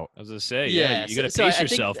tucker out. I was gonna say, Yeah, you gotta so pace I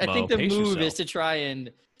yourself, think, Mo. I think the Pace move yourself. is to try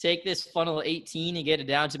and take this funnel of 18 and get it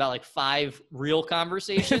down to about like 5 real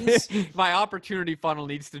conversations. My opportunity funnel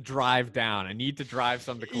needs to drive down. I need to drive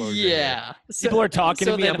some to closure. Yeah. People are talking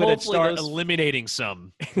to me. then I'm gonna hopefully start those- eliminating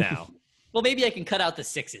some now. Well, maybe I can cut out the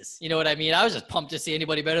 6s. You know what I mean? I was just pumped to see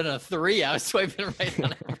anybody better than a 3. I was swiping right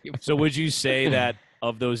on everyone. So would you say that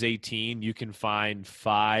of those 18, you can find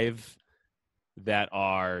 5 that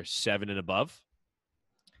are 7 and above?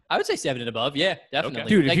 I would say 7 and above. Yeah, definitely.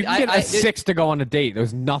 Dude, if Like, you can get a 6 to go on a date,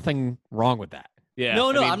 there's nothing wrong with that. Yeah. No,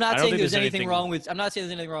 I mean, I'm not I don't saying think there's anything anything wrong with. I'm not saying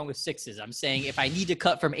there's anything wrong with 6s. I'm saying if I need to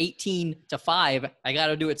cut from 18 to 5, I got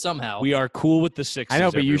to do it somehow. We are cool with the 6s. I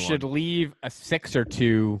know, but you everyone. should leave a 6 or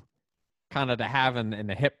 2 kind of to have in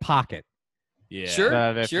the hip pocket. Yeah. Sure,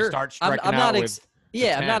 That if you sure. start I'm striking not. out with the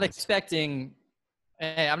Yeah, I'm not 10s. expecting.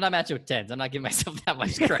 I'm not matching with 10s. I'm not giving myself that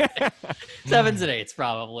much credit. 7s and 8s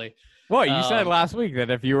probably. Well, you said Um, last week that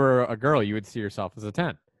if you were a girl, you would see yourself as a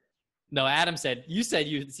 10. No, Adam said. You said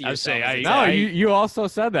you see I would yourself. say as a No, 10. you also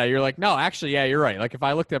said that. You're like, no, actually, yeah, you're right. Like if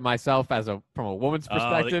I looked at myself from a woman's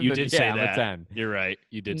perspective, you then, did yeah, say I'm that. a 10. You're right.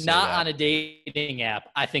 You did say Not that. on a dating app.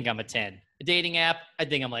 I think I'm a 10. A dating app, I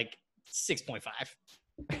think I'm like 6.5.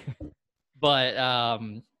 But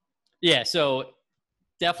yeah, so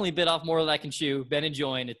definitely bit off more than I can chew. Been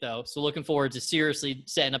enjoying it though. So looking forward to seriously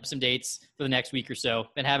setting up some dates for the next week or so.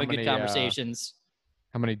 Been having How good many, conversations.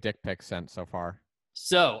 How many dick pics sent so far?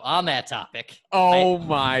 So on that topic. Oh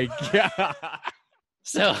my god!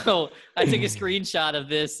 So I took a screenshot of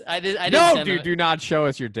this. I didn't No, send dude, them- do not show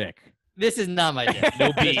us your dick. This is not my dick.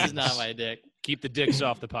 No This is beans. not my dick. Keep the dicks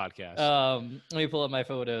off the podcast. Let me pull up my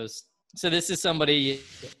photos. So this is somebody.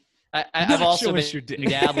 Not I've also show been us your dick.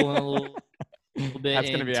 dabbling a little bit. That's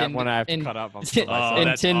gonna be in one I have to in- cut up on in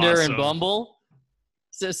that's Tinder awesome. and Bumble.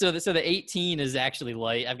 So the 18 is actually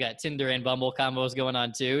light. I've got Tinder and Bumble combos going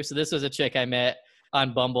on too. So this was a chick I met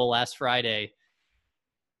on Bumble last Friday.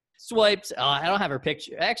 Swiped. I don't have her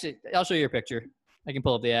picture. Actually, I'll show you her picture. I can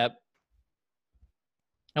pull up the app.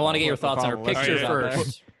 I want to get your thoughts on her picture All right,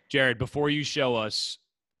 first. Jared, before you show us,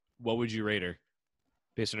 what would you rate her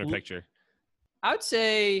based on her picture? I would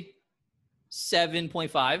say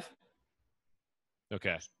 7.5.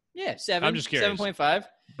 Okay. Yeah, 7. I'm just curious. 7.5.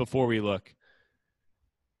 Before we look.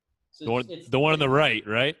 So The one on the right,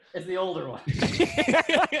 right? It's the older one.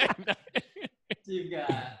 So you've got,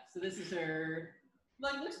 so this is her,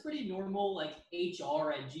 like, looks pretty normal, like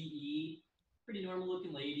HR at GE. Pretty normal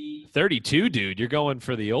looking lady. 32, dude. You're going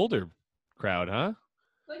for the older crowd, huh?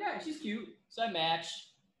 Like, all right, she's cute. So I match.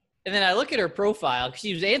 And then I look at her profile because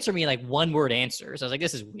she was answering me like one-word answers. I was like,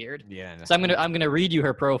 this is weird. Yeah. So I'm gonna read you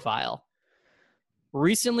her profile.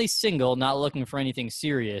 Recently single, not looking for anything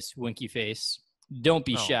serious. Winky face. Don't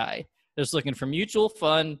be Oh. shy. Just looking for mutual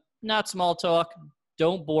fun, not small talk.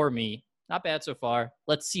 Don't bore me. Not bad so far.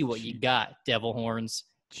 Let's see what you got, devil horns.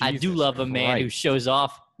 I do Jesus love a man who Christ. shows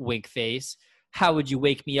off. Wink face. How would you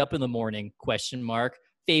wake me up in the morning? Question mark.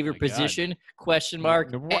 Favorite my God. position? Question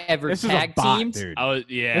mark. Ever This is a tag bot, teamed? dude.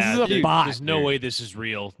 Yeah. This is a dude, bot, There's no dude. way this is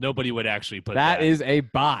real. Nobody would actually put that. That is a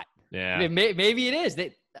bot. Yeah. Maybe it is.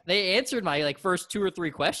 They answered my like first 2 or 3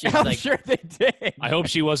 questions. I'm like, sure they did. I hope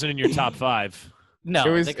she wasn't in your top 5.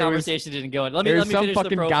 no, it the conversation didn't go in. Let me There's some finish the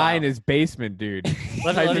fucking profile. guy in his basement, dude.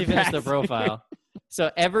 Let me Typing finish the fast. profile. So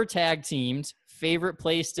ever tag teamed, favorite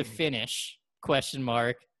place to finish? Question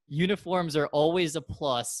mark. Uniforms are always a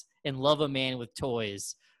plus and love a man with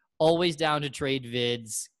toys. Always down to trade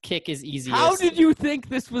vids. Kick is easiest. How did you think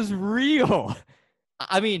this was real?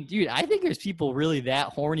 I mean, dude, I think there's people really that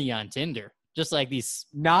horny on Tinder. Just like these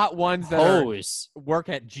Not ones that hoes. work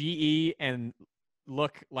at GE and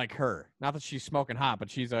look like her. Not that she's smoking hot,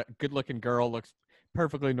 but she's a good-looking girl, looks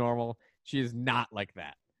perfectly normal. She is not like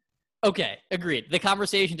that. Okay, agreed. The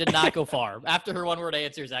conversation did not go far. After her one-word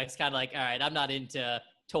answers, I was kind of like, all right, I'm not into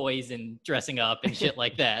toys and dressing up and shit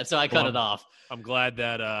like that. So I cut it off. I'm glad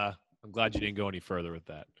you didn't go any further with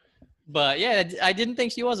that. But yeah, I didn't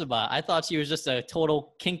think she was a bot. I thought she was just a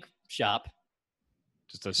total kink shop.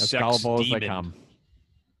 Just a As sex gullible as they demon. come.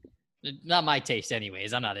 Not my taste,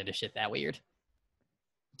 anyways. I'm not into shit that weird.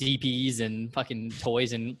 DPs and fucking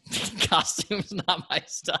toys and costumes, not my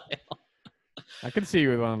style. I could see you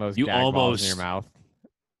with one of those You gag balls in almost- your mouth.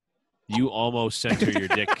 You almost sent her your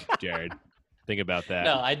dick, Jared. Think about that.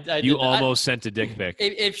 No, I You did not. almost sent a dick pic.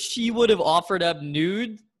 If she would have offered up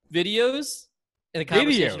nude videos and the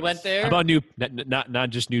conversation Videos? went there. How about nude? Not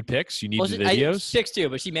just nude pics. You need Well, the I- videos. pics too,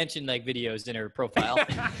 but she mentioned like videos in her profile.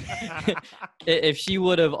 If she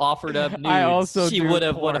would have offered up nudes, I also she do would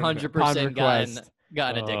have porn 100% upon gotten request.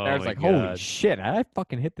 a dick. Oh, I was my like, holy God. shit, I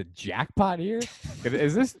fucking hit the jackpot here.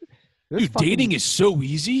 Is this Dude, fucking- dating is so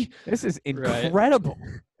easy. This is Right. incredible.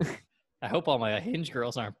 I hope all my Hinge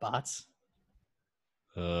girls aren't bots.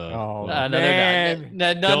 Oh, No, they're man.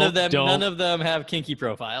 not. None of them. Don't. None of them have kinky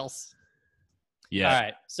profiles. Yeah. All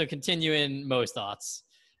right. So continuing Mo's thoughts.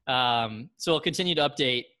 So we'll continue to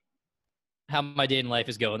update how my dating life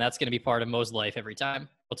is going. That's going to be part of Mo's life every time.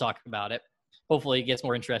 We'll talk about it. Hopefully, it gets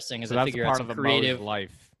more interesting as So I that's figure part out of some the creative Mo's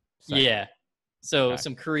life. segment. Yeah. So Okay.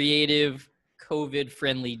 some creative COVID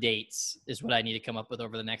friendly dates is what I need to come up with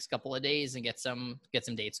over the next couple of days and get some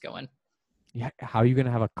dates going. Yeah, how are you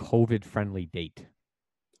gonna have a COVID friendly date?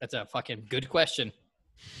 That's a fucking good question.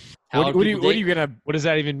 What are you gonna? What does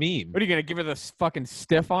that even mean? What are you gonna give her this fucking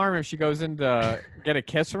stiff arm if she goes in to get a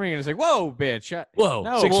kiss from me and it's like, whoa, bitch, whoa,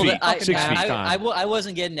 no, 6 feet, I, 6 feet. I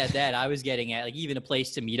wasn't getting at that. I was getting at like even a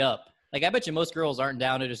place to meet up. Like I bet you most girls aren't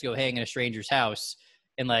down to just go hang in a stranger's house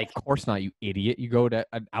and like. Of course not, you idiot. You go to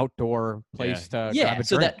an outdoor place to grab a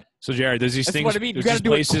drink. So Jared, there's these That's things. what I mean. You There's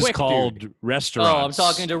gotta these do it places quick, called dude. restaurants. Oh, I'm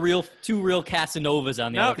talking to two real Casanovas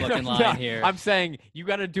on the other fucking line here. I'm saying you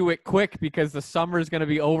got to do it quick because the summer's going to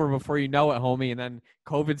be over before you know it, homie, and then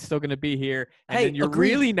COVID's still going to be here, and then you're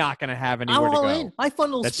really not going to have anywhere to go. My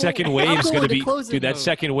funnel's That full. second wave's I'm going to be, closing dude. That mode.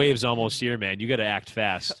 second wave's almost here, man. You got to act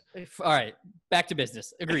fast. All right, back to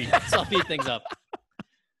business. Agreed. So I'll speed things up.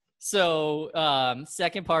 So,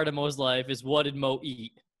 second part of Mo's life is what did Mo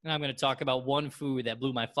eat? And I'm going to talk about one food that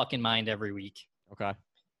blew my fucking mind every week. Okay.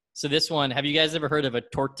 So this one, have you guys ever heard of a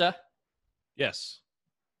torta? Yes.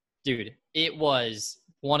 Dude, it was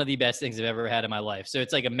one of the best things I've ever had in my life. So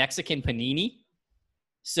it's like a Mexican panini.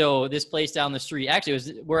 So this place down the street, actually it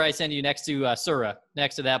was where I send you next to Sura,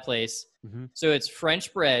 next to that place. Mm-hmm. So it's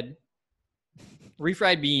French bread,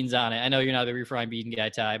 refried beans on it. I know you're not the refried bean guy,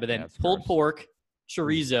 Ty, but then pulled pork,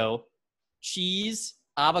 chorizo, cheese,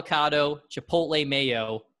 avocado, chipotle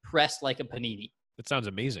mayo, pressed like a panini. That sounds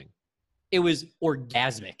amazing. It was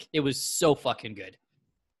orgasmic. It was so fucking good.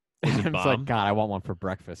 I'm like, God, I want one for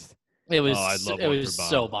breakfast. It was I'd love it one was for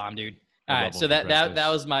so bomb. bomb, dude. I'd All love right, one so for that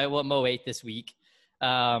breakfast. was what Mo ate this week.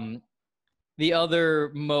 The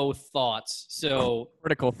other Mo thoughts. So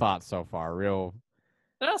Critical thoughts so far. Real.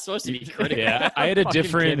 they're not supposed to be critical. Yeah, I had a Fucking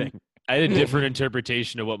different. kidding. I had a different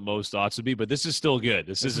interpretation of what most thoughts would be, but this is still good.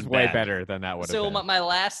 This This is isn't way bad. better than that would have So been. my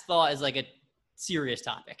last thought is like a serious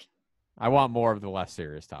topic. I want more of the less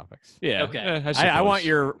serious topics. Yeah. Okay. I want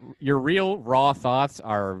your real raw thoughts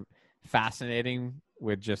are fascinating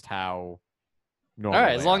with just how normal. All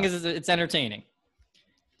right, as they long are. as it's entertaining.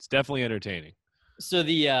 It's definitely entertaining. So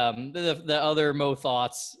the other Mo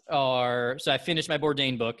thoughts are, so I finished my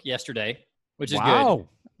Bourdain book yesterday, which is Wow. good.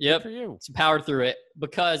 Yep. Good for you. So powered through it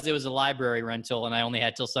because it was a library rental and I only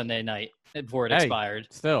had till Sunday night before it Hey, expired.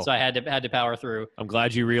 still. So I had to power through. I'm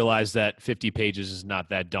glad you realized that 50 pages is not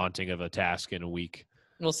that daunting of a task in a week.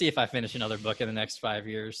 We'll see if I finish another book in the next 5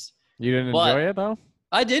 years. You didn't But- enjoy it though?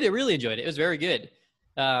 I did. I really enjoyed it. It was very good.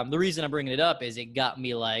 The reason I'm bringing it up is it got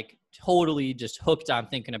me like totally just hooked on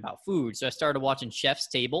thinking about food. So I started watching Chef's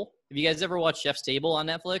Table. Have you guys ever watched Chef's Table on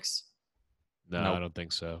Netflix? No, Nope. I don't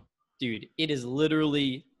think so. Dude, it is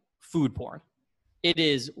literally food porn. It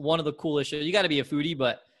is one of the coolest shows. You got to be a foodie,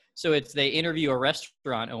 but so they interview a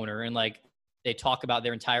restaurant owner and like they talk about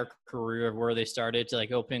their entire career of where they started to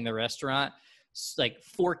like opening the restaurant. It's like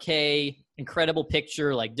 4K, incredible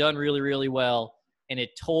picture, like done really, really well. And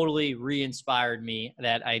it totally re-inspired me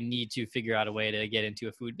that I need to figure out a way to get into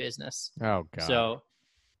a food business. Oh God. So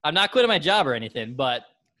I'm not quitting my job or anything, but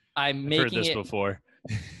I'm I've making heard this it. before.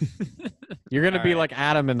 You're gonna All be right. like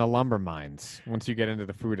Adam in the lumber mines once you get into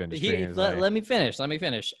the food industry. It's like- Let me finish. Let me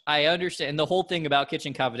finish. I understand. And the whole thing about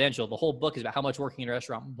Kitchen Confidential, the whole book is about how much working in a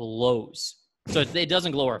restaurant blows. So it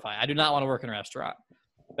doesn't glorify. I do not want to work in a restaurant.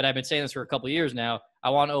 But I've been saying this for a couple of years now. I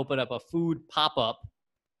want to open up a food pop-up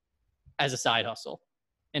as a side hustle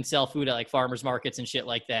and sell food at like farmers markets and shit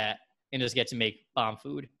like that and just get to make bomb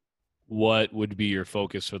food. What would be your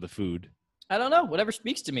focus for the food? I don't know. Whatever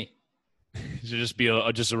speaks to me. Should it just be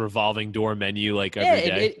a revolving door menu like Yeah, every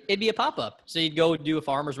day? it'd be a pop-up. So you'd go do a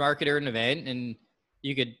farmer's market or an event, and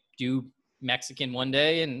you could do Mexican one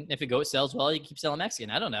day, and if it sells well, you keep selling Mexican.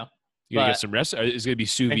 I don't know. You gotta But get some rest. Is it gonna be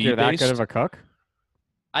sous Think vide you're that based? good of a cook?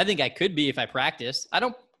 I think I could be if I practiced. I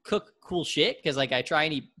don't cook cool shit because like I try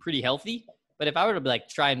and eat pretty healthy. But if I were to like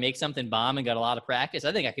try and make something bomb and got a lot of practice,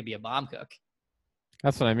 I think I could be a bomb cook.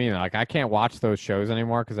 That's what I mean. Like I can't watch those shows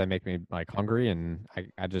anymore because they make me like hungry, and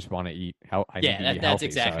I just want to eat. That's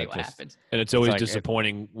exactly what happens. And it's always like it-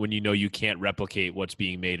 disappointing when you know you can't replicate what's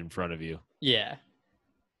being made in front of you. Yeah.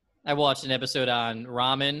 I watched an episode on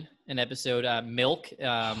ramen, an episode on milk, like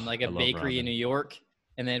I a love bakery in ramen. New York.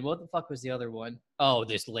 And then what the fuck was the other one? Oh,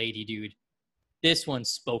 this lady, dude. This one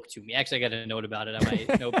spoke to me. Actually, I got a note about it on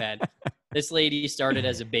my notepad. This lady started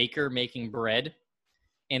as a baker making bread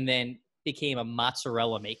and then became a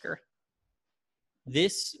mozzarella maker.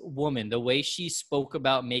 This woman, the way she spoke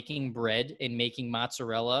about making bread and making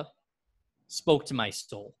mozzarella spoke to my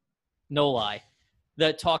soul. No lie.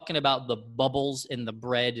 Talking about the bubbles in the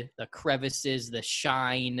bread, the crevices, the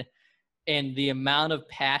shine, and the amount of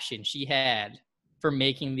passion she had for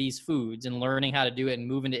making these foods and learning how to do it and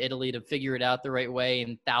moving to Italy to figure it out the right way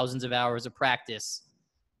and thousands of hours of practice,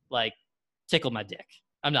 like, tickled my dick.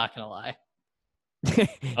 I'm not going to lie.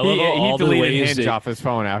 I love all the deleted ways Hinge that- off his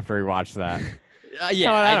phone after he watched that.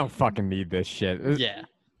 Yeah, No, I don't fucking need this shit. Yeah.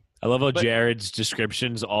 I love how Jared's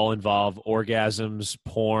descriptions all involve orgasms,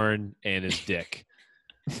 porn, and his dick.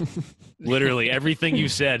 Literally everything you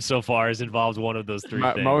said so far has involved one of those three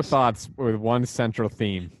things. Mo thoughts with one central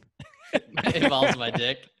theme. It involves my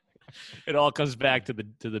dick. It all comes back to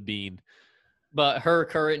the bean. But her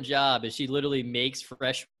current job is she literally makes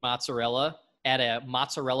fresh mozzarella at a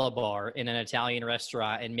mozzarella bar in an Italian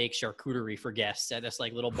restaurant and makes charcuterie for guests at this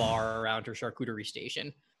like little bar around her charcuterie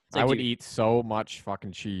station. It's like, I would dude, eat so much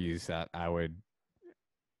fucking cheese that I would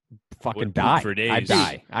fucking Would poop die. for days.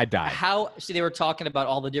 I'd die. How see they were talking about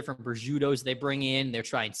all the different prosciuttos they bring in. They're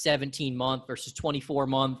trying 17-month versus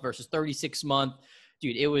 24-month versus 36-month.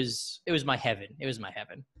 Dude, it was my heaven. It was my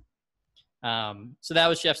heaven. So that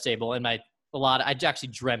was Chef's Table, and I actually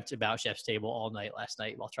dreamt about Chef's Table all night last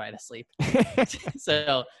night while trying to sleep.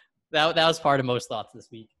 So that was part of most thoughts this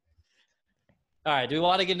week. All right, do we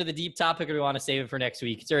want to get into the deep topic, or do we want to save it for next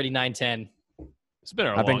week? It's already 9:10. It's been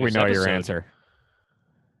our I think we longest know your episode. answer.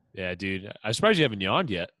 Yeah, dude. I'm surprised you haven't yawned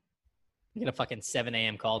yet. I get a fucking 7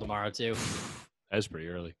 a.m. call tomorrow too. That's pretty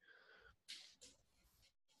early.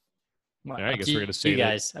 Well, All right, I up guess to we're you gonna save it.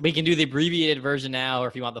 guys. We can do the abbreviated version now, or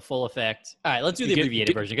if you want the full effect. All right, let's do the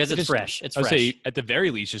abbreviated version because it's just- fresh. It's I would fresh. say at the very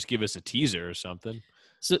least, just give us a teaser or something.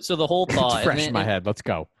 So the whole thought. It's fresh and in my head. Let's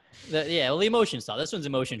go. Yeah, well, the emotion stuff. This one's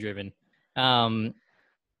emotion driven. The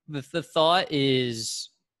thought is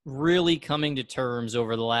really coming to terms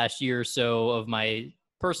over the last year or so of my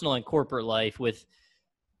personal and corporate life with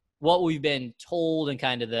what we've been told and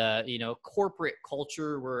kind of the corporate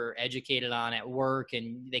culture we're educated on at work,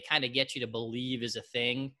 and they kind of get you to believe is a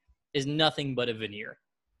thing, is nothing but a veneer.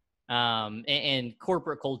 And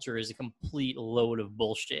corporate culture is a complete load of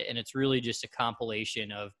bullshit, and it's really just a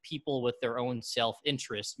compilation of people with their own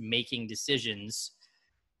self-interest making decisions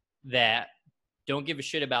that don't give a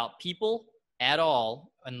shit about people at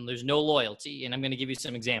all, and there's no loyalty. And I'm going to give you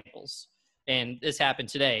some examples. And this happened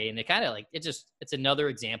today, and it kind of it's another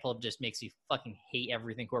example of just makes you fucking hate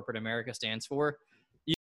everything corporate America stands for.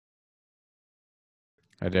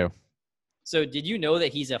 I do. So did you know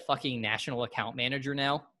that he's a fucking national account manager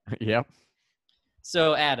now? Yep.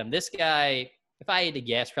 So Adam, this guy, if I had to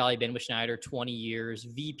guess, probably been with Schneider 20 years,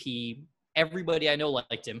 VP. Everybody I know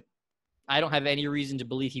liked him. I don't have any reason to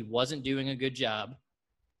believe he wasn't doing a good job.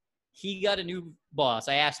 He got a new boss.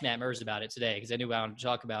 I asked Matt Mers about it today because I knew I wanted to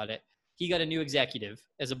talk about it. He got a new executive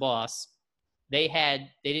as a boss. They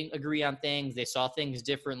didn't agree on things. They saw things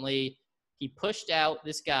differently. He pushed out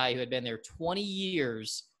this guy who had been there 20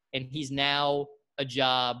 years, and he's now a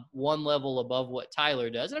job one level above what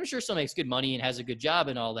Tyler does. And I'm sure still makes good money and has a good job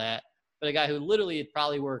and all that. But a guy who literally had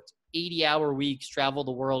probably worked 80-hour weeks, traveled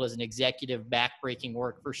the world as an executive, backbreaking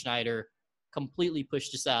work for Schneider, completely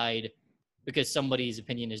pushed aside because somebody's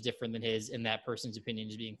opinion is different than his, and that person's opinion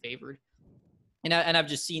is being favored. And I've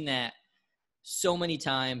just seen that so many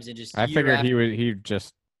times, and just I figured he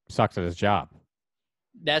just sucked at his job.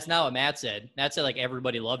 That's not what Matt said. Matt said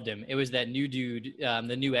everybody loved him. It was that new dude,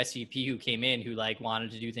 the new SVP who came in, who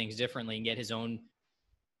wanted to do things differently and get his own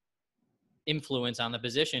influence on the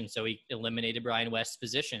position. So he eliminated Brian West's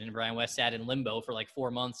position, and Brian West sat in limbo for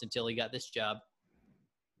 4 months until he got this job.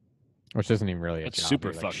 Which isn't even really a That's job. super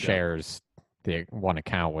He, fucked up. shares the one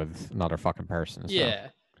account with another fucking person. So. Yeah.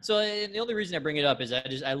 So and the only reason I bring it up is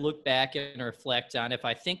I look back and reflect on, if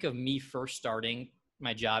I think of me first starting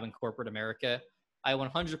my job in corporate America, I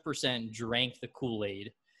 100% drank the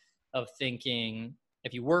Kool-Aid of thinking,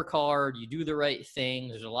 if you work hard, you do the right thing,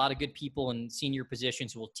 there's a lot of good people in senior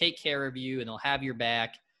positions who will take care of you and they'll have your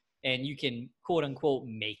back, and you can quote unquote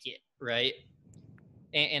make it, right?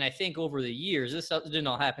 And I think over the years, this didn't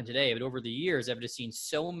all happen today, but over the years, I've just seen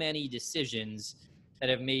so many decisions that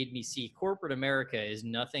have made me see corporate America is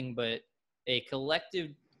nothing but a collective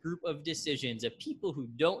group of decisions of people who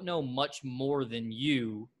don't know much more than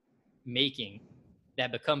you making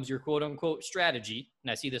that becomes your quote unquote strategy.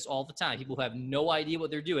 And I see this all the time. People who have no idea what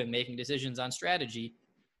they're doing, making decisions on strategy,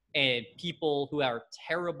 and people who are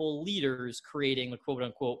terrible leaders creating the quote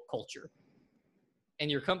unquote culture. And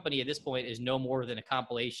your company at this point is no more than a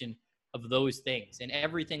compilation of those things. And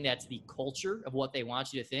everything that's the culture of what they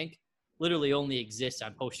want you to think literally only exists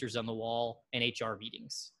on posters on the wall and HR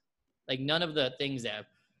meetings. None of the things that have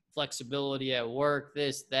flexibility at work,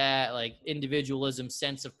 this, that, individualism,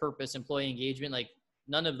 sense of purpose, employee engagement,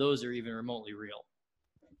 none of those are even remotely real.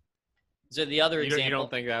 So the other example. You don't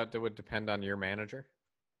think that would depend on your manager?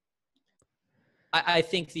 I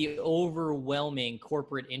think the overwhelming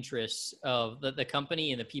corporate interests of the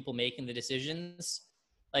company and the people making the decisions,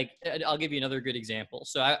 like I'll give you another good example.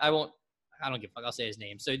 So I don't give a fuck. I'll say his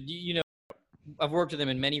name. So, you know, I've worked with him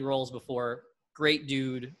in many roles before. Great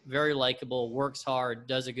dude, very likable, works hard,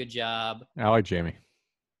 does a good job. I like Jamie.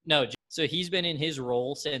 No, so he's been in his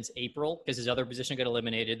role since April because his other position got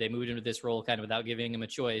eliminated. They moved him to this role kind of without giving him a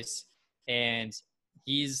choice. And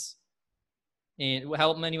he's in,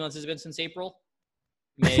 how many months has it been since April?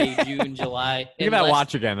 May, June, July. Look at that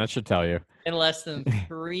watch again. That should tell you. In less than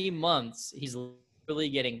 3 months, he's literally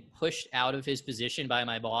getting pushed out of his position by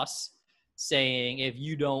my boss, saying if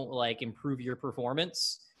you don't like improve your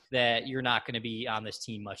performance, that you're not going to be on this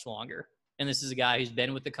team much longer. And this is a guy who's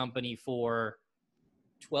been with the company for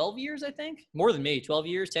 12 years, I think. More than me, 12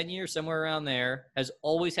 years, 10 years, somewhere around there. Has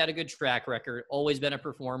always had a good track record, always been a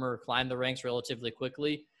performer, climbed the ranks relatively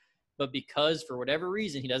quickly. But because for whatever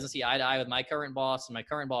reason, he doesn't see eye to eye with my current boss and my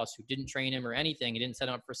current boss who didn't train him or anything, he didn't set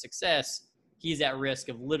him up for success, he's at risk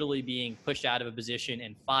of literally being pushed out of a position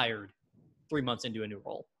and fired 3 months into a new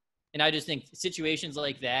role. And I just think situations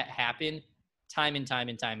like that happen time and time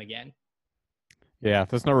and time again. Yeah,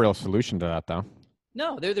 there's no real solution to that, though.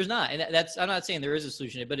 No, there's not. And that's, I'm not saying there is a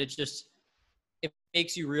solution, but it's just, it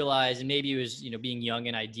makes you realize, and maybe it was, you know, being young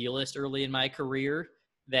and idealist early in my career,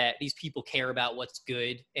 that these people care about what's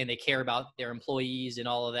good and they care about their employees and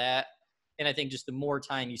all of that. And I think just the more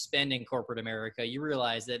time you spend in corporate America, you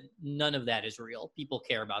realize that none of that is real. People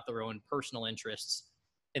care about their own personal interests,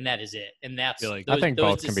 and that is it. And that's, I think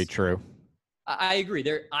both can be true. I agree.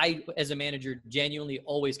 I, as a manager, genuinely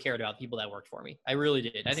always cared about people that worked for me. I really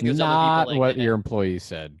did. I think It's there's other not people like what that. your employees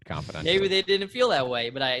said confidentially. Maybe they didn't feel that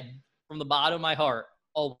way, but I, from the bottom of my heart,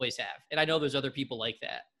 always have. And I know there's other people like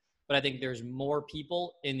that, but I think there's more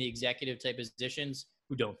people in the executive type positions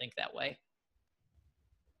who don't think that way.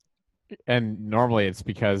 And normally it's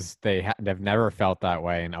because they've never felt that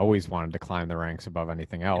way and always wanted to climb the ranks above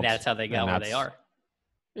anything else. And that's how they got where they are.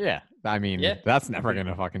 Yeah. I mean, that's never going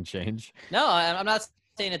to fucking change. No, I'm not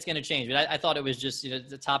saying it's going to change, but I thought it was just, you know,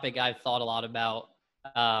 the topic I've thought a lot about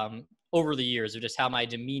over the years of just how my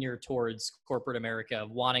demeanor towards corporate America,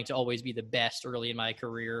 of wanting to always be the best early in my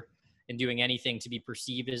career and doing anything to be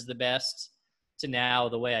perceived as the best, to now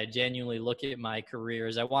the way I genuinely look at my career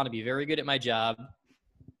is I want to be very good at my job,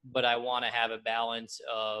 but I want to have a balance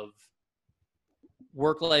of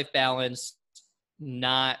work-life balance,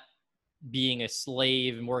 not being a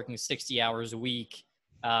slave and working 60 hours a week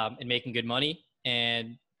and making good money.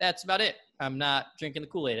 And that's about it. I'm not drinking the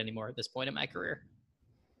Kool-Aid anymore at this point in my career.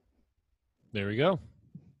 There we go.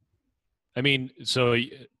 I mean, so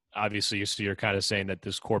obviously, so you're kind of saying that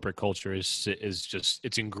this corporate culture is just,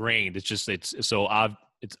 it's ingrained. It's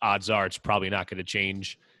odds are it's probably not going to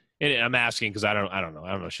change. And I'm asking because I don't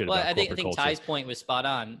know shit about corporate culture. I think Ty's point was spot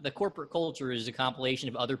on. The corporate culture is a compilation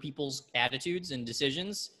of other people's attitudes and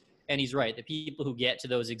decisions. And he's right. The people who get to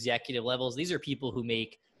those executive levels, these are people who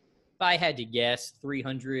make, if I had to guess,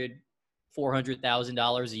 $300,000,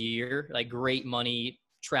 $400,000 a year, like great money,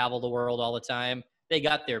 travel the world all the time. They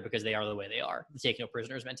got there because they are the way they are. The take no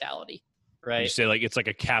prisoners mentality, right? You say like it's like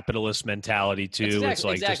a capitalist mentality too. It's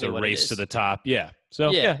like exactly just a race to the top. Yeah.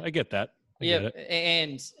 So yeah, I get that.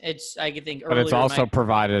 And it's, I could think but it's also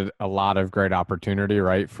provided a lot of great opportunity,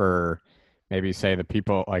 right? For maybe say the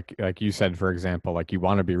people like you said, for example, like you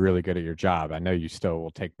want to be really good at your job. I know you still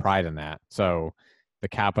will take pride in that. So the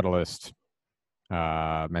capitalist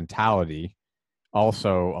mentality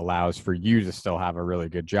also allows for you to still have a really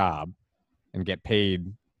good job and get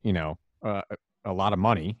paid, you know, a lot of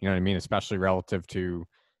money, you know what I mean? Especially relative to,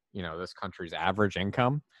 you know, this country's average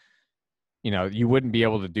income. You know, you wouldn't be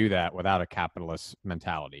able to do that without a capitalist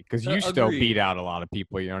mentality because you still beat out a lot of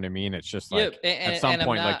people. You know what I mean? It's just like at some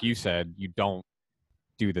point, like you said, you don't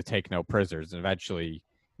do the take no prisoners. And eventually,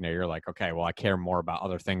 you know, you're like, okay, well, I care more about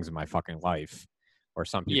other things in my fucking life, or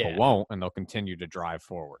some people won't, and they'll continue to drive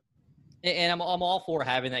forward. And I'm all for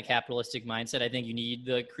having that capitalistic mindset. I think you need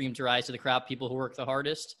the cream to rise to the crop, people who work the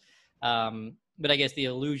hardest. But I guess the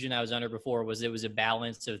illusion I was under before was it was a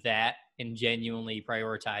balance of that and genuinely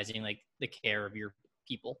prioritizing like the care of your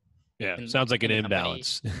people. Yeah, sounds like an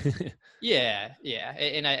imbalance. yeah,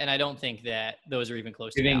 and I don't think that those are even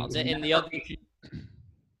close to balance. And the other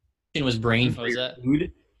was brain for your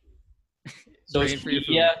food. Brain for your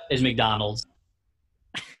food is McDonald's.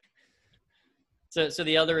 So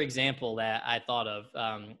the other example that I thought of,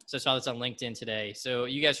 so I saw this on LinkedIn today. So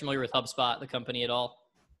you guys familiar with HubSpot, the company at all?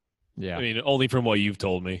 Yeah. I mean, only from what you've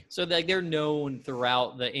told me. So like they're known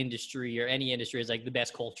throughout the industry or any industry as like the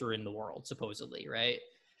best culture in the world, supposedly, right?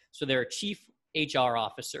 So their chief HR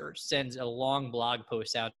officer sends a long blog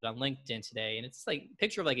post out on LinkedIn today, and it's like a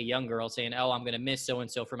picture of like a young girl saying, "Oh, I'm going to miss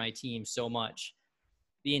so-and-so for my team so much."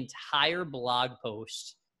 The entire blog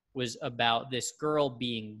post was about this girl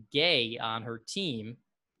being gay on her team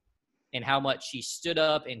and how much she stood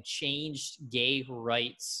up and changed gay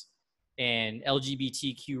rights and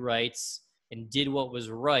LGBTQ rights and did what was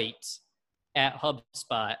right at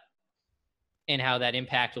HubSpot, and how that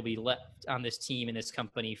impact will be left on this team and this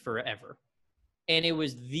company forever. And it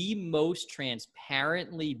was the most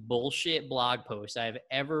transparently bullshit blog post I've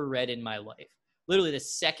ever read in my life. Literally, the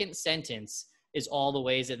second sentence is all the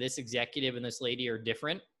ways that this executive and this lady are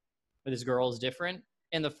different, or this girl is different.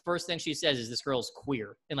 And the first thing she says is this girl's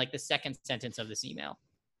queer in like the second sentence of this email.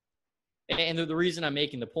 And the reason I'm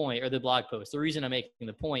making the point, or the blog post, the reason I'm making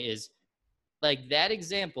the point is like that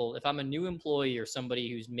example. If I'm a new employee or somebody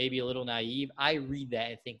who's maybe a little naive, I read that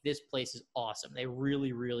and think this place is awesome. They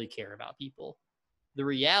really, really care about people. The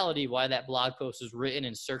reality why that blog post was written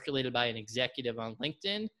and circulated by an executive on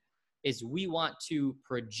LinkedIn is we want to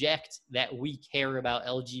project that we care about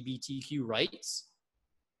LGBTQ rights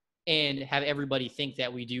and have everybody think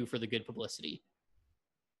that we do for the good publicity.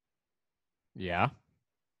 Yeah.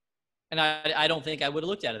 And I don't think I would have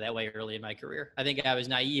looked at it that way early in my career. I think I was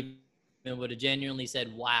naive and would have genuinely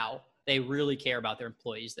said, wow, they really care about their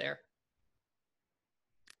employees there.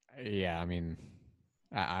 Yeah, I mean,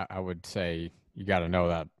 I would say you got to know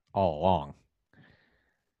that all along.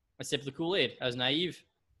 I sipped the Kool-Aid. I was naive.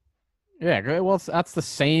 Yeah, well, that's the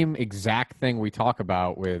same exact thing we talk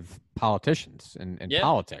about with politicians and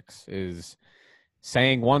politics, is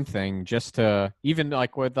saying one thing just to, even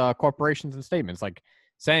like with corporations and statements, like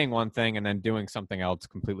saying one thing and then doing something else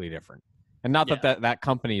completely different. And not that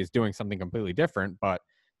company is doing something completely different, but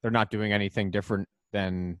they're not doing anything different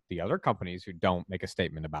than the other companies who don't make a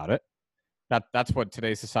statement about it. That's what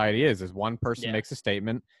today's society is one person makes a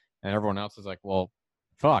statement and everyone else is like, well,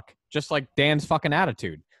 fuck. Just like Dan's fucking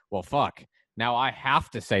attitude. Well, fuck. Now I have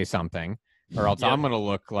to say something or else I'm going to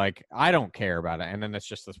look like I don't care about it. And then it's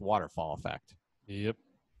just this waterfall effect. Yep.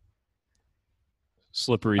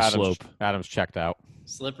 Slippery slope. Adam's checked out.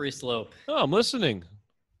 Slippery slope. Oh, I'm listening.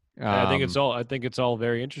 I think it's all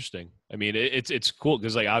very interesting. I mean, it's cool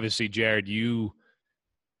because, like, obviously, Jared, you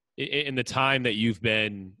in the time that you've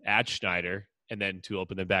been at Schneider and then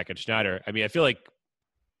Tulip and then back at Schneider. I mean, I feel like,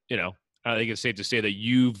 I think it's safe to say that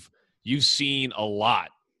you've seen a lot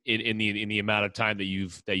in the amount of time that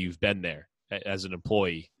you've been there as an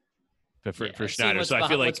employee for Schneider. So I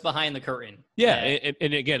feel like what's behind the curtain. Yeah,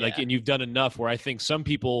 and again, like, and you've done enough where I think some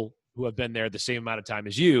people who have been there the same amount of time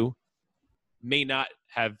as you may not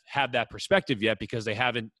have that perspective yet because they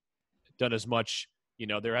haven't done as much.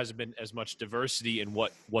 There hasn't been as much diversity in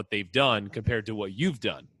what they've done compared to what you've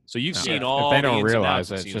done. So you've seen all. If they don't the ins and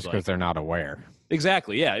realize outs, it, it's just because they're not aware.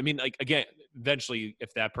 Exactly. Yeah. I mean, like, again, eventually,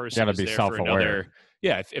 if that person gotta is be there self-aware. for another,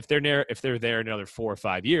 if they're there another 4 or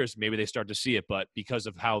 5 years, maybe they start to see it. But because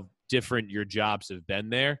of how different your jobs have been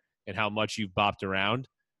there and how much you've bopped around,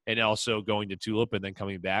 and also going to Tulip and then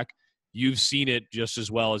coming back, you've seen it just as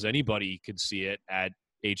well as anybody could see it at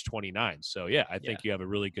age 29. So yeah, I think you have a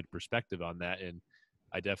really good perspective on that, and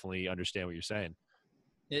I definitely understand what you're saying.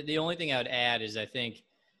 The only thing I would add is I think,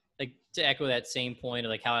 like, to echo that same point of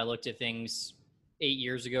like how I looked at things 8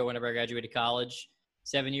 years ago whenever I graduated college,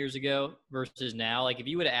 7 years ago versus now. Like, if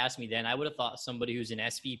you would have asked me then, I would have thought somebody who's an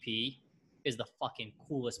SVP is the fucking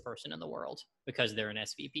coolest person in the world because they're an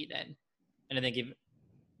SVP then. And I think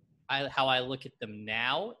how I look at them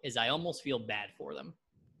now is I almost feel bad for them,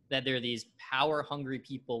 that they're these power hungry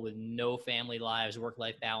people with no family lives,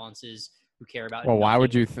 work-life balances, who care about. Well, why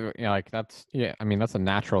would you that's a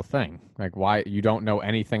natural thing. Like, why you don't know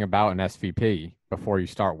anything about an SVP before you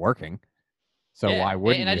start working. So why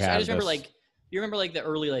wouldn't I you just have remember, this? like, you remember like the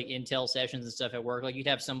early like Intel sessions and stuff at work, like you'd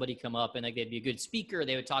have somebody come up and like they'd be a good speaker,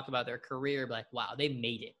 they would talk about their career, be like, wow, they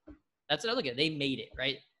made it. That's what I look at. They made it,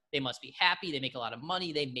 right? They must be happy, they make a lot of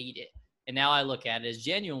money, they made it. And now I look at it as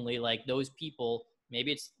genuinely like those people,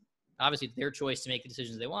 maybe it's obviously their choice to make the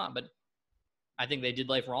decisions they want, but I think they did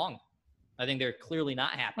life wrong. I think they're clearly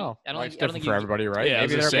not happy. Oh, I don't think different for everybody, right? Yeah,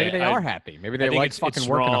 maybe they are happy. Maybe they like fucking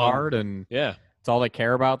working hard, and it's all they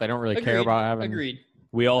care about. They don't really care about having. Agreed.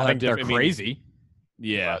 We all I have think they're different. crazy.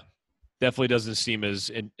 Yeah, definitely doesn't seem as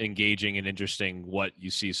engaging and interesting what you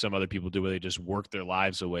see some other people do where they just work their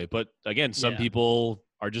lives away. But again, some people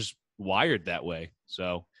are just wired that way.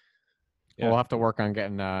 So we'll have to work on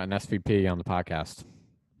getting an SVP on the podcast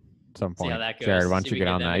at some point. See how that goes. Jared, why don't See you if we get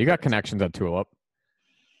get on them that? in You got first. connections at Tulip.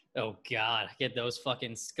 Oh God, get those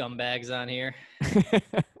fucking scumbags on here.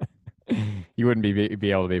 You wouldn't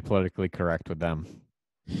be able to be politically correct with them.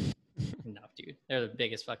 No, dude. They're the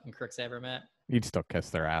biggest fucking crooks I ever met. You'd still kiss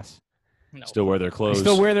their ass. No. Still wear their They clothes.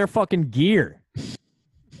 still wear their fucking gear.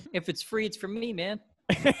 If it's free, it's for me, man.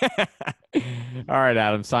 All right,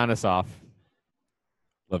 Adam, sign us off.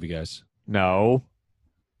 Love you guys. No.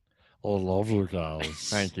 Oh, love you guys.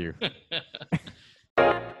 Thank you.